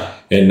 Yeah.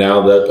 And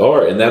now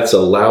and that's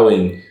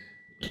allowing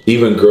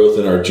even growth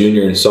in our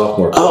junior and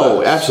sophomore class.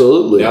 Oh,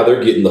 absolutely. Now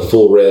they're getting the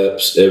full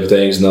reps,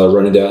 everything's now they're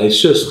running down.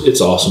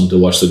 It's awesome to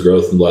watch the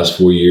growth in the last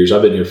 4 years.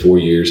 I've been here 4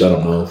 years. I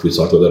don't know if we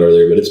talked about that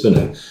earlier, but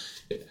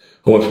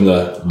I went from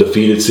the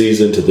defeated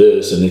season to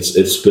this, and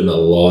it's been a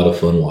lot of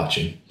fun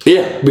watching.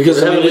 Yeah, because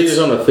having leaders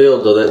on the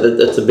field though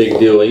that's a big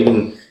deal.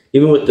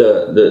 Even with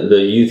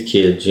the youth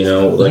kids,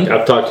 like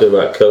I've talked to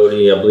about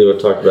Cody. I believe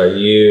I've talked about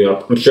you.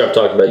 I'm sure I've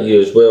talked about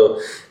you as well.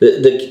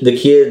 The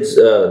kids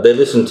they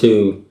listen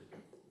to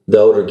the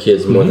older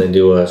kids more than they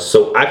do us.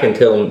 So I can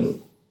tell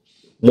them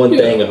one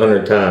thing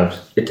 100 times.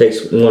 It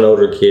takes one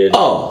older kid.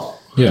 Oh,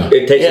 yeah.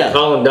 It takes a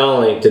Colin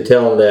Donnelly to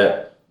tell them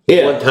that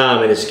one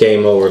time and it's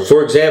game over.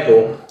 For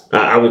example.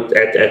 I was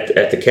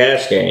at the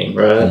Cash game,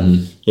 right?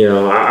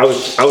 Mm-hmm. I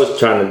was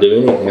trying to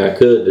do anything I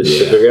could to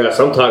figure out.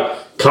 So I'm talking.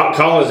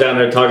 Colin's down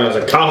there talking. I was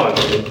like, Colin,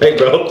 hey,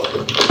 bro,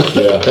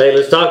 hey,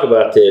 let's talk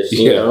about this.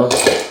 You know,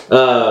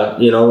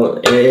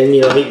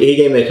 he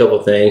gave me a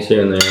couple things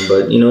here and there,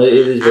 but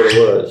it is what it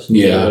was.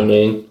 You know what I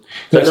mean?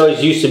 I know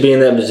he's used to being in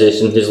that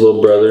position. His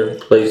little brother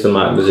plays in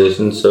my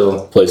position,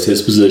 so plays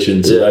his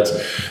position. So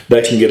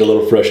that can get a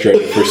little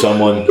frustrating for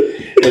someone,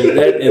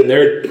 and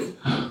they're.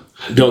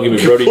 Don't give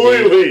me Brody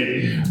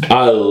D.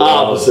 I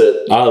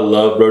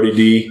love Brody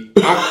D.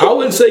 I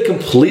wouldn't say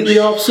completely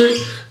opposite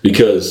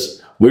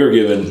because we were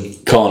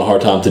giving Colin a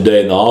hard time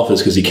today in the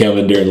office because he came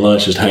in during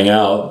lunch just hang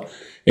out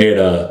and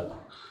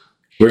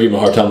we were giving him a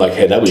hard time like,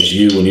 hey, that was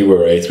you when you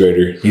were an 8th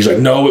grader. He's like,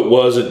 no, it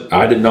wasn't.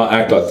 I did not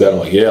act like that. I'm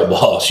like, yeah,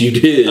 boss, you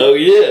did. Oh,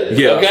 you did?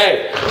 Yeah.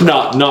 Okay.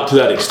 Not to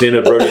that extent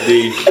of Brody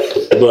D,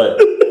 but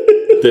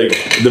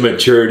the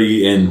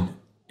maturity and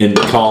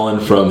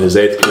Colin from his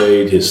 8th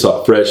grade, his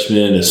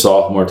freshman, his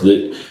sophomore,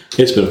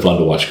 it's been fun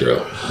to watch grow.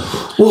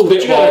 Well,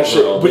 but you got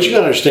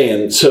to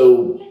understand.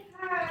 So,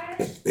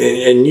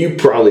 and you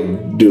probably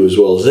do as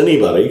well as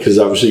anybody because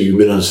obviously you've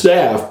been on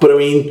staff. But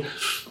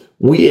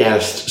we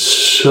asked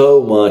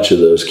so much of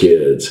those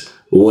kids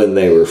when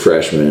they were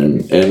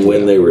freshmen and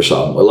when they were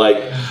sophomore.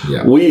 Like,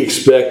 we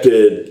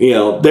expected,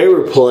 they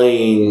were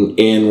playing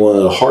in one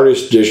of the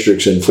hardest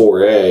districts in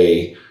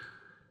 4A,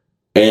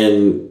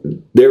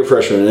 and they were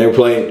freshmen, and they were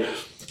playing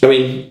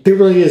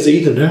against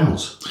Ethan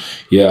Downs.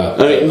 Yeah,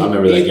 I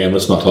remember that game.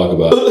 Let's not talk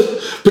about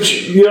it. But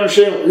you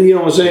understand,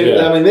 what I'm saying?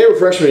 Yeah. They were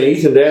freshmen, and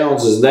Ethan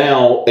Downs is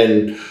now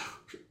and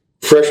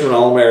freshman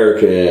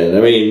All-American.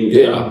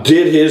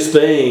 Did his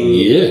thing.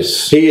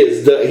 Yes. He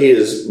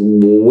has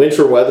went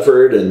for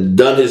Weatherford and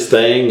done his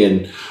thing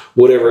and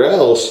whatever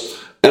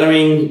else.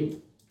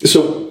 And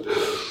so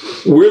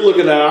we're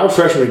looking at our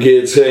freshman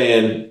kids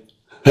saying,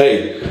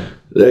 hey,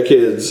 that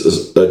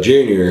kid's a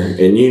junior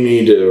and you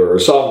need to, or a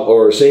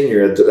sophomore or a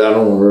senior, I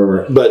don't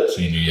remember, but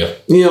senior, yeah.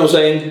 You know what I'm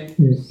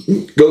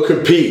saying? Go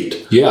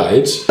compete. Yeah,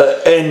 it's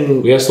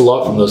and we asked a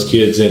lot from those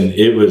kids, and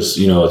it was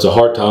it's a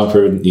hard time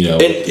for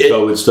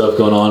COVID stuff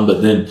going on,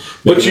 but then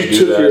you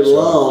took your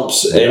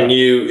lumps and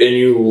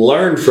you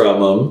learned from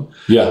them.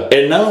 Yeah,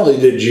 and not only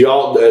did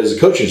y'all as a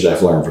coaching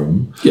staff learn from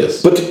them,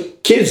 yes, but the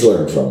kids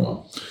learned from them.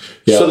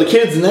 Yeah. So the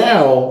kids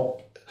now,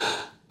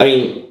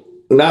 I'm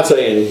not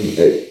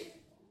saying.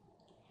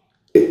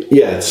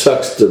 It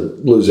sucks to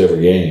lose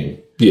every game.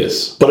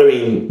 Yes. But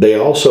they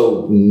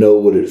also know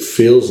what it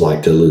feels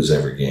like to lose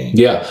every game.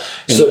 Yeah.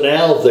 And so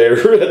now they're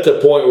at the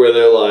point where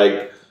they're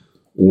like,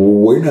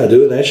 we're not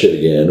doing that shit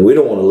again. We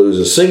don't want to lose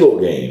a single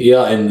game.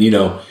 Yeah, and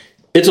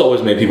it's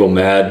always made people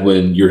mad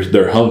when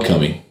they're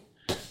homecoming.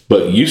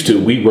 But used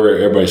to, we were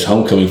everybody's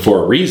homecoming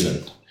for a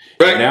reason.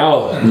 Right.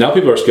 Now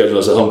people are scheduling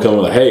us at homecoming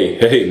like,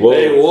 hey,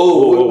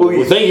 whoa, what are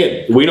you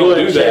thinking? We don't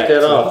do that. Check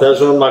that off.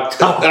 That's one of my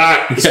top. All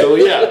right, so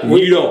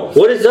you don't.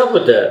 What is up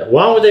with that?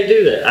 Why would they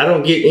do that? I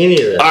don't get any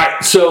of that. All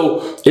right,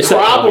 so it's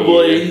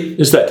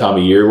that time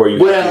of year where you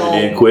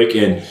get in quick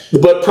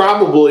but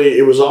probably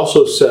it was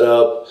also set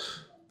up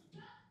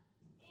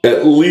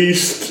at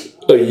least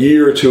a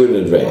year or two in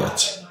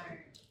advance.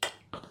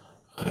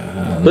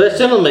 But that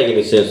still don't make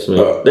any sense to me.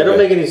 That don't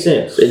make any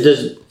sense. It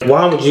just.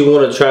 Why would you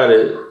want to try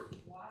to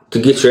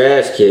get your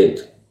ass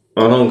kicked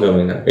on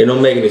homecoming night? It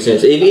don't make any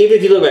sense. Even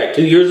if you look back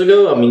 2 years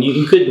ago,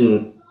 you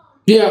couldn't.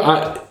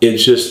 Yeah,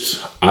 it's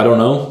just, I don't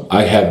know.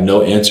 I have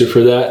no answer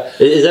for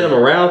that. Is that a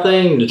morale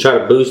thing to try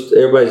to boost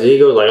everybody's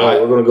ego? Like,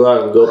 we're going to go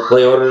out and go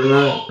play harder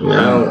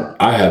tonight?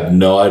 I have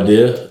no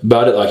idea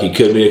about it. Like, it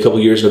could be a couple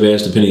years in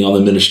advance, depending on the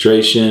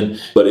administration.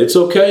 But it's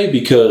okay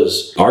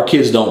because our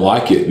kids don't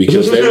like it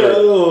because they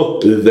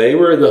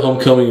were the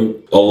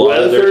homecoming a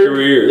lot of their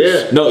careers.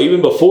 Yeah. No,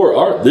 even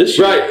before this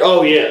year. Right.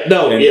 Oh, yeah.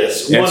 No,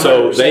 yes. 100%. And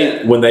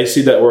so when they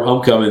see that we're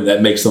homecoming,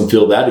 that makes them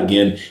feel that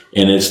again.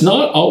 And it's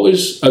not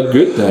always a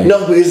good thing.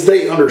 No, because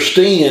they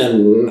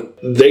understand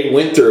they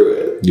went through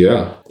it.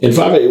 Yeah. In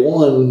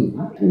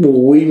 5A1,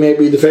 we may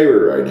be the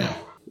favorite right now.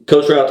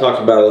 Coach Rao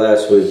talked about it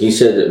last week. He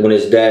said that when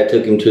his dad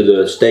took him to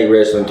the state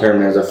wrestling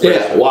tournament as a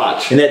freshman. Yeah,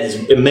 watch. And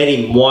it made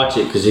him watch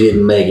it because he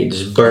didn't make it.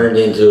 Just burned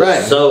into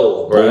his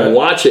soul. Right?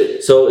 Watch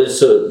it. So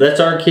that's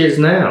our kids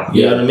now.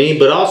 You know what I mean?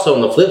 But also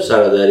on the flip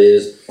side of that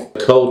is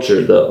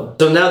culture, though.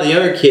 So now the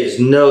younger kids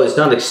know it's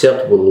not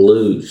acceptable to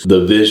lose.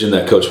 The vision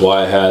that Coach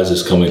Wyatt has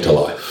is coming to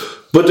life.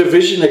 But the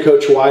vision that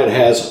Coach Wyatt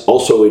has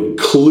also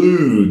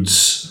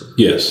includes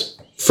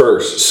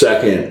first,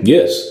 second,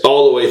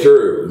 all the way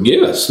through.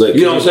 Yes,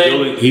 you know what I'm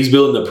saying? He's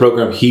building the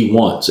program he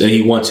wants, and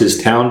he wants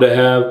his town to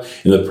have.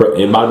 And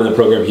it might have been the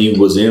program he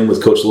was in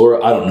with Coach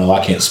Laura. I don't know.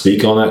 I can't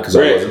speak on that because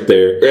I wasn't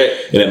there. Right.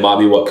 And it might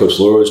be what Coach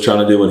Laura was trying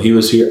to do when he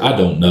was here. I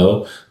don't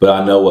know, but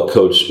I know what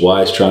Coach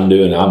Wyatt's trying to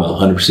do, and I'm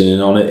 100% in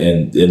on it.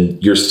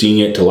 And you're seeing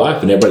it to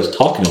life, and everybody's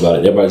talking about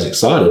it. Everybody's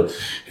excited,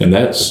 and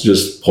that's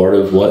just part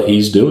of what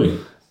he's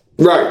doing.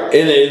 Right,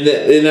 and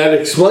that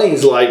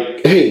explains,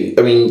 like, hey,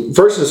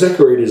 first and second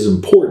grade is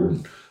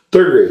important.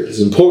 Third grade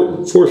is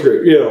important. Fourth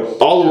grade,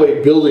 all the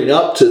way building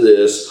up to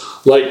this.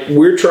 Like,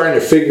 we're trying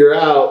to figure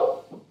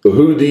out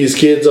who these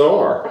kids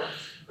are.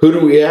 Who do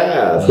we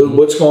have?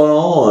 What's going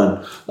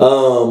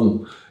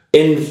on?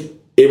 And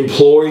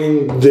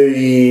employing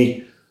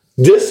the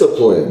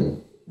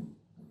discipline.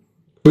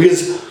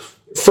 Because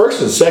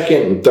first and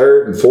second and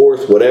third and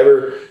fourth,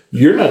 whatever,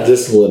 you're not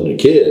disciplining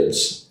the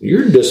kids.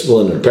 You're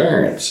disciplining the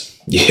parents.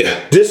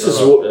 Yeah. This is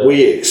what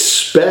we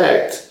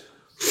expect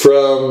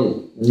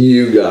from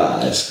you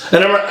guys.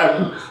 And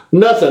I'm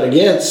nothing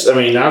against, I've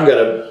got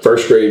a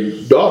first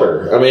grade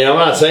daughter. I'm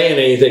not saying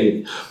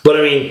anything, but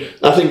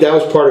I think that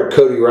was part of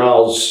Cody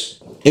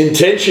Rao's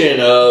intention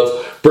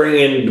of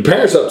bringing the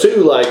parents up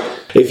too. Like,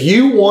 if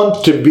you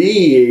want to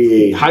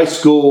be a high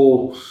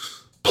school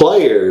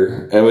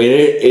player,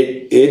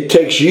 it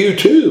takes you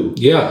too.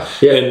 Yeah.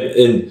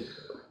 And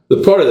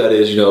the part of that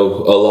is, a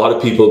lot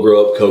of people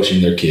grow up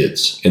coaching their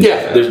kids. And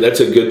that's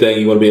a good thing.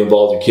 You want to be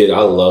involved with your kid.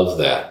 I love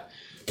that.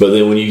 But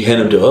then when you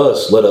hand them to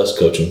us, let us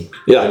coach them.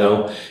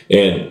 Yeah.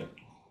 And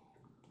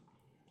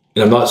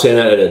I'm not saying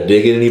that at a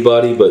dig at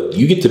anybody, but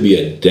you get to be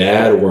a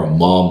dad or a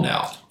mom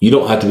now. You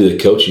don't have to be the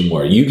coach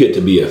anymore. You get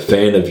to be a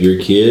fan of your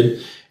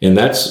kid. And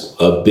that's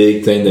a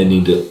big thing they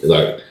need to,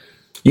 like.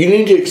 You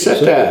need to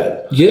accept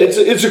that. Yeah.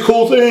 It's a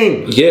cool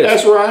thing. Yes.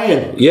 That's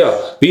Ryan.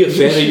 Yeah. Be a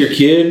fan of your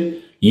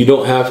kid. You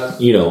don't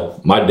have,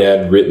 my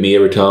dad ripped me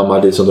every time I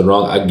did something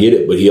wrong. I get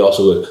it, but he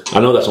also, I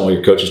know that's not what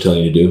your coach is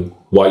telling you to do.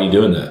 Why are you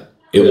doing that?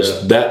 It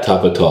was that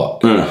type of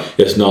talk.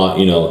 It's not,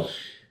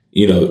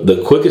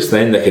 the quickest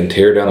thing that can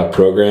tear down a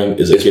program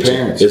is a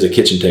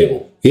kitchen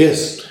table.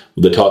 Yes.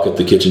 The talk at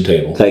the kitchen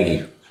table. Thank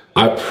you.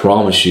 I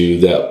promise you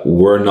that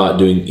we're not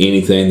doing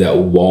anything that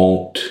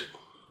won't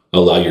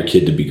allow your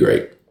kid to be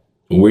great.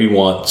 We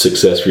want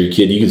success for your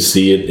kid. You can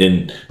see it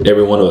in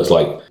every one of us.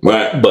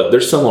 Right. But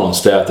there's someone on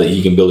staff that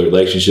you can build a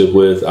relationship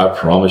with. I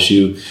promise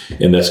you,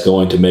 and that's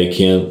going to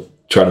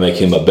try to make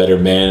him a better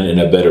man and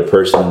a better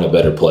person and a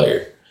better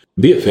player.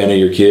 Be a fan of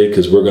your kid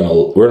because we're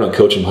gonna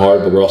coach him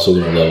hard, but we're also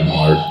gonna love him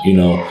hard.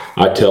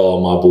 I tell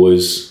all my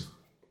boys.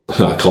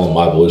 I call them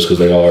my boys because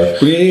they are.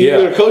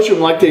 You're gonna coach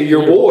them like they're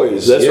your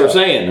boys. That's what I'm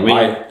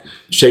saying.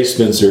 Chase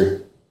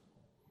Spencer.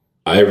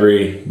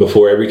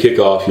 Before every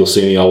kickoff, you'll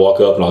see me. I'll walk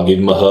up and I'll give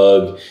him a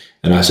hug,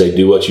 and I say,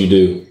 "Do what you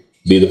do.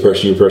 Be the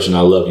person you're person. I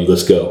love you.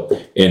 Let's go."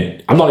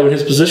 And I'm not even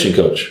his position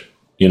coach,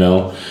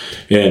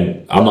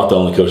 and I'm not the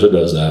only coach that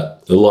does that.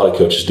 A lot of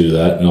coaches do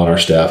that, and on our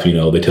staff, they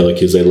tell the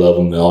kids they love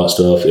them and all that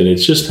stuff, and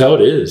it's just how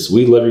it is.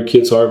 We love your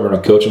kids hard. We're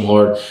gonna coach them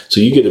hard, so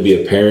you get to be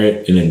a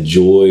parent and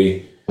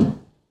enjoy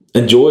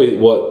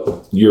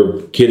what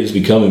your kid is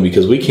becoming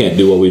because we can't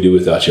do what we do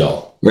without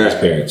y'all as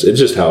parents. It's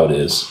just how it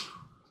is.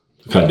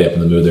 Kind of dampen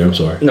the mood there. I'm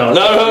sorry. No,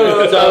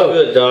 it's all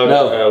good, dog.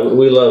 No.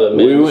 We love it,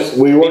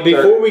 man.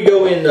 Before we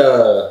go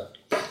into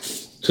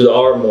to the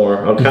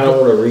Ardmore, I kind of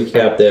want to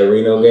recap that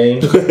Reno game.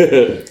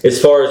 As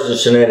far as the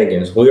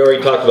shenanigans, we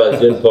already talked about the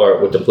good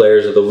part with the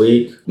players of the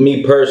week.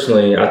 Me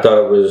personally, I thought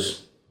it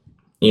was,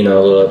 a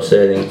little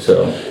upsetting.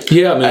 So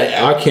yeah,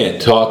 I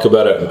can't talk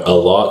about it a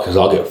lot because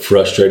I'll get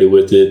frustrated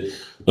with it.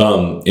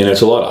 And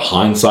it's a lot of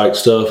hindsight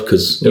stuff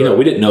because,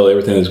 we didn't know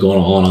everything that's going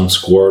on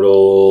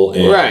Squirtle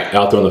and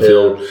out there on the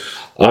field.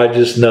 I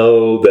just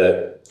know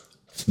that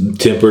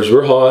tempers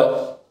were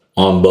hot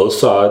on both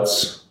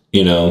sides,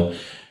 and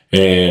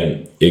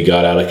it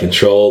got out of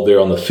control there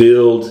on the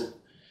field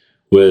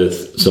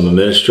with some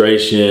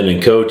administration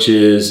and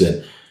coaches.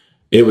 And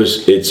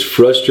it's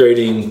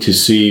frustrating to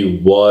see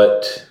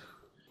what,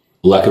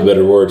 lack of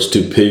better words,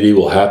 stupidity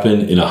will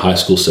happen in a high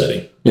school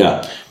setting.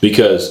 Yeah.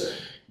 Because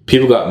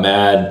people got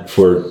mad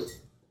for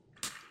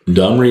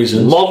dumb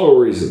reasons. Multiple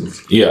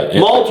reasons. Yeah.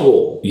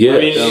 Multiple. Yeah.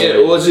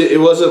 It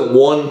wasn't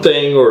one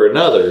thing or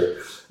another.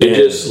 It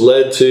just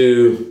led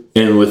to...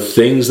 And with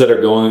things that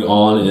are going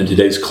on in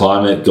today's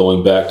climate,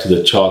 going back to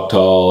the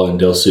Choctaw and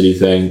Del City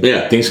thing,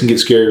 things can get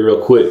scary real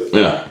quick.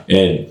 Yeah.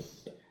 And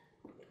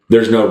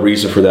there's no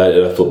reason for that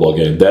at a football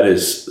game. That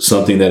is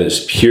something that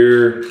is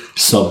pure,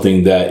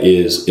 something that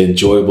is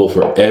enjoyable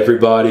for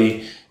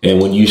everybody. And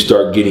when you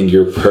start getting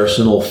your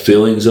personal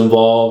feelings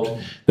involved,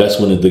 that's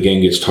when the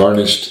game gets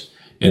tarnished,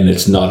 and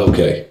it's not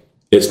okay.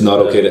 It's not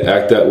okay to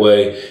act that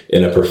way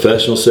in a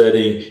professional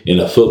setting, in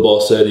a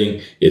football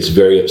setting. It's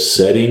very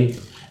upsetting.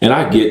 And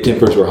I get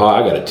tempers were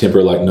high. I got a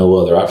temper like no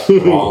other. I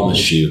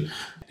promise you.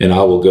 And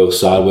I will go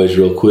sideways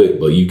real quick,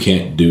 but you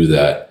can't do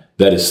that.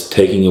 That is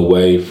taking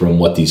away from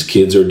what these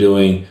kids are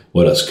doing,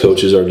 what us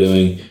coaches are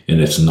doing, and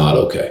it's not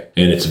okay.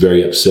 And it's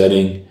very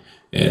upsetting.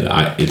 And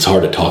it's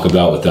hard to talk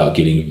about without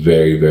getting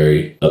very,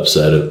 very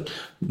upset.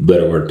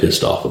 Better word,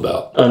 pissed off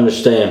about.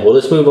 Understand. Well,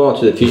 let's move on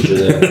to the future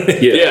then.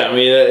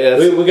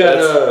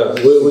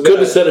 We could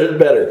have said it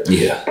better.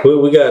 Yeah.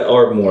 We got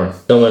Ardmore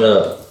coming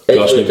up.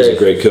 Josh Newby's a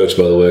great coach,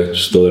 by the way.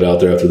 Just throw it out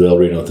there after the El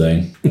Reno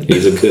thing.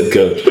 He's a good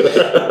coach.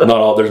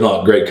 There's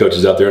not great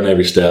coaches out there on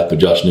every staff, but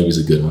Josh Newby's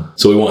a good one.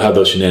 So we won't have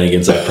those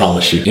shenanigans, I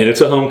promise you. And it's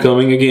a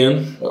homecoming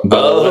again.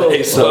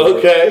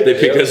 Okay. They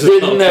picked us.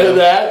 Didn't know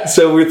that.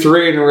 So we're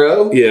 3 in a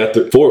row. Yeah,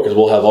 4 because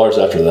we'll have ours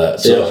after that.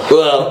 So. Yeah.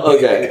 Well,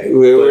 okay.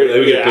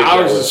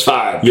 Ours is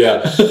fine.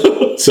 Yeah.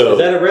 So is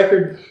that a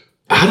record?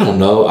 I don't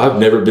know. I've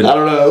never been. I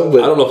don't know,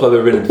 but I don't know if I've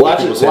ever been.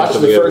 Watching the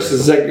first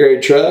and second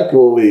grade truck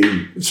will be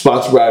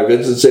sponsored by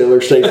Vincent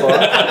Saylor State Farm.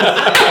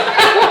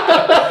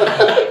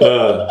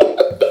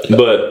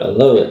 But I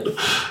love it,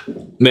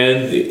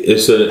 man.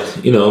 It's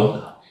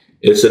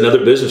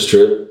another business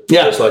trip.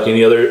 Yeah, it's like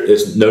any other.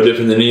 It's no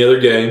different than any other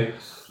game.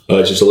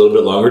 It's just a little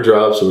bit longer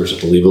drive, so we're just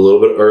to leave a little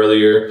bit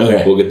earlier.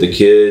 Okay. We'll get the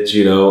kids,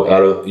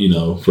 out of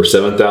for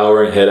 7th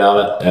hour and head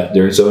out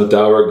during 7th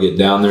hour. Get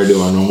down there,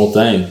 do our normal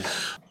thing.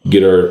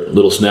 Get our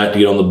little snack to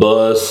get on the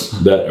bus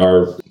that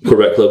our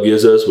quarterback club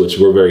gives us, which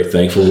we're very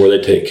thankful for.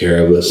 They take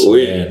care of us.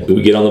 And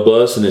we get on the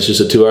bus, and it's just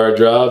a 2-hour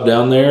drive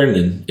down there, and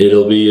then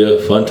it'll be a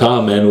fun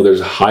time, man. Well,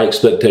 there's a high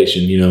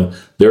expectation.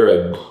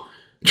 They're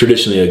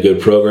traditionally a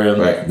good program.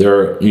 Right.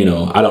 They're,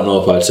 I don't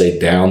know if I'd say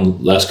down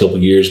the last couple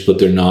of years, but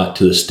they're not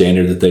to the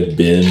standard that they've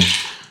been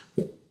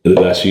the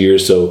last few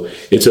years. So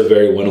it's a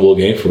very winnable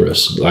game for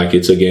us. Like,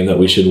 it's a game that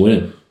we should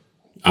win.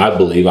 I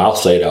believe. I'll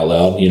say it out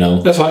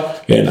loud, That's fine.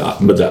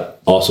 But that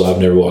also, I've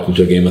never walked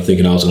into a game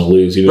thinking I was going to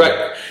lose.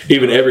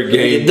 Even every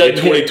game in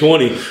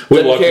 2020,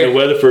 we walked into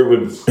Weatherford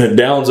with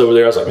Downs over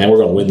there. I was like, man, we're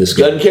going to win this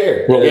game. Doesn't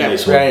care. We're going to win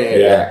this one.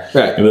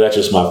 Right. I mean, that's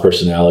just my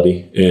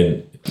personality.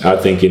 And I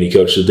think any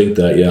coach should think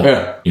that,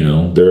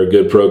 they're a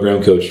good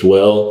program, coached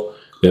well.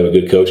 They have a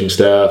good coaching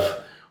staff.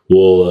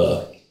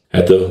 we'll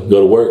have to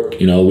go to work.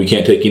 We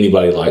can't take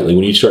anybody lightly.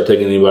 When you start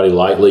taking anybody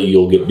lightly,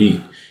 you'll get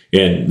beat.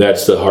 And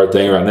that's the hard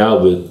thing right now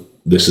with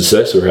the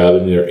success we're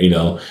having.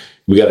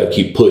 We got to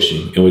keep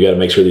pushing, and we got to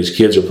make sure these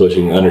kids are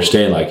pushing and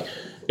understand, like,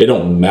 it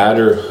don't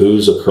matter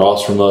who's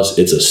across from us.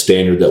 It's a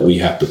standard that we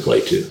have to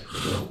play to.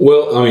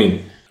 Well, I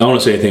mean, I don't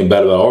want to say anything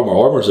bad about Ardmore.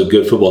 Ardmore's a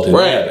good football team.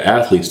 Right. They have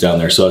athletes down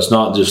there. So it's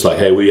not just like,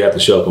 hey, we have to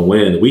show up and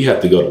win. We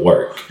have to go to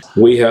work.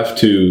 We have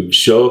to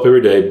show up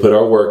every day, put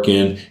our work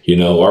in.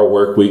 Our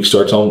work week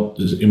starts on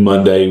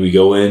Monday. We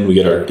go in, we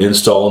get our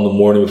install in the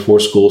morning before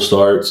school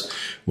starts.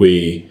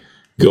 We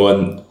go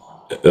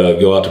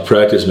out to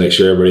practice, make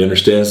sure everybody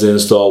understands the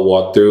install,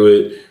 walk through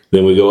it.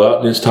 Then we go out,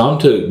 and it's time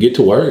to get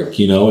to work,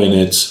 and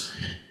it's,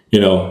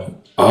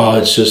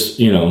 it's just,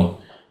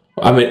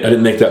 I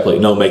didn't make that play.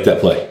 No, make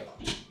that play.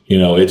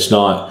 It's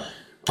not,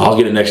 I'll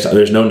get it next time.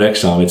 There's no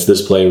next time. It's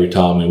this play every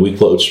time. And we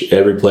coach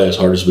every play as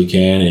hard as we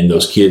can. And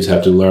those kids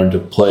have to learn to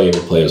play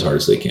every play as hard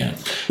as they can.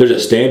 There's a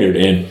standard.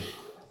 And,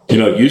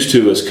 used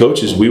to, as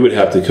coaches, we would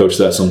have to coach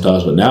that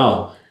sometimes. But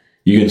now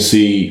you can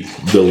see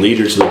the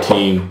leaders of the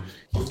team,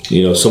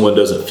 someone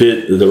doesn't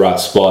fit the right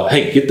spot.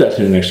 Hey, get that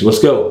to the next. Let's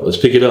go. Let's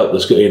pick it up.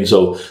 Let's go. And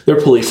so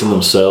they're policing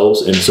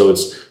themselves. And so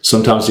it's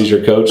sometimes these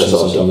are coached and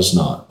sometimes it's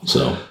not.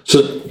 So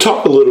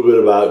talk a little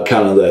bit about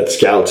kind of that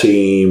scout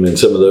team and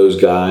some of those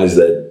guys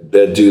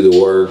that do the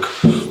work.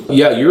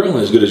 Yeah, you're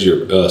only as good as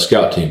your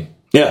scout team.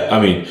 Yeah. I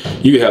mean,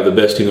 you can have the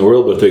best team in the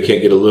world, but if they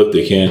can't get a look,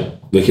 they're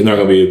not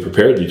going to be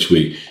prepared each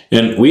week.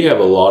 And we have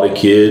a lot of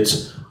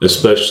kids,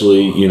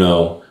 especially,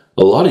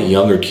 a lot of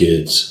younger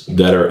kids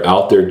that are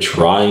out there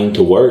trying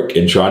to work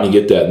and trying to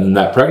get that. And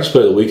that practice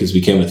play of the week has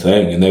become a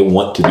thing, and they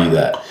want to be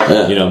that.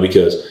 Yeah.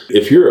 Because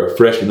if you're a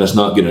freshman that's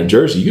not getting a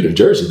jersey, you get a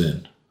jersey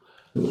then.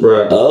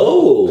 Right.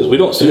 Oh. Because we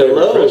don't see that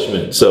with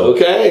freshmen. So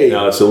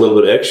now it's a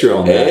little bit extra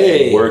on that.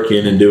 And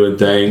working and doing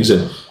things.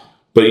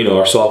 But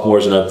our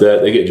sophomores and up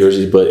that, they get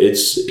jerseys. But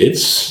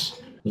it's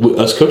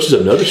us coaches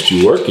have noticed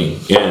you working.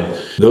 And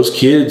those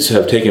kids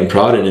have taken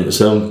pride in it.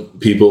 Some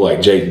people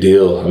like Jake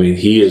Dill, I mean,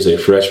 he is a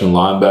freshman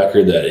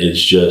linebacker that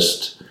is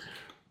just,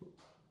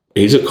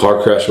 he's a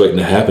car crash waiting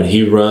to happen.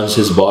 He runs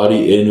his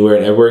body anywhere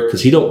and everywhere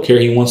because he don't care.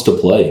 He wants to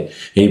play.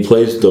 And he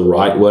plays the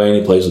right way, and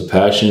he plays with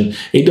passion.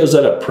 He does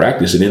that at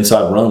practice. An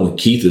inside run when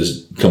Keith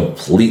is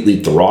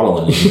completely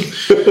throttling him.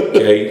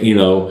 Okay,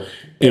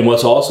 and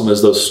what's awesome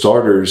is those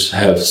starters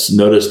have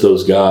noticed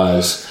those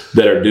guys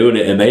that are doing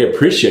it, and they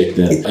appreciate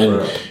them.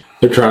 And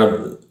they're trying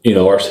to,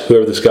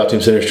 whoever the scout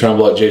team center is trying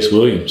to block Jace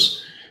Williams.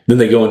 Then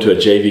they go into a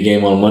JV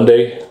game on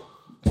Monday.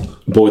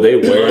 Boy, they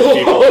wear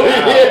people out.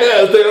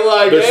 Yeah, they're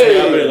like,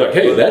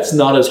 hey, that's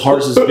not as hard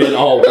as it's been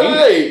all week.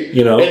 Right.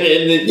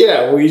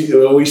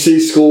 And we see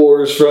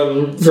scores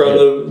from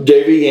the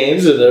JV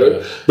games and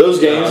those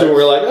games, and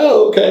we're like,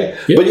 oh, okay.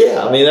 Yeah. But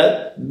I mean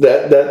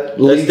that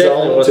leads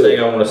definitely one thing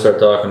I want to start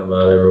talking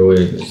about every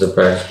week is the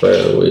practice player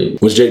of the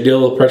week. Was Jake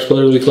Dill a practice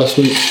player of the week last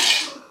week?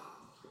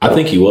 I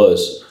think he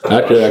was.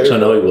 Actually, I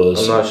know he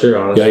was. I'm not sure,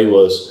 honestly. Yeah, he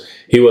was.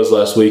 He was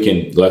last week,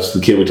 and that's the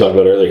kid we talked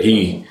about earlier.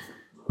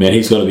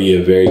 He's going to be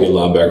a very good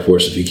linebacker for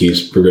us if he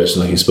keeps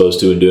progressing like he's supposed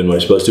to and doing what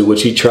he's supposed to,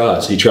 which he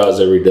tries. He tries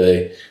every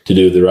day to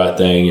do the right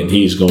thing, and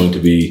he's going to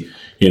be,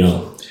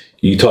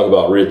 you talk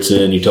about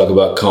Ritson, you talk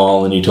about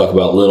Colin, you talk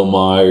about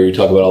Littlemeyer, you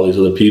talk about all these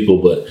other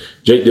people, but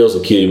Jake Dill's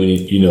a kid when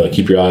you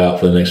keep your eye out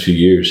for the next few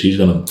years. He's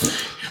going to,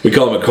 we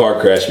call him a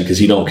car crash because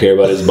he don't care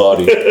about his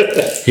body.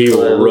 He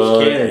will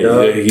run.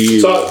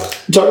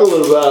 Talk a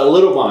little about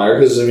Littlemeyer,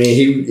 because I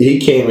mean he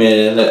came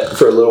in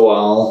for a little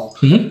while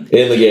in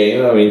the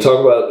game. I mean, talk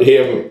about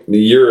him.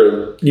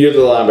 You're the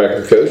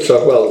linebacker coach.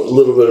 Talk about a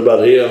little bit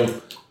about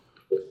him.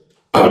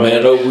 I mean, I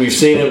know we've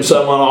seen him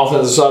some on the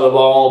offensive side of the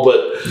ball,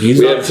 but we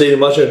haven't seen him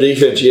much on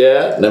defense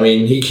yet. I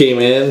mean, he came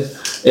in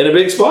a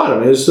big spot. I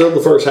mean, it was still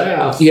the first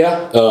half.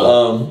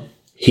 Yeah.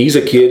 He's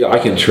a kid I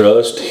can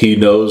trust. He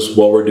knows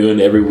what we're doing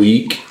every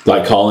week,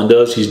 like Colin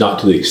does. He's not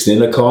to the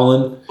extent of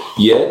Colin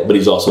yet, but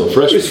he's also a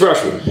freshman. He's a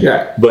freshman,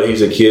 yeah. But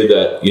he's a kid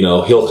that,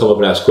 he'll come up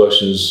and ask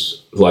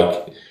questions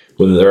like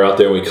when they're out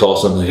there and we call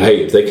something,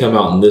 hey, if they come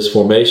out in this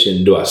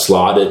formation, do I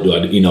slide it? Do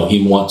I,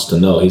 he wants to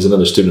know. He's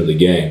another student of the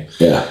game.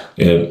 Yeah.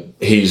 And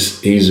he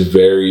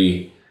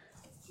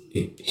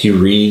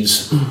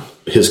reads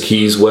his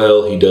keys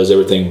well. He does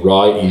everything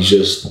right. He's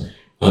just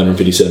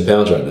 157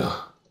 pounds right now.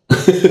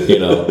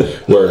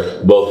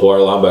 Where both of our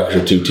linebackers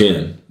are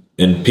 210,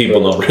 and people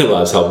don't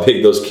realize how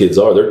big those kids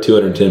are. They're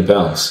 210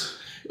 pounds.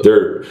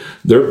 They're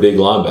big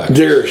linebackers.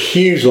 They're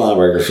huge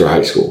linebackers for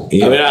high school.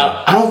 Yeah. I mean,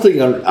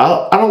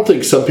 I don't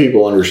think some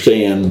people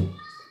understand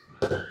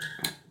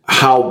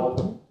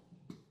how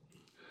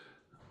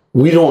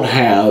we don't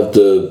have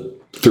the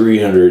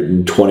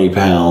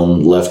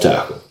 320-pound left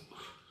tackle.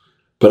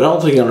 But I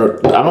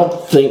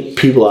don't think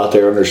people out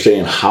there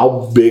understand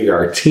how big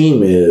our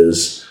team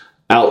is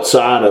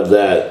outside of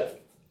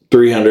that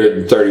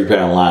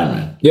 330-pound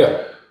lineman.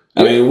 Yeah.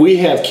 I mean, we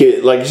have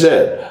kids, like you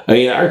said,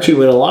 our 2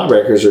 middle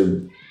linebackers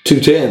are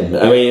 210.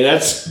 I mean,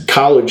 that's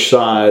college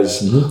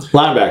size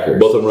linebackers.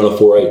 Both of them run a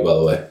 4.8, by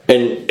the way.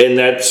 And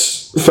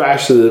that's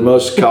faster than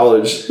most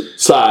college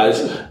size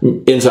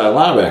inside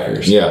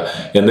linebackers.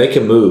 Yeah, and they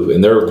can move,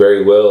 and they're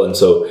very well. And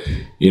so,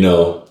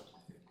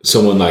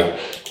 someone like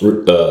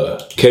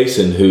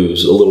Kaysen,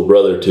 who's a little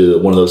brother to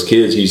one of those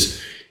kids,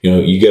 he's,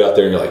 you get out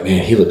there and you're like,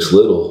 man, he looks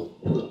little,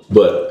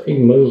 but he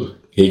can move.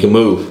 He can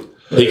move.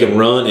 He can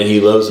run, and he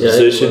loves the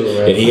position,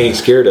 and he ain't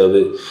scared of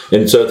it.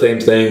 And so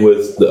same thing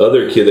with the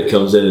other kid that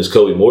comes in is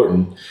Kobe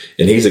Morton,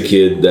 and he's a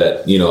kid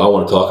that, I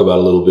want to talk about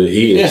a little bit.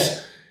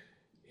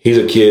 He's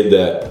a kid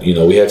that,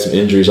 we had some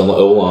injuries on the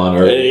O-line.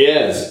 And he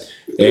has.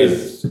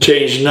 And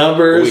changed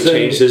numbers. We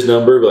changed his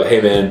number, but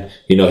hey, man,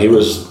 he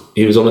was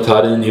on the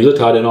tight end. He was a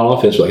tight end on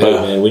offense. Like, hey,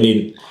 man,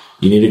 you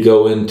need to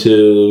go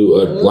into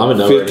a lineman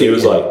number. 50, and he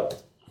was like,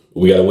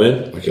 we got to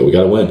win? Okay, we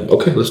got to win.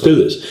 Okay, let's do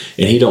this.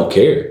 And he don't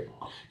care.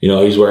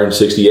 He's wearing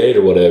 68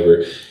 or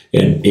whatever.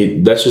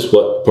 And that's just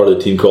what part of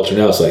the team culture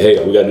now. It's like,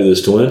 hey, we got to do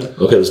this to win.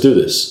 Okay, let's do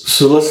this.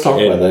 So let's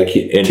talk about that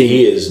kid. And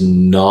he is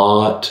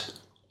not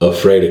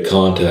afraid of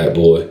contact,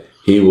 boy.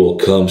 He will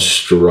come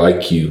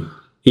strike you.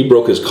 He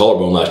broke his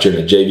collarbone last year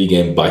in a JV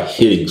game by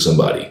hitting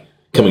somebody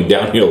coming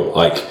downhill.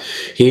 Like,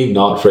 he's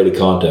not afraid of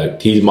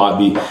contact. He might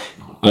be.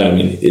 I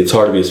mean, it's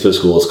hard to be as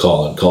physical as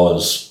Colin.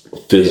 Colin's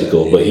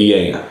physical, but he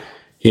ain't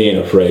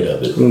afraid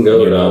of it.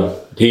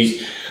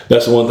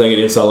 That's the one thing an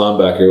inside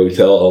linebacker we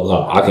tell all the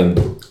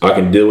time. I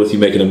can deal with you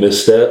making a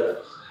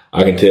misstep.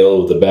 I can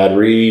deal with a bad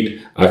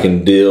read. I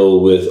can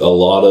deal with a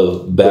lot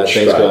of bad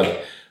things going.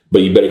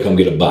 But you better come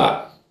get a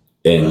bite.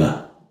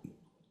 And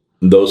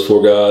those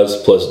 4 guys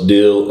plus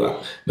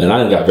Dill, man, I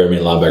didn't got very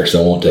many linebackers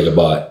that won't take a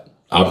bite.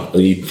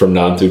 I'm from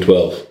 9 through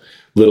 12.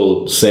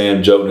 Little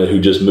Sam Jokna,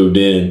 who just moved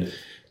in,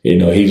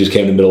 he just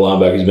came to middle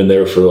linebacker. He's been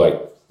there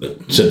for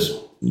since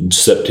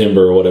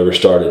September or whatever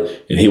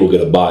started, and he will get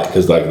a bite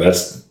because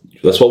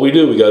that's what we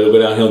do. We got to go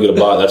downhill and get a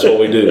bite. That's what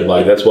we do.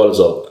 That's what it's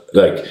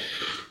like.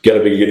 Got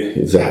to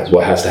be. That's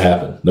what has to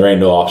happen. There ain't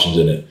no options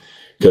in it.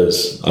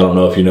 Because I don't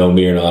know if you know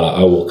me or not.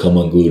 I will come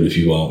unglued if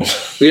you won't.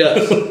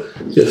 Yes,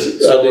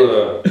 I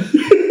do.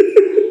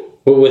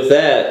 Well, with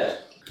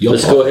that,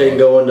 let's go ahead and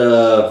go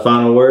into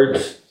final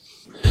words.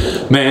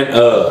 Man,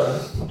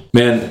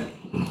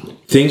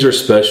 things are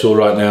special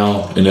right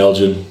now in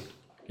Elgin,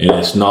 and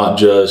it's not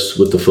just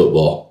with the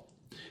football.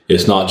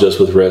 It's not just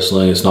with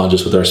wrestling. It's not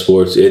just with our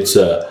sports. It's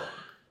a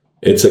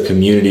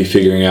community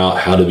figuring out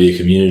how to be a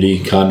community,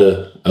 kind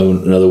of.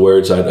 In other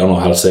words, I don't know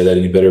how to say that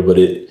any better, but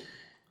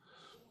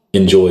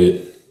enjoy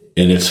it,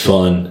 and it's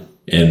fun,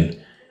 and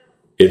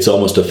it's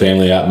almost a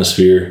family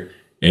atmosphere.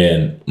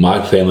 And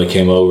my family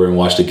came over and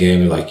watched the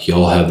game, and like,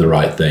 y'all have the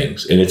right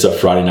things. And it's a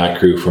Friday night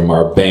crew, from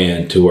our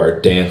band to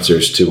our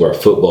dancers to our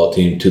football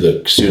team to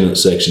the student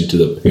section to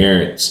the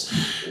parents.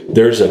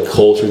 There's a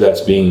culture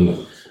that's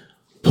being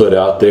put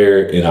out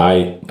there, and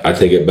I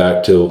take it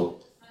back to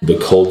the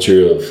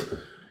culture of,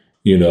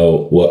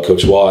 what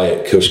Coach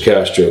Wyatt, Coach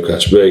Castro,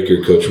 Coach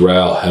Baker, Coach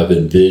Rao have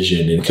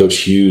envisioned, and Coach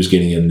Hughes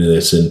getting into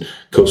this, and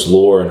Coach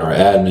Laura and our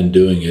admin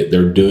doing it.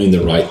 They're doing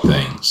the right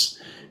things,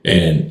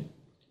 and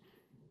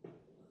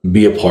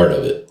be a part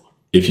of it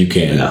if you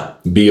can. Yeah.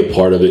 Be a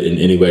part of it in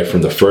any way,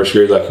 from the first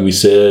grade, like we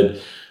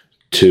said,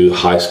 to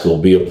high school.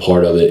 Be a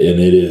part of it, and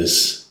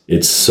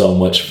it's so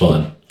much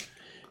fun.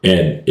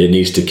 And it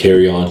needs to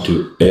carry on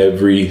to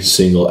every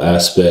single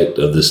aspect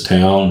of this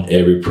town,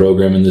 every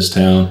program in this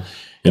town.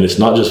 And it's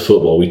not just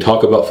football. We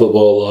talk about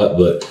football a lot,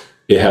 but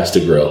it has to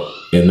grow.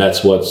 And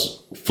that's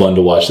what's fun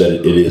to watch, that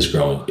it is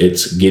growing.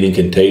 It's getting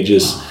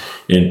contagious,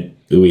 and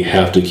we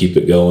have to keep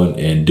it going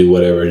and do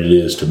whatever it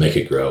is to make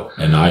it grow.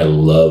 And I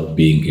love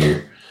being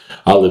here.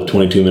 I live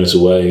 22 minutes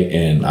away,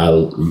 and I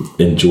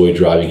enjoy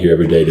driving here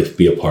every day to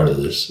be a part of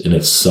this. And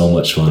it's so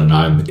much fun, and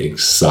I'm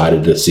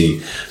excited to see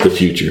the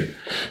future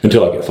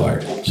until I get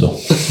fired. So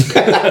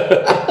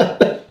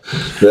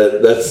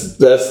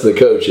that's the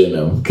coach in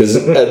them, because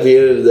at the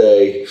end of the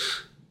day,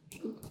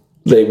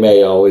 they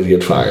may always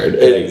get fired.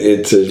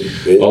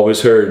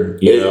 Always heard,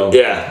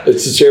 yeah,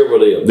 it's a terrible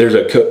deal. There's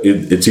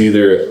it's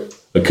either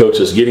a coach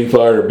that's getting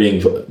fired or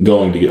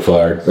going to get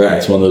fired. Right.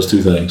 It's one of those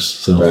two things.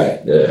 So.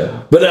 Right.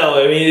 Yeah. But no,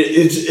 I mean,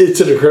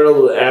 it's an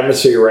incredible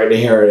atmosphere right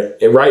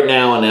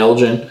now in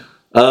Elgin.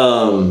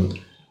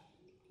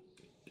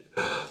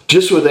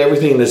 Just with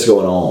everything that's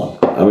going on.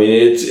 I mean,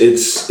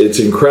 it's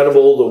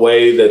incredible the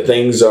way that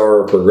things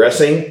are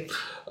progressing.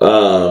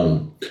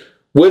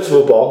 With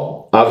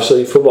football,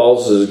 obviously, football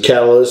is a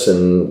catalyst,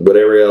 and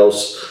whatever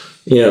else,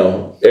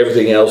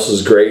 everything else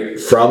is great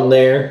from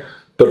there.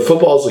 But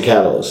football is a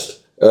catalyst.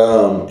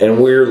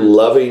 And we're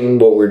loving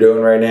what we're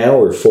doing right now.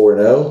 We're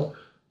 4-0.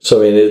 So,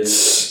 I mean,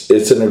 it's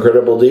an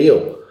incredible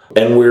deal.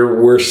 And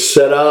we're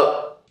set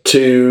up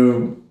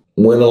to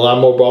win a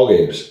lot more ball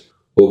games.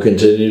 We'll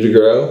continue to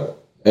grow.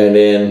 And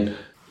then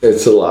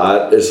it's a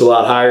lot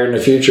higher in the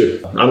future.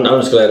 I'm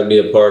just glad to be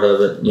a part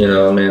of it.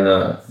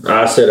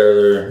 I said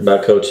earlier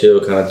about Coach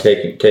Hill kind of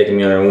taking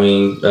me under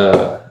wing,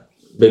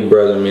 big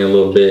brother me a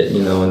little bit,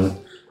 and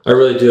I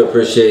really do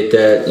appreciate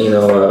that. You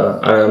know,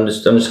 I'm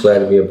just glad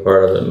to be a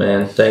part of it,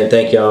 man.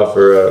 Thank y'all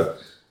for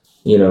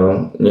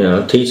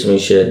teaching me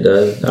shit,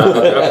 Doug.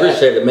 I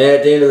appreciate it, man.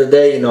 At the end of the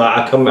day, you know,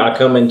 I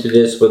come into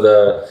this with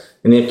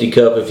an empty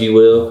cup, if you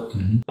will.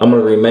 Mm-hmm. I'm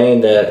gonna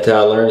remain that till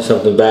I learn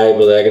something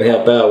valuable that I can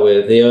help out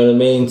with. You know what I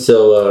mean?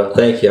 So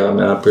thank y'all,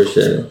 man. I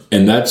appreciate it.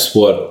 And that's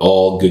what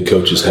all good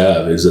coaches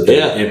have, is that they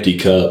have an empty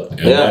cup. And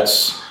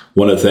that's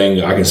one of the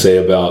things I can say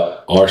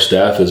about our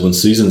staff is when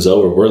season's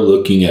over, we're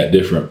looking at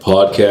different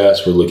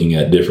podcasts, we're looking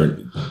at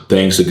different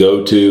things to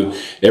go to.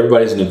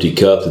 Everybody's an empty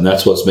cup, and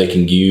that's what's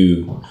making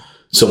you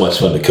so much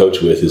fun to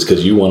coach with, is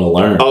because you want to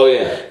learn. Oh,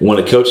 yeah. When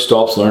a coach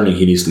stops learning,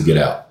 he needs to get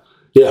out.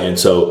 Yeah. And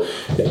so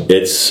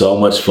it's so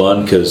much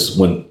fun, because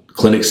when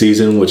clinic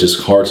season, which is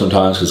hard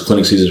sometimes because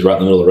clinic season is right in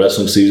the middle of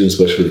wrestling season,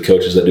 especially for the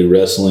coaches that do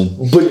wrestling.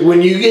 But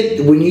when you get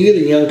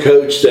a young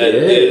coach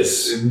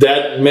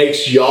that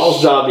makes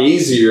y'all's job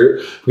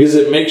easier, because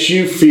it makes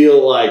you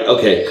feel like,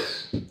 okay,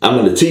 I'm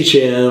going to teach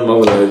him. I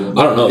don't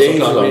know.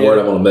 Sometimes I'm worried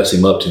I'm going to mess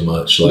him up too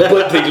much.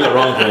 Like, teaching the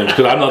wrong things,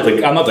 because I'm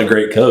not the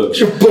great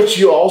coach. But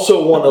you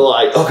also want to,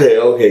 like,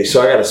 okay.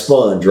 So I got a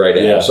sponge right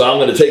now. Yeah. So I'm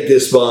going to take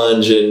this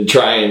sponge and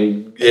try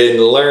and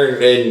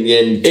learn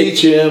and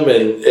teach him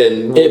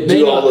and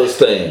do all those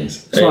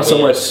things. It's not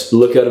so much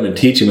look at him and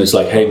teach him. It's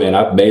like, hey man,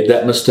 I've made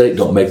that mistake.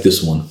 Don't make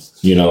this one.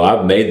 You know,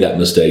 I've made that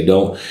mistake.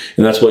 And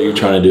that's what you're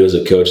trying to do as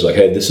a coach. Like,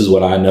 hey, this is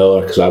what I know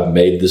because I've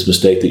made this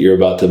mistake that you're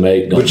about to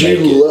make. But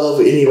you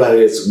love anybody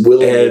that's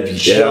willing to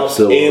jump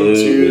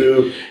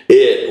into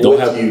it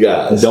with you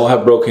guys. Don't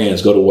have broke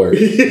hands. Go to work.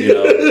 You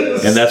know,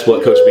 and that's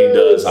what Coach Bean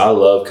does. I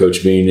love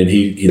Coach Bean, and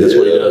he that's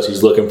what he does.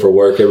 He's looking for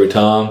work every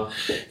time,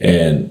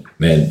 and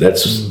man,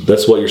 that's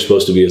what you're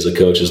supposed to be as a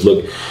coach. Is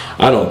look,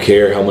 I don't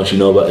care how much you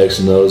know about X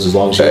and O's, as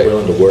long as you're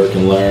willing to work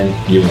and learn,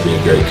 you're gonna be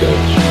a great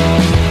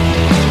coach.